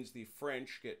that means the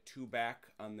French get 2 back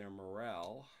on their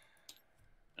morale.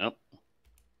 Yep.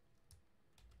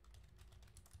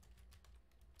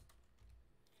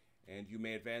 And you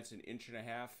may advance 1.5 inches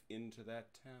into that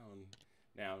town.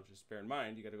 Now, just bear in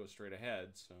mind, you got to go straight ahead,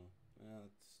 so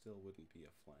it still wouldn't be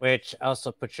a flank. Which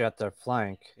also puts you at their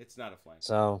flank. It's not a flank.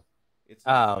 So, it's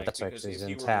not a oh, flank that's right, because 'cause he's if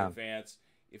he in were town. to advance,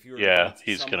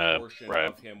 He's some gonna portion right.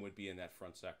 of him would be in that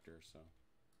front sector. So,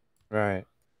 right.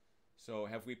 So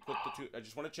have we put the 2? I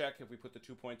just want to check. Have we put the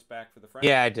 2 points back for the French?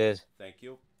 Yeah, I did. Thank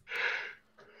you.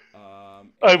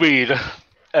 I mean,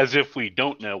 as if we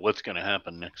don't know what's going to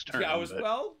happen next turn. Yeah,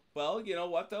 but... well, you know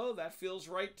what though? That feels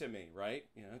right to me, right?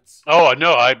 You know, it's. Oh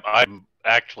no, I'm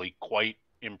actually quite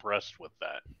impressed with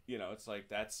that. You know, it's like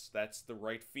that's the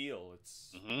right feel.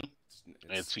 It's. Mm-hmm.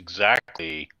 It's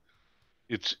exactly.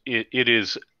 It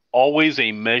is always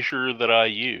a measure that I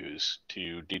use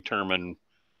to determine.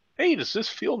 Hey, does this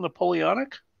feel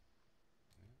Napoleonic?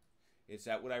 Is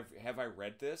that what have I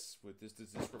read this? Does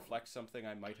this reflect something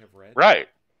I might have read? Right.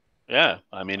 Yeah.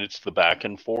 I mean, it's the back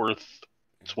and forth.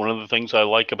 It's one of the things I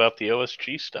like about the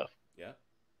OSG stuff. Yeah.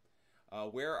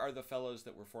 Where are the fellows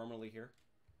that were formerly here?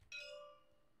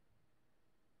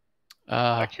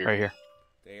 Back here. Right here.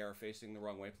 They are facing the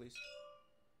wrong way, please.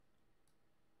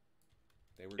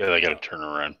 They got to turn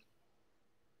around.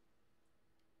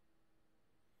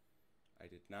 I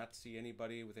did not see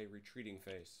anybody with a retreating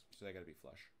face, so they got to be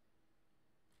flush.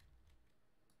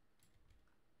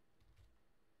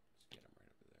 Let's get them right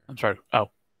over there. I'm sorry.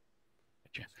 Oh.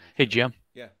 Hey, Jim.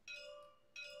 Yeah.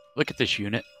 Look at this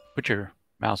unit. Put your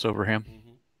mouse over him.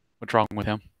 Mm-hmm. What's wrong with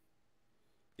him?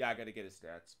 Yeah, I got to get his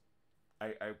stats.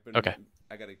 I've been. Okay.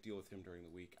 I got to deal with him during the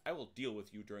week. I will deal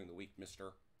with you during the week,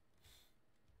 mister.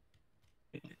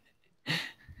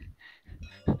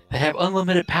 They have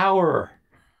unlimited power.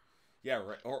 Yeah,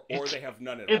 right. Or they have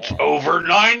none at all. It's over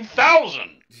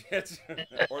 9,000.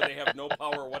 Or they have no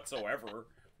power whatsoever.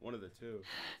 One of the two.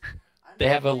 They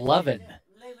have 11.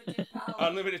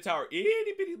 Unlimited tower.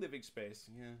 Itty bitty living space.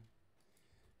 Yeah.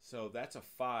 So that's a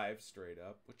 5 straight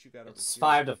up. What you got over here? It's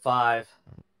 5 to 5.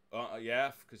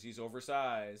 Yeah, because he's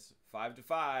oversized. 5 to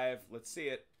 5. Let's see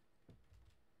it.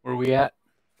 Where are we at?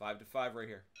 5 to 5 right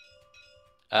here.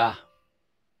 Ah.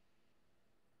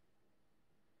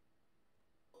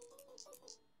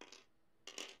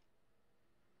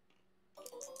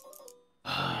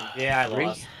 Yeah, I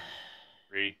lost.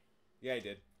 3. Yeah, I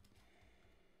did.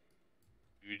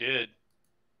 You did.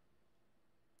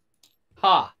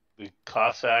 Ha! The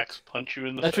Cossacks punch you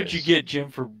in the face. That's what you get, Jim,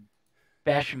 for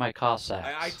bashing my Cossacks.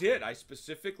 I did. I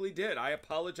specifically did. I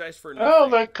apologize for Oh,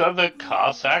 nothing. the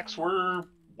Cossacks were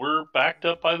backed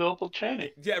up by the Opal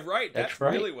Chaney. Yeah, right. That's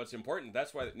right. really what's important.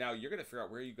 That's why now you're going to figure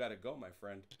out where you got to go, my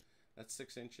friend. That's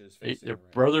 6 inches. They're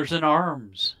brothers in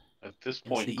arms. At this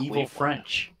point, It's the evil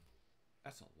French.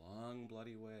 That's a long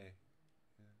bloody way.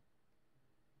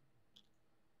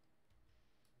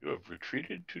 You have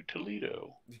retreated to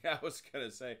Toledo. Yeah, I was going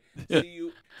to say. See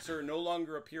you, sir, no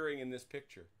longer appearing in this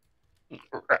picture.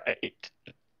 Right.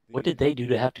 What did they do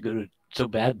to have to go to so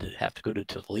bad to have to go to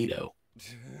Toledo?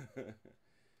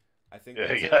 I think Yeah,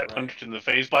 that's he it, got right? punched in the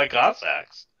face by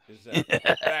Cossacks. Is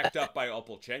backed up by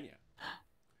Opolchenia.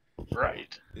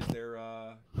 Right. Is there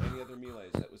any other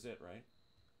melees? That was it, right?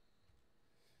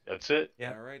 That's it.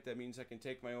 Yeah. All right, that means I can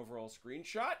take my overall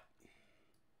screenshot.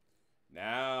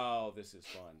 Now this is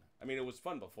fun. I mean, it was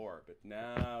fun before, but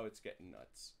now it's getting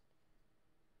nuts.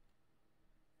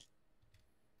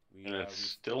 And it's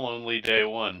still only day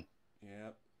 1.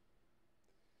 Yep.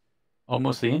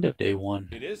 Almost the end of day one.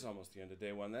 It is almost the end of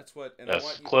day one. That's what. And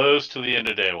That's close to the end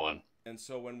of day one. And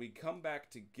so when we come back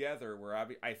together, we're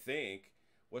I think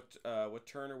what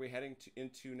turn are we heading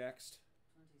into next?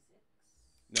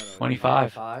 26. No,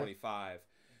 25. 25.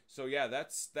 So yeah,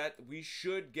 that's that. We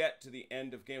should get to the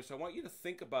end of game. So I want you to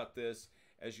think about this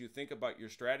as you think about your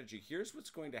strategy. Here's what's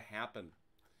going to happen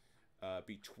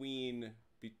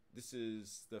this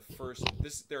is the first.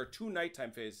 There are 2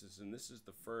 nighttime phases, and this is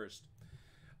the first.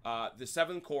 The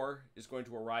 7th Corps is going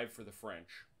to arrive for the French.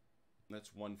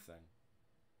 That's one thing.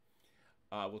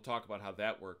 We'll talk about how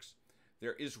that works.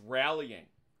 There is rallying.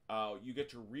 You get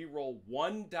to re-roll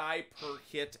 1 die per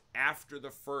hit after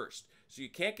the first. So you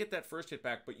can't get that first hit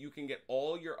back, but you can get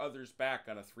all your others back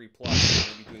on a 3+. You're going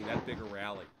to be doing that bigger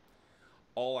rally.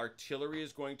 All artillery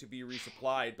is going to be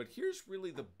resupplied, but here's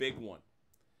really the big one.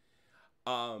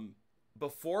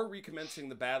 Before recommencing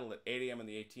the battle at 8 a.m. on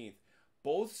the 18th,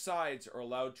 both sides are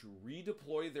allowed to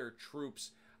redeploy their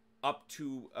troops up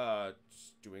to,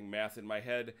 doing math in my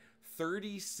head,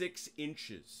 36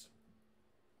 inches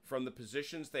from the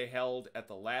positions they held at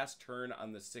the last turn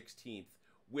on the 16th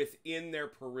within their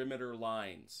perimeter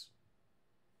lines.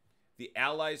 The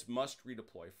Allies must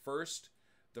redeploy. First,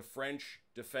 the French,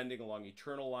 defending along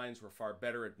eternal lines, were far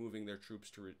better at moving their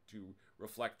troops to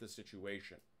reflect the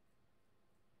situation.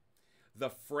 The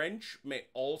French may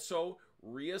also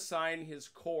reassign his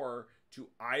corps to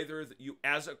either you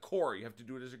as a corps. You have to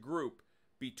do it as a group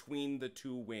between the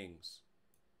 2 wings.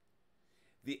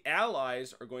 The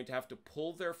Allies are going to have to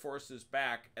pull their forces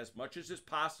back as much as is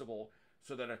possible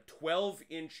so that a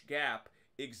 12-inch gap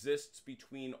exists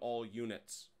between all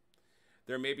units.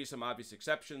 There may be some obvious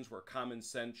exceptions where common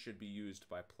sense should be used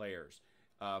by players.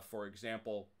 For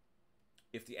example,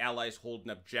 if the Allies hold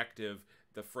an objective,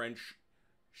 the French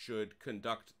should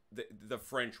conduct, the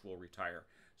French will retire.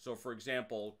 So, for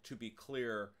example, to be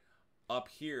clear, up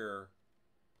here,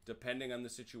 depending on the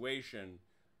situation,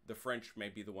 the French may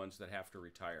be the ones that have to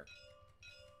retire.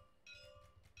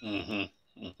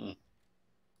 Mm-hmm. Mm-hmm.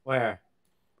 Where?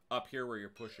 Up here where you're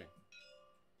pushing.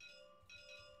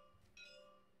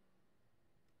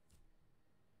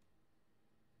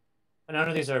 None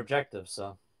of these are objectives,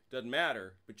 so. Doesn't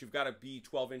matter, but you've got to be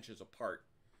 12 inches apart.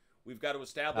 We've got to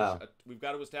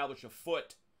establish a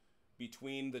foot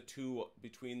between the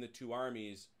two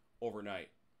armies overnight.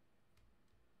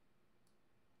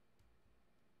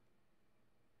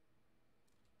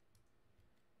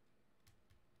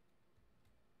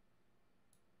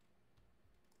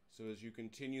 So as you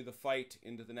continue the fight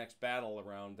into the next battle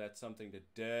round, that's something to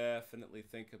definitely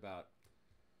think about.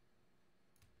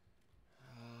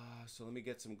 So let me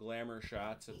get some glamour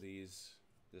shots of this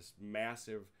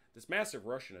massive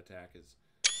Russian attack. Is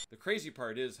the crazy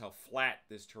part is how flat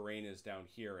this terrain is down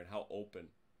here and how open,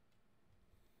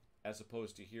 as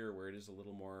opposed to here where it is a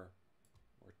little more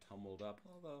tumbled up.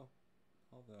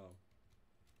 Although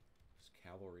this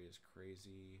cavalry is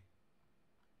crazy.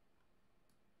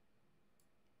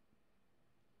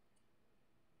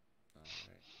 All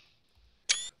right.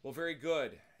 Well, very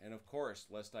good. And of course,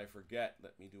 lest I forget,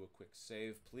 let me do a quick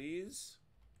save, please.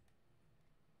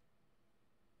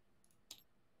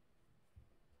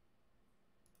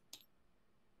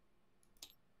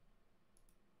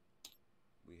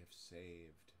 We have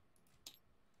saved.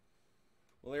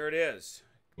 Well, there it is.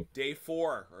 Day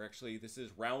 4, or actually this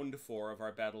is round 4 of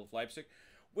our Battle of Leipzig,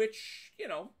 which, you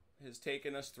know, has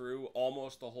taken us through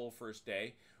almost the whole first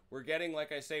day. We're getting,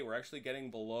 like I say, we're actually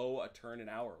getting below a turn an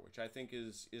hour, which I think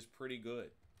is pretty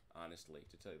good, honestly,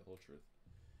 to tell you the whole truth.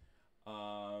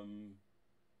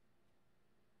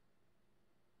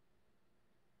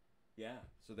 Yeah,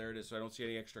 so there it is. So I don't see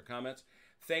any extra comments.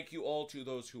 Thank you all to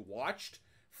those who watched.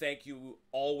 Thank you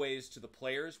always to the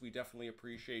players. We definitely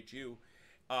appreciate you.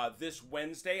 This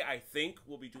Wednesday, I think,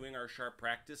 we'll be doing our Sharp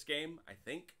Practice game,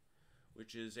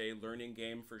 which is a learning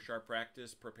game for Sharp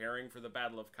Practice, preparing for the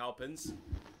Battle of Cowpens,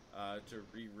 to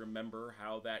remember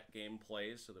how that game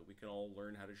plays so that we can all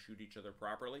learn how to shoot each other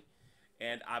properly.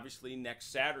 And obviously,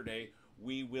 next Saturday,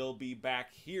 we will be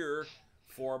back here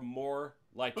for more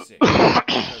Leipzig,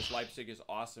 because Leipzig is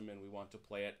awesome and we want to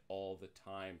play it all the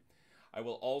time. I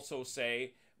will also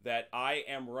say that I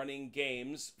am running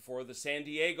games for the San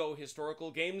Diego Historical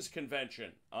Games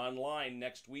Convention online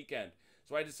next weekend.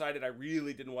 So I decided I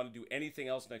really didn't want to do anything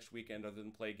else next weekend other than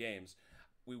play games.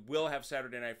 We will have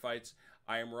Saturday night fights.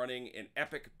 I am running an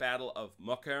epic battle of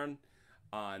Muckern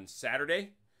on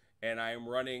Saturday, and I am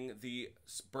running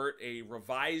a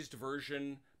revised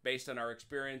version based on our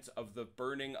experience of the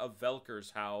burning of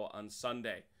Velkershow on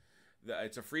Sunday.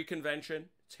 It's a free convention.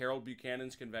 It's Harold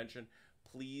Buchanan's convention.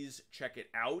 Please check it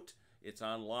out. It's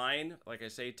online. Like I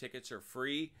say, tickets are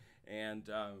free. And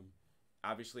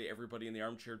obviously, everybody in the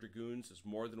Armchair Dragoons is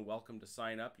more than welcome to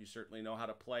sign up. You certainly know how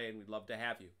to play, and we'd love to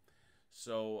have you.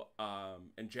 So,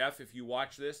 and Jeff, if you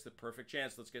watch this, the perfect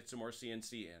chance. Let's get some more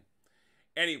CNC in.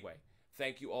 Anyway,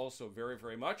 thank you all so very,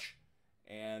 very much.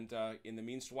 And in the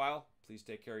meanwhile, please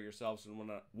take care of yourselves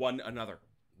and one another.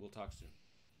 We'll talk soon.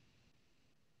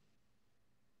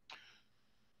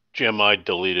 Jim, I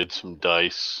deleted some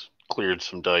dice, cleared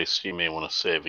some dice. You may want to save